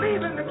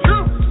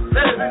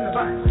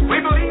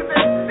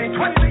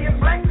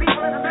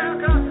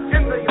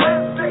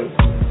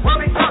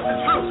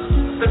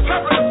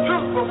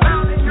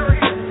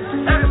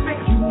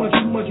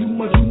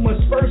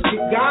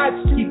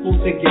people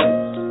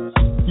together.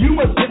 You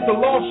must get the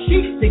lost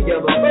sheep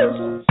together first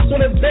so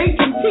that they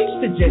can teach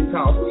the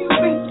Gentiles. Who do you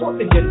think taught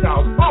the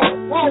Gentiles?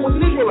 Paul was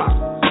an Israelite.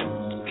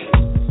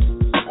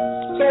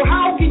 So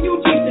how can you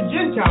teach the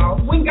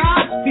Gentiles when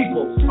God's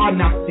people are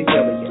not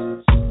together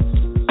yet?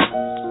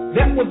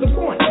 That was the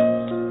point.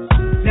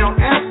 Now,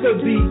 after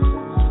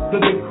the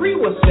decree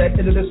was set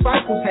and the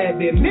disciples had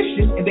their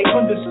mission and they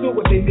understood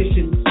what their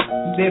mission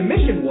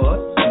was,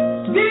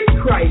 then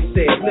Christ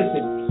said,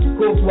 listen,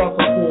 go throughout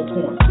the four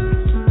corners,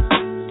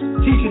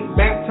 teaching,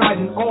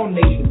 baptizing all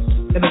nations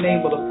in the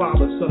name of the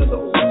Father, Son, and the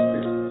Holy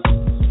Spirit,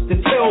 to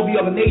tell the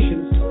other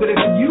nations that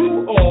if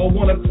you all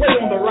want to play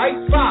on the right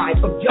side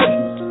of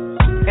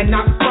judgment and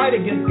not fight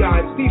against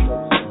God's people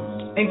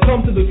and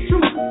come to the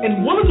truth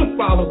and willing to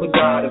follow the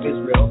God of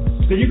Israel,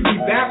 then you can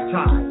be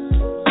baptized,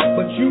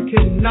 but you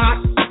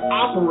cannot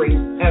operate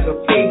as a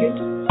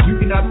pagan. You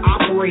cannot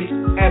operate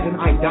as an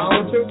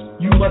idolater.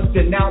 You must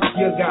denounce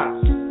your God.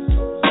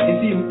 And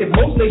see, if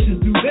most nations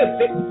do this,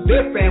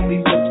 their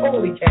families will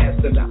totally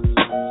cast them out.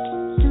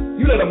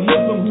 You let a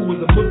Muslim who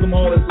was a Muslim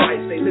all his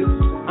life say, listen,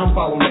 I'm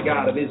following the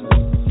God of Israel.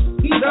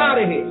 He's out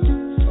of here.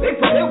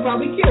 They'll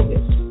probably kill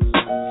him.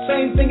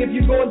 Same thing if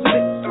you go into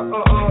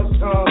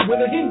where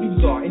the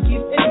Hindus are and he's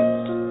Hindu.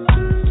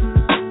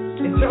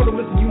 And tell them,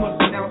 listen, you must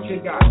denounce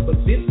your God. But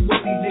this is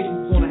what these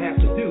nations are going to have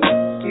to do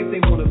if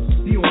they want to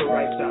be on the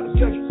right side of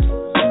judgment.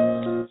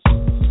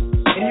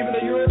 And even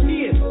the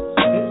Europeans,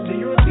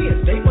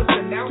 they must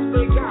denounce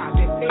their God.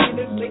 They're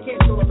paganism, they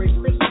can't celebrate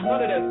Christmas,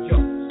 none of that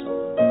junk.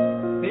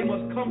 They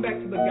must come back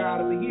to the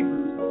God of the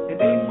Hebrews, and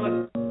they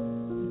must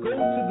go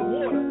to the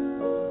water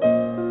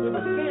for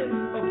the sins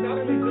of not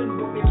only them,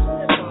 but their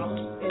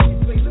forefathers,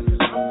 and say, listen,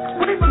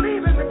 we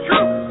believe in the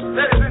truth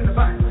that is in the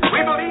Bible. We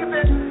believe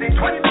that the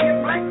 20 million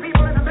black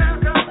people in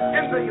America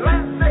in the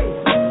last days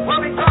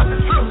will be taught the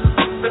truth.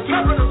 The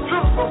trumpet of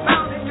truth will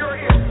sound in your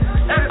ear.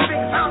 That is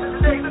being sounded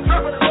today, the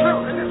trumpet of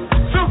truth. And this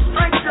truth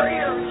strikes your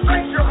ear,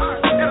 strikes your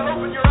heart. It'll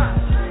open your eyes.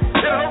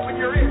 It'll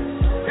open your ears.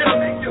 It'll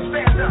make you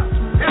stand up.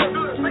 It'll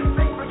do the same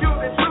thing for you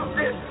that truth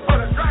did for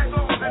the dry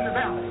bones in the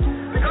valley.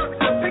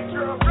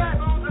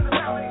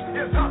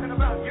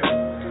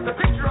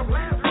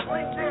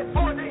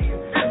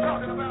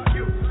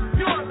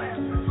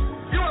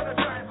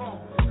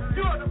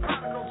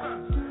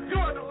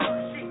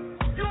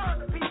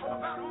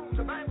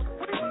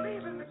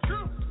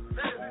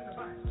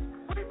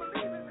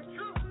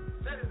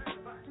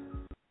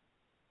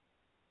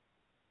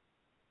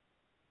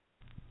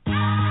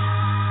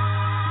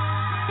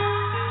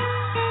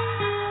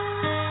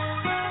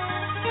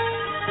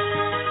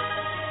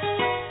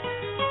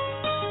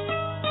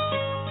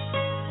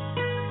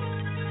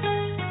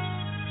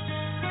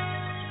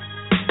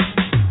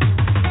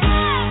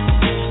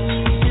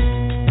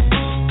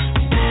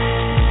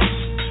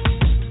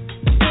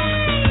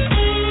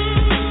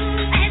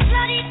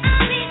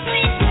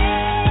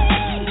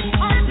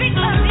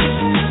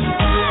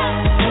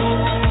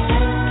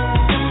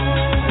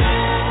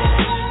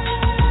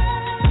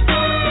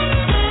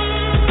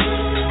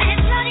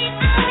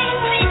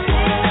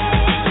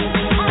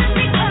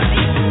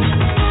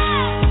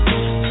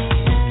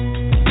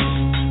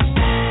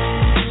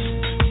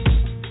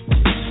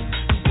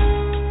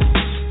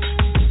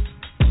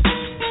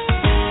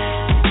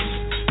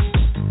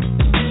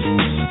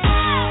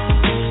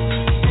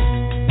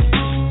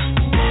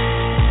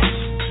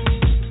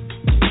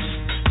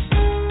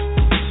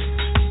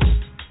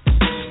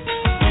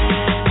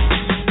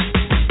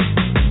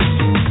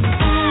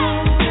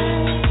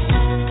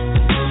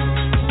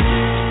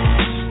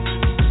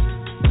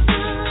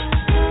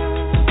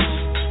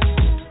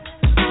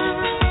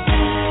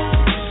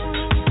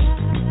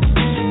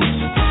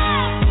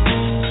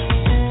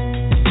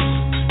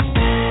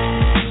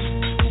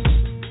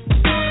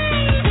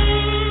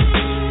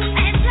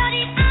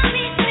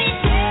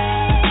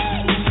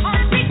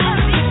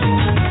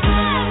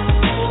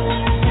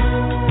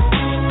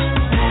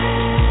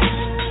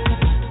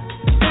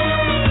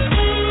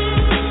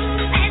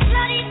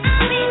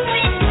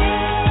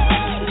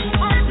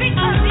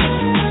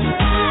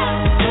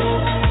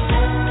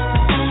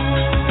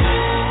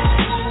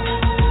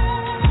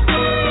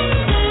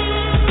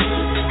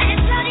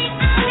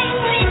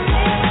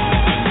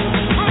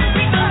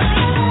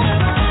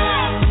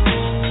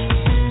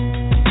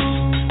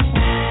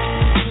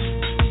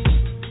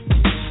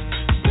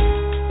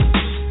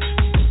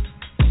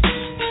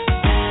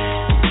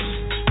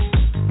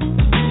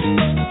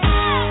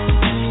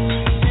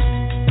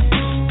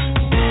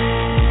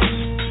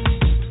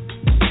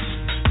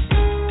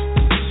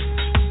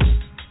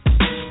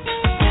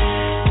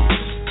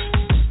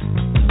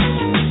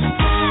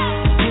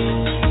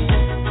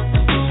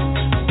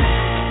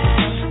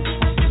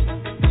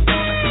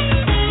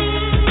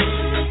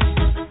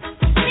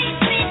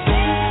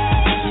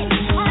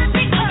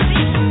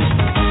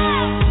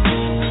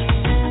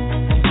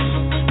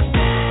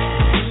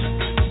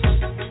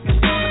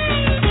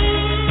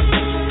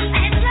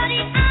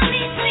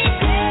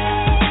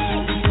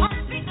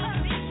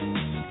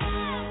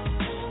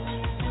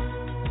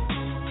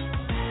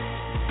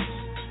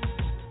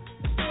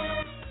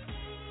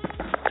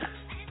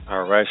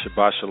 All right,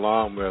 Shabbat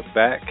Shalom. We're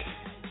back.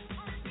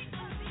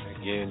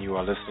 Again, you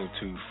are listening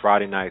to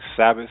Friday Night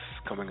Sabbath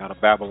coming out of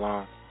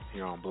Babylon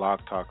here on Blog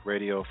Talk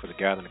Radio for the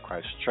Gathering of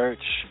Christ Church.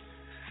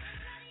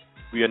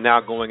 We are now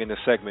going into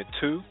segment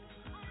 2.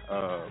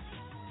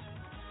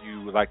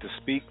 You would like to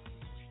speak?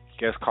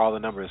 Guest caller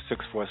number is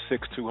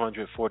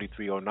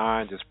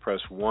 646-200-4309. Just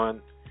press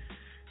 1.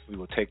 We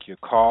will take your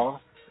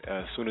call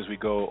as soon as we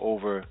go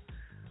over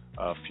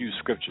a few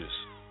scriptures.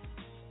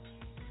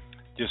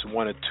 Just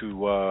wanted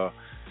to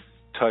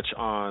touch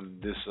on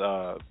this,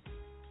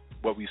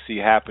 what we see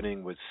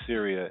happening with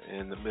Syria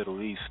and the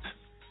Middle East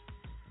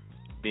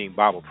being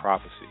Bible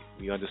prophecy.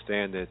 We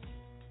understand that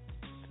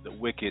the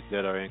wicked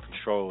that are in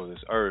control of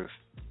this earth,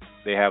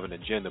 they have an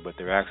agenda, but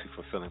they're actually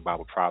fulfilling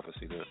Bible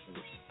prophecy.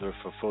 They're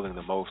fulfilling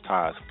the Most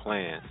High's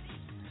plan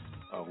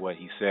of what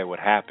He said would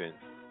happen,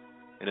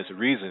 and it's a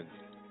reason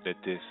that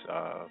this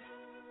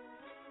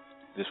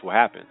will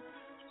happen.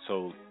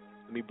 So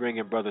let me bring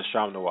in Brother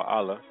Shamnoah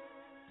Allah.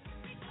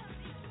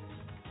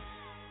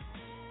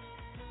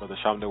 Brother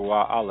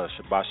Shamnoah Allah,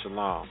 Shabbat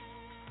Shalom.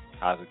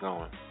 How's it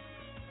going?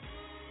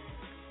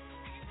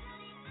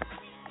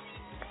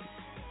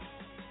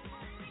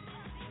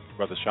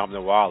 Brother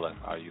Shamnoah Allah,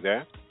 are you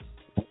there?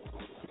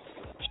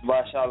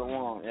 Shabbat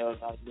Shalom.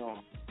 How you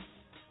doing?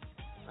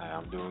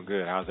 I'm doing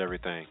good. How's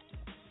everything?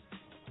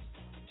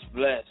 It's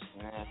blessed,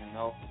 man.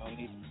 No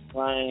need to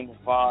complain. The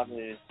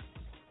Father is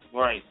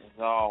great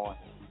as always.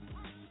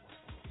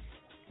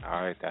 All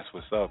right, that's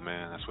what's up,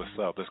 man. That's what's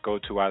up. Let's go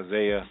to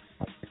Isaiah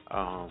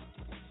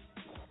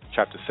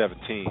chapter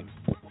 17.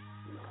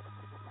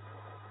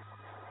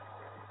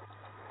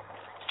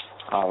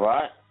 All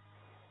right.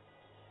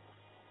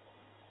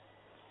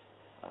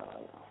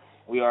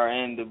 We are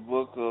in the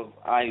book of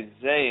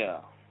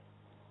Isaiah,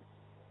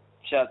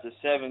 chapter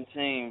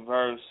 17,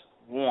 verse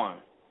 1.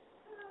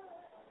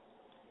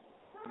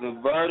 The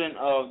burden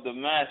of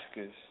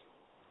Damascus.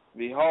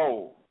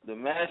 Behold,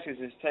 Damascus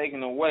is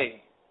taken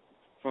away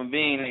from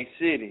being a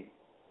city,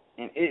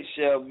 and it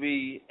shall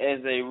be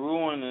as a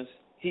ruinous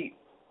heap.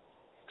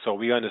 So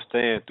we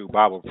understand through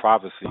Bible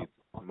prophecy,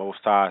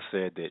 Most High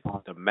said that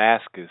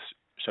Damascus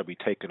shall be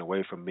taken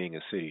away from being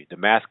a city.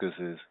 Damascus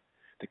is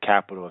the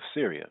capital of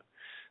Syria.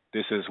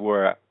 This is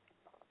where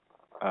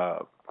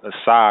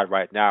Assad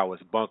right now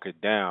is bunkered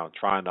down,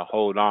 trying to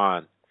hold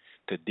on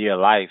to dear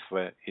life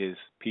for his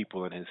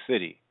people and his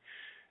city,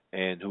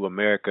 and who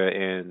America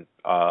and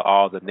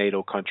all the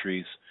NATO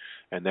countries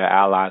and their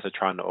allies are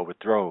trying to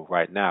overthrow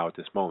right now at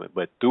this moment.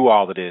 But through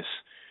all of this,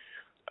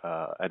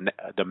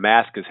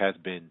 Damascus has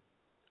been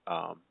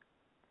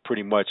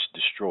pretty much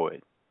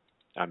destroyed.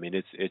 I mean,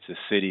 it's a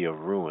city of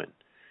ruin.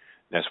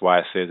 That's why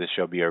it says it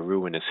shall be a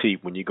ruinous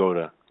heap. When you go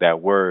to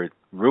that word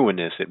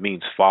ruinous, it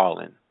means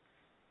fallen.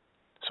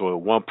 So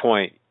at one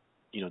point,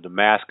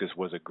 Damascus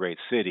was a great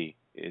city.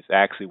 It's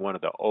actually one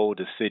of the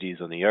oldest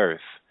cities on the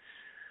earth.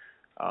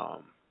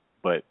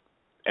 But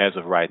as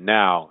of right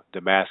now,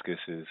 Damascus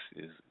is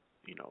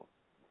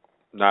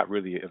not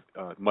really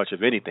much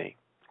of anything.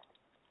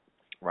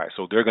 Right.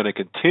 So they're going to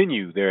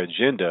continue their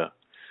agenda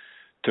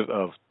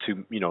of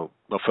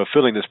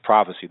fulfilling this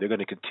prophecy. They're going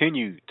to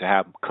continue to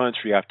have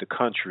country after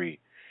country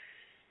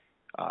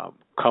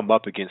come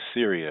up against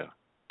Syria,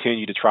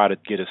 continue to try to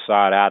get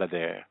Assad out of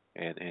there.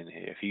 And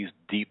if he's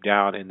deep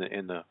down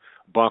in the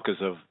bunkers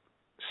of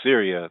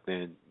Syria,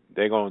 then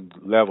they're going to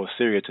level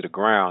Syria to the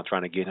ground,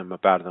 trying to get him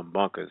up out of them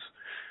bunkers.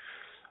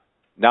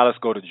 Now let's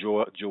go to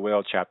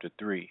Joel chapter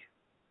 3.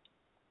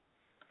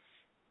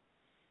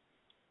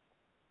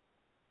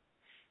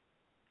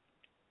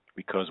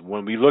 Because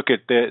when we look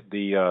at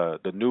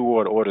the New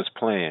World Order's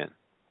plan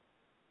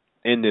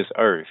in this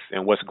earth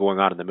and what's going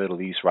on in the Middle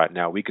East right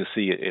now, we can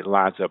see it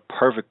lines up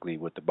perfectly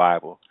with the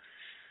Bible.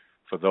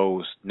 For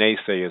those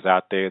naysayers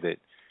out there that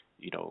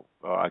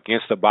are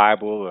against the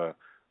Bible, or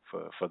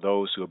for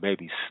those who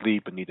maybe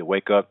sleep and need to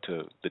wake up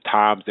to the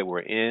times that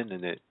we're in,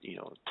 and that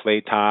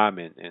playtime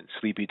and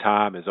sleepy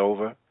time is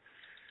over.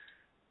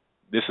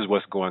 This is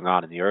what's going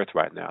on in the earth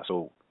right now.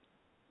 So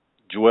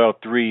Joel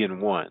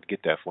 3:1,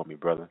 get that for me,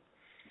 brother.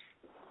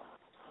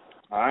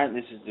 All right,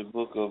 this is the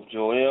book of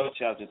Joel,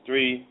 chapter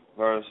 3,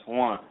 verse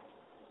 1.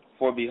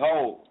 For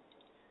behold,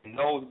 in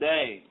those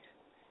days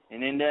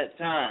and in that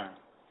time,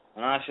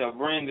 and I shall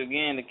bring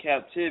again the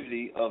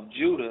captivity of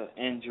Judah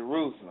and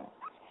Jerusalem.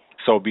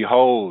 So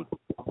behold,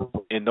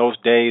 in those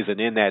days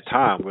and in that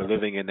time, we're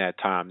living in that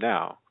time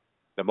now.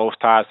 The Most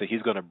High said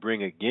He's going to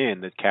bring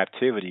again the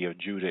captivity of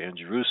Judah and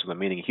Jerusalem,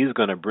 meaning He's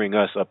going to bring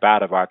us up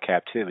out of our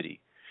captivity.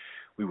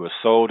 We were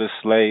sold as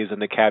slaves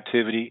into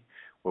captivity.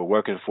 We're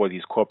working for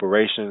these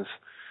corporations,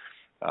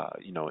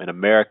 in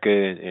America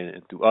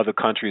and through other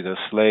countries as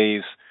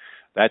slaves.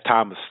 That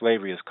time of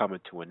slavery is coming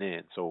to an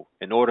end. So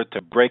in order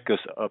to break us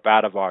up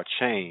out of our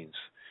chains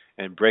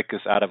and break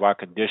us out of our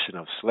condition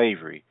of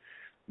slavery,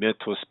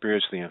 mental,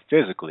 spiritually, and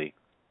physically,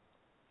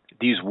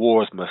 these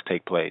wars must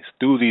take place.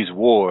 Through these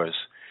wars,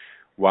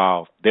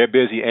 while they're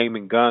busy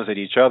aiming guns at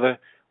each other,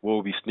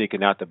 we'll be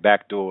sneaking out the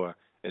back door,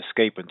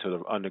 escaping to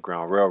the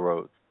Underground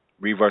Railroad.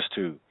 Read verse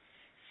 2.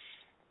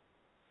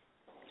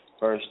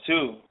 Verse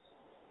 2,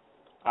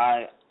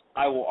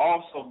 I will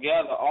also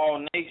gather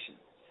all nations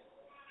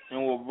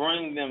and will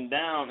bring them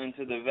down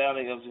into the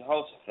valley of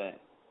Jehoshaphat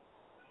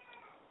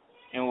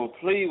and will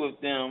plead with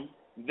them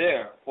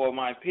there for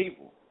my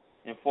people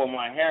and for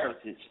my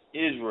heritage,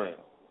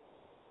 Israel,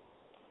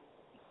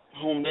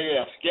 whom they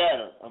have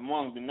scattered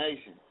among the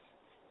nations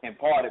and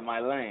parted my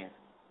land.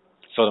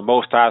 So the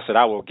Most High said,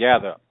 I will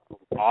gather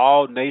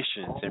all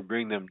nations and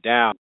bring them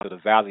down to the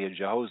valley of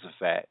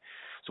Jehoshaphat.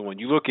 So when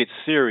you look at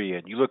Syria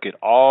and you look at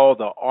all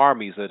the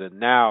armies that are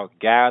now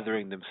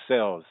gathering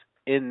themselves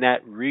in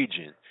that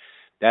region,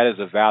 that is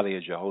the valley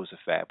of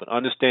Jehoshaphat. But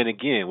understand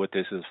again what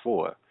this is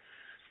for.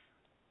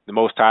 The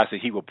Most High said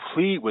he will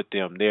plead with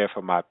them there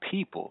for my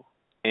people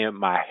and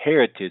my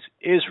heritage,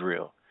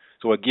 Israel.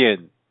 So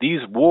again,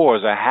 these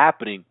wars are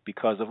happening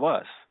because of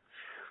us.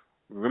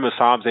 Remember,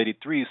 Psalms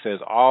 83 says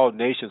all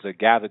nations are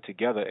gathered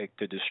together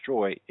to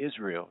destroy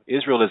Israel.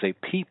 Israel is a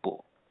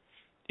people.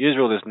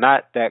 Israel is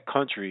not that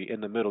country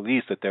in the Middle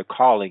East that they're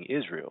calling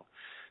Israel.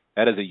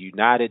 That is a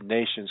United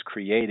Nations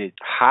created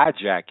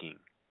hijacking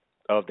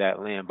of that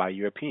land by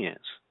Europeans.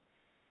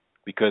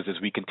 Because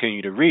as we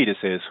continue to read, it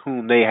says,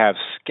 whom they have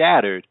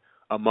scattered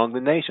among the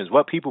nations.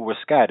 What people were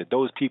scattered?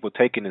 Those people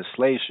taken in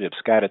slave ships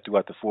scattered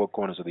throughout the four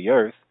corners of the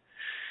earth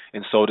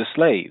and sold as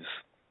slaves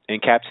in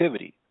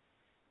captivity.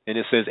 And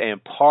it says,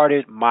 and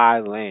parted my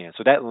land.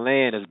 So that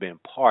land has been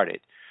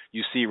parted.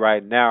 You see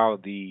right now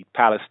the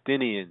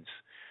Palestinians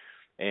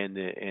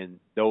and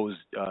those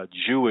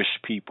Jewish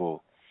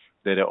people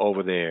that are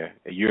over there,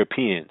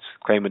 Europeans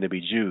claiming to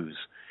be Jews,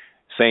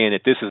 saying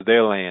that this is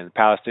their land.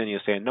 Palestinians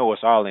saying, no,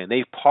 it's our land.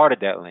 They've parted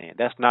that land.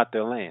 That's not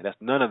their land. That's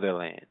none of their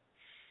land.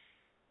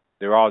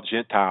 They're all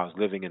Gentiles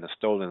living in a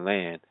stolen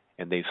land,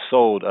 and they've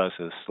sold us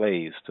as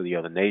slaves to the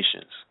other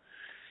nations.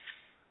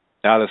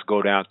 Now let's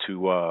go down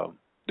to,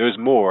 there's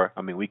more.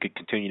 I mean, we could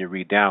continue to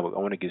read down, but I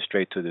want to get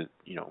straight to the,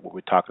 what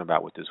we're talking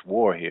about with this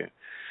war here.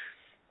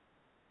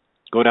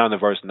 Go down to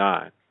verse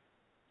 9.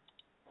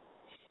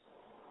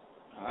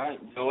 All right,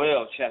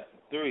 Joel chapter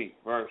 3,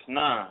 verse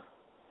 9.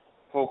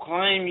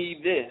 Proclaim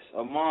ye this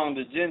among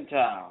the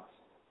Gentiles,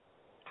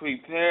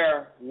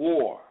 prepare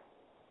war.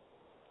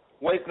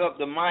 Wake up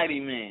the mighty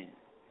men.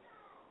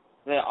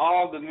 Let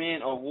all the men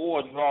of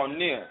war draw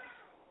near.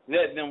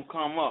 Let them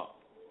come up.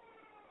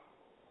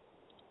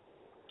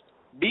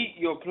 Beat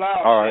your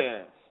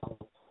plowshares.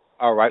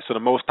 All right, so the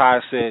Most High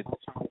said,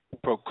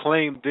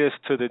 proclaim this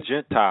to the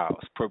Gentiles,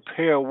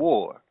 prepare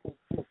war.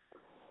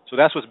 So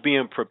that's what's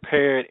being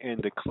prepared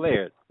and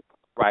declared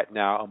right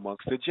now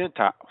amongst the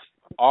Gentiles.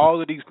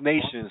 All of these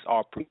nations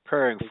are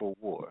preparing for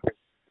war.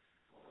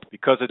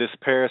 Because of this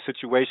Paris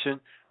situation,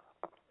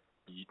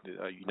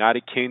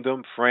 United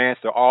Kingdom, France,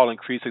 they're all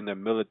increasing their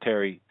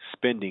military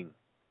spending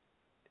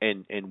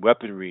and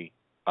weaponry.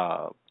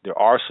 Their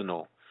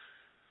arsenal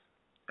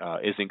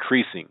is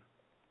increasing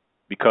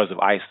because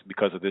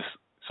of this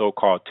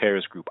so-called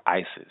terrorist group,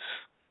 ISIS.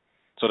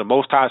 So the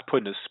Most High is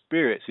putting a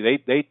spirit. See,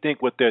 they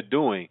think what they're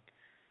doing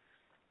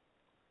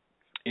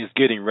is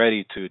getting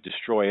ready to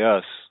destroy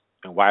us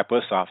and wipe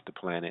us off the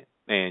planet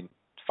and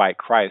fight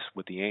Christ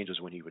with the angels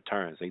when he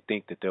returns. They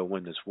think that they'll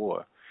win this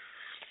war.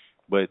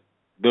 But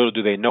little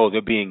do they know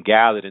they're being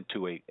gathered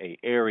into a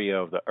area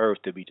of the earth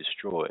to be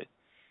destroyed.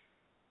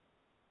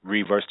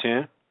 Read verse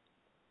 10.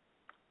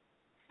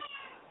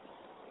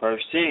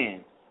 Verse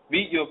 10.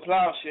 Beat your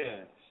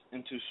plowshares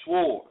into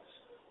swords,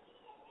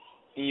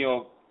 and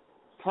your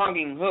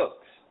pronging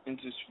hooks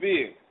into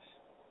spears.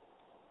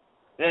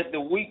 Let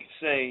the weak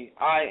say,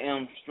 I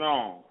am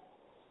strong.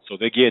 So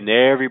they're getting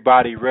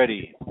everybody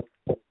ready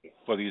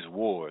for these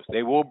wars.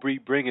 They will be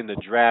bringing the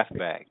draft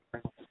back.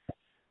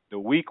 The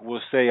weak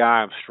will say,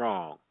 I am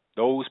strong.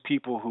 Those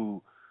people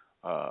who,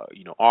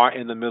 aren't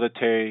in the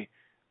military,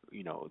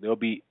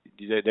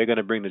 they're going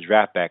to bring the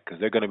draft back because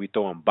they're going to be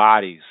throwing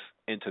bodies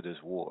into this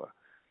war.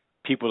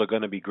 People are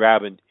going to be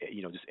grabbing,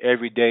 just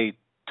everyday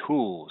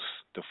tools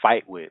to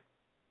fight with.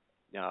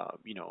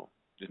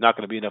 There's not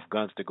going to be enough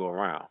guns to go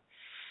around.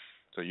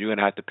 So you're going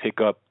to have to pick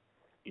up,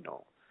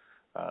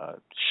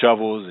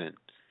 shovels and,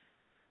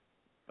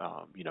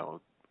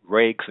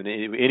 rakes and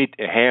any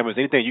hammers,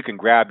 anything you can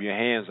grab your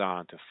hands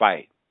on to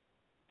fight.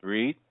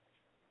 Read.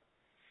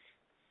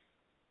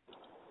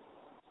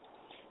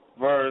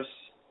 Verse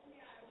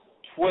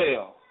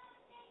 12.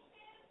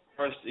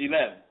 Verse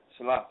 11.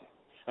 Salafi.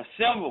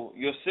 Assemble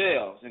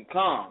yourselves and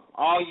come,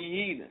 all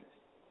ye heathens,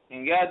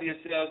 and gather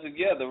yourselves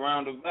together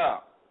round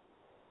about.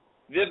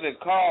 Thither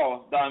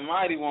cause thy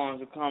mighty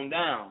ones to come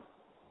down,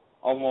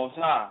 O Most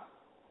High.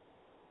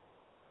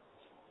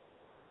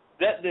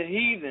 Let the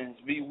heathens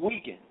be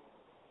weakened,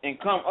 and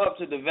come up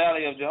to the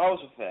valley of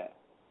Jehoshaphat.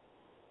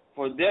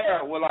 For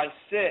there will I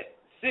sit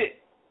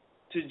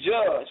to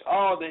judge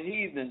all the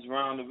heathens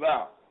round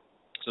about.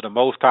 So the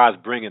Most High is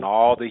bringing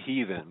all the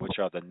heathen, which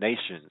are the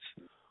nations,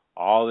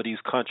 all of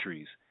these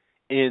countries,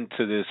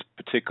 into this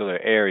particular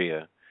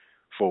area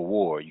for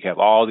war. You have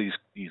all these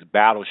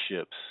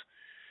battleships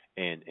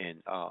and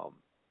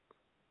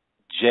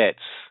jets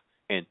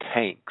and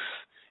tanks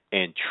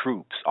and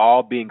troops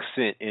all being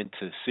sent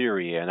into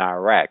Syria and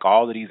Iraq,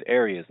 all of these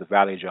areas, the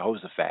Valley of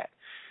Jehoshaphat.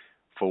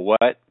 For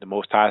what? The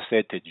Most High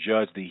said to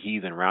judge the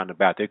heathen round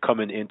about. They're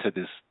coming into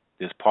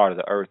this part of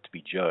the earth to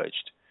be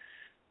judged.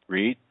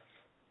 Read.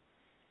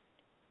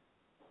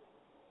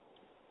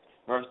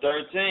 Verse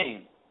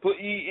 13, put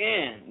ye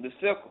in the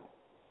sickle,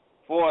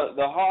 for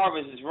the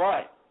harvest is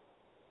ripe.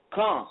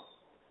 Come,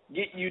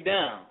 get you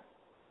down,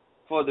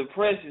 for the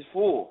press is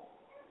full.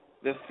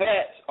 The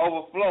fats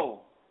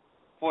overflow,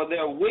 for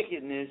their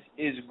wickedness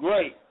is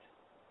great.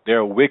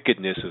 Their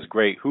wickedness is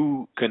great.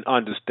 Who can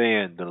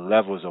understand the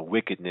levels of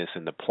wickedness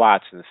and the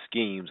plots and the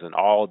schemes and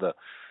all the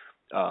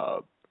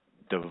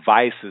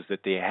devices that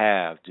they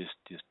have?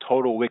 Just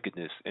total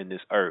wickedness in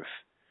this earth,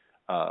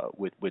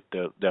 with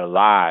their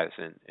lives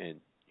and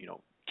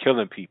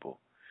killing people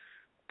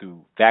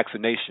through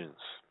vaccinations,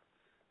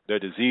 their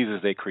diseases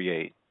they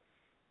create.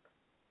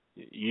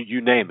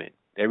 You name it.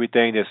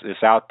 Everything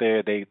that's out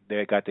there, they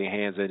got their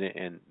hands in it,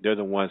 and they're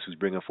the ones who's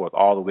bringing forth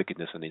all the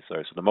wickedness in this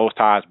earth. So the Most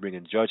High is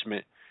bringing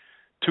judgment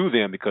to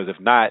them, because if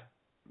not,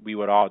 we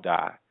would all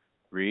die.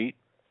 Read.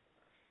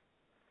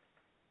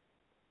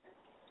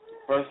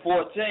 Verse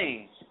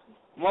 14,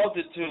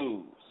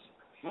 multitudes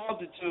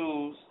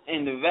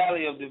in the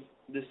valley of the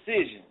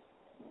decision.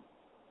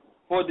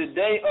 For the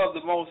day of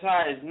the Most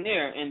High is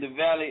near in the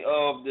valley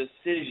of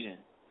decision.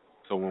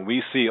 So when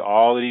we see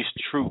all of these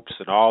troops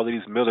and all of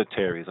these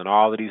militaries and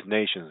all of these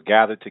nations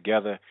gathered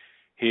together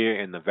here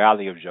in the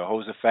valley of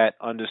Jehoshaphat,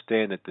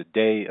 understand that the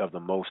day of the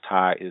Most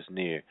High is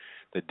near.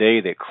 The day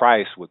that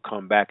Christ would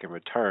come back and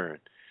return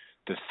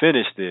to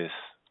finish this,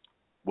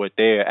 what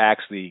they're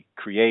actually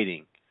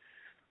creating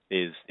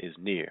is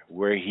near.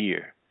 We're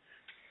here.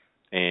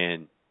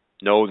 And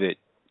know that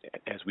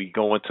as we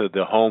go into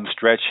the home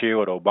stretch here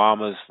with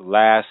Obama's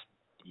last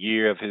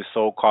year of his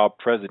so-called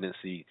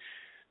presidency,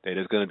 that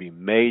there's going to be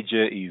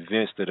major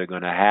events that are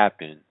going to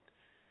happen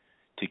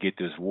to get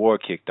this war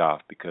kicked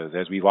off. Because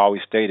as we've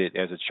always stated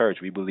as a church,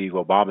 we believe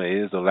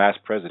Obama is the last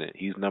president.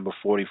 He's number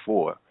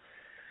 44,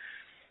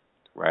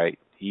 right?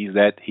 He's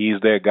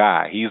their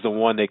guy. He's the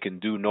one that can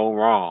do no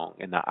wrong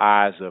in the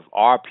eyes of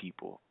our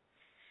people,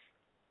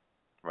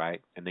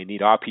 right? And they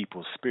need our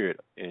people's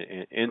spirit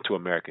into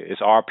America.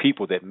 It's our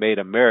people that made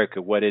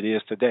America what it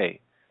is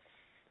today.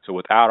 So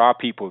without our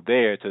people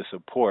there to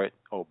support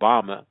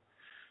Obama,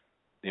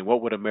 then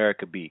what would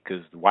America be?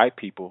 Because the white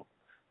people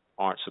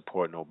aren't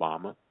supporting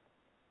Obama,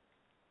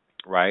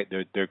 right?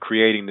 They're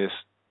creating this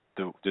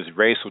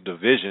racial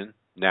division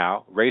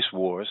now, race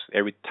wars.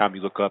 Every time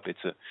you look up,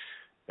 it's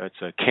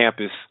a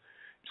campus,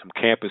 some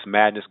campus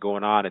madness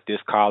going on at this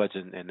college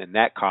and in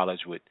that college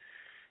with,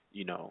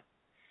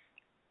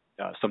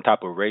 some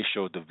type of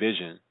racial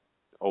division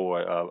or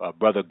a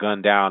brother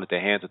gunned down at the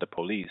hands of the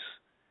police,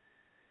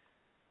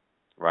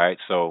 right?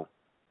 So,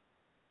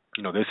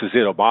 this is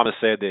it. Obama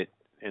said that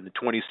in the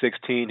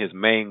 2016, his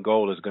main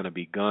goal is going to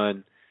be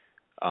gun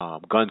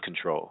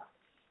control.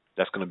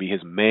 That's going to be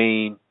his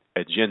main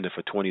agenda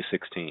for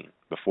 2016.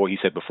 Before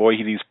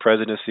he leaves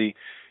presidency,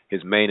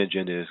 his main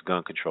agenda is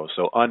gun control.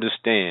 So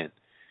understand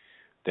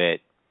that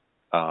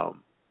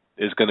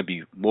there's going to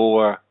be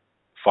more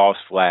false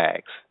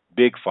flags,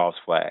 big false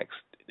flags,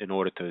 in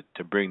order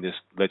to bring this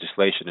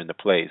legislation into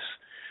place.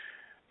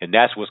 And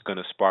that's what's going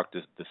to spark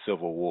the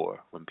Civil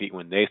War.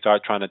 When they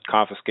start trying to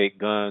confiscate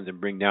guns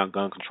and bring down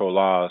gun control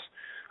laws,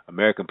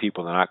 American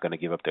people are not going to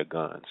give up their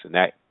guns. And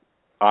that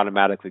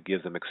automatically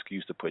gives them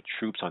excuse to put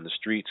troops on the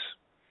streets.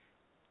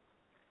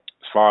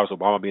 As far as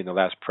Obama being the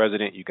last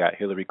president, you got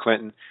Hillary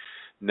Clinton.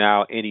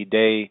 Now, any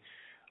day,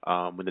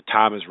 when the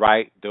time is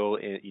right, they'll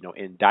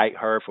indict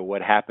her for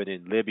what happened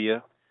in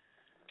Libya,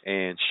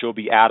 and she'll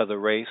be out of the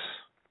race.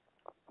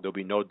 There'll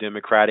be no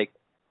Democratic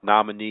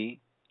nominee.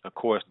 Of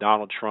course,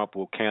 Donald Trump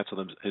will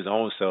cancel his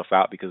own self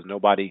out because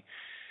nobody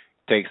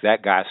takes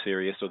that guy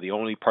serious. So the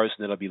only person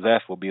that'll be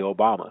left will be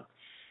Obama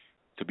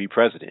to be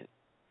president.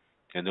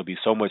 And there'll be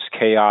so much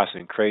chaos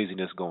and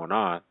craziness going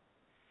on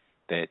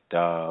that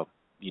that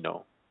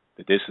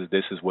this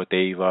is what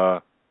they've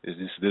this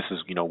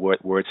is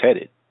where it's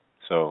headed.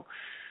 So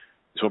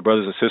just want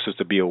brothers and sisters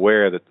to be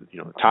aware that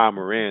the time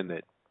we're in,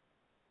 that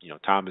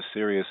time is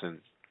serious, and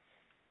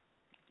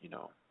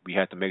we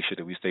have to make sure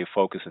that we stay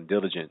focused and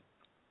diligent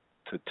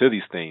to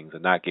these things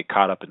and not get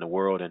caught up in the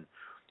world and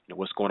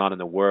what's going on in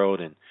the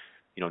world. And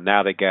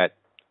now they got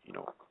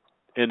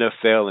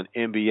NFL and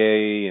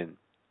NBA and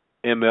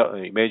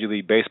Major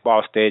League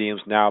Baseball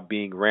stadiums now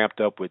being ramped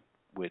up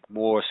with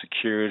more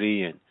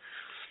security and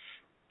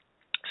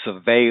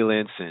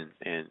surveillance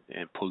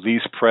and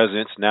police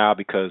presence now,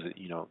 because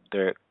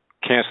they're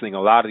canceling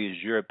a lot of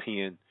these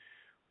European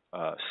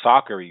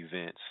soccer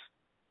events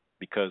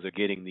because they're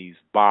getting these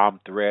bomb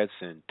threats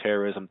and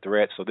terrorism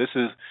threats. So this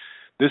is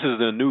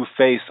the new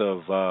face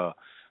of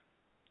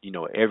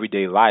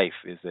everyday life,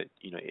 is that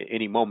at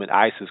any moment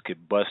ISIS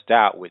could bust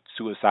out with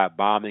suicide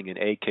bombing and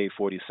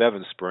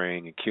AK-47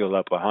 spraying and kill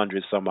up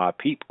 100 some odd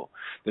people.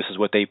 This is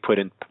what they put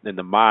in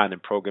the mind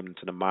and programmed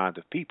into the minds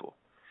of people.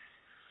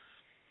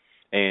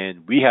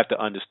 And we have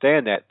to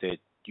understand that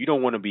You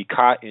don't want to be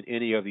caught in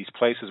any of these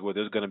places where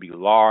there's going to be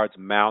large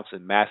mounts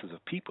and masses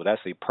of people.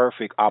 That's a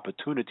perfect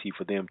opportunity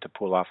for them to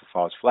pull off a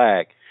false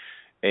flag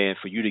and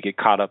for you to get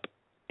caught up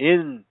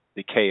in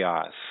the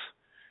chaos,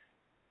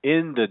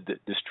 in the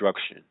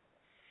destruction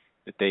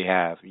that they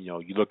have.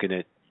 You're looking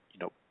at,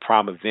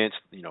 prime events,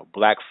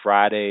 Black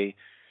Friday,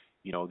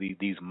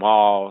 these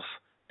malls.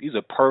 These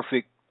are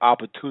perfect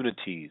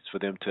opportunities for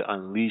them to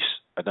unleash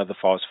another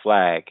false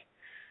flag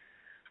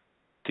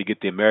to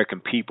get the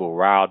American people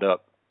riled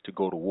up to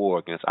go to war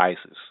against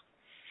ISIS,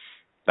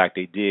 like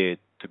they did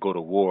to go to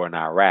war in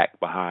Iraq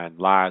behind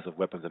lies of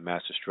weapons of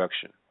mass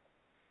destruction.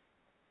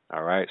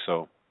 All right,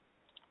 so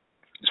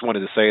just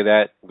wanted to say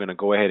that. We're going to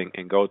go ahead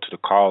and go to the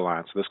call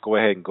line. So let's go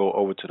ahead and go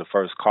over to the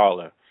first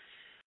caller.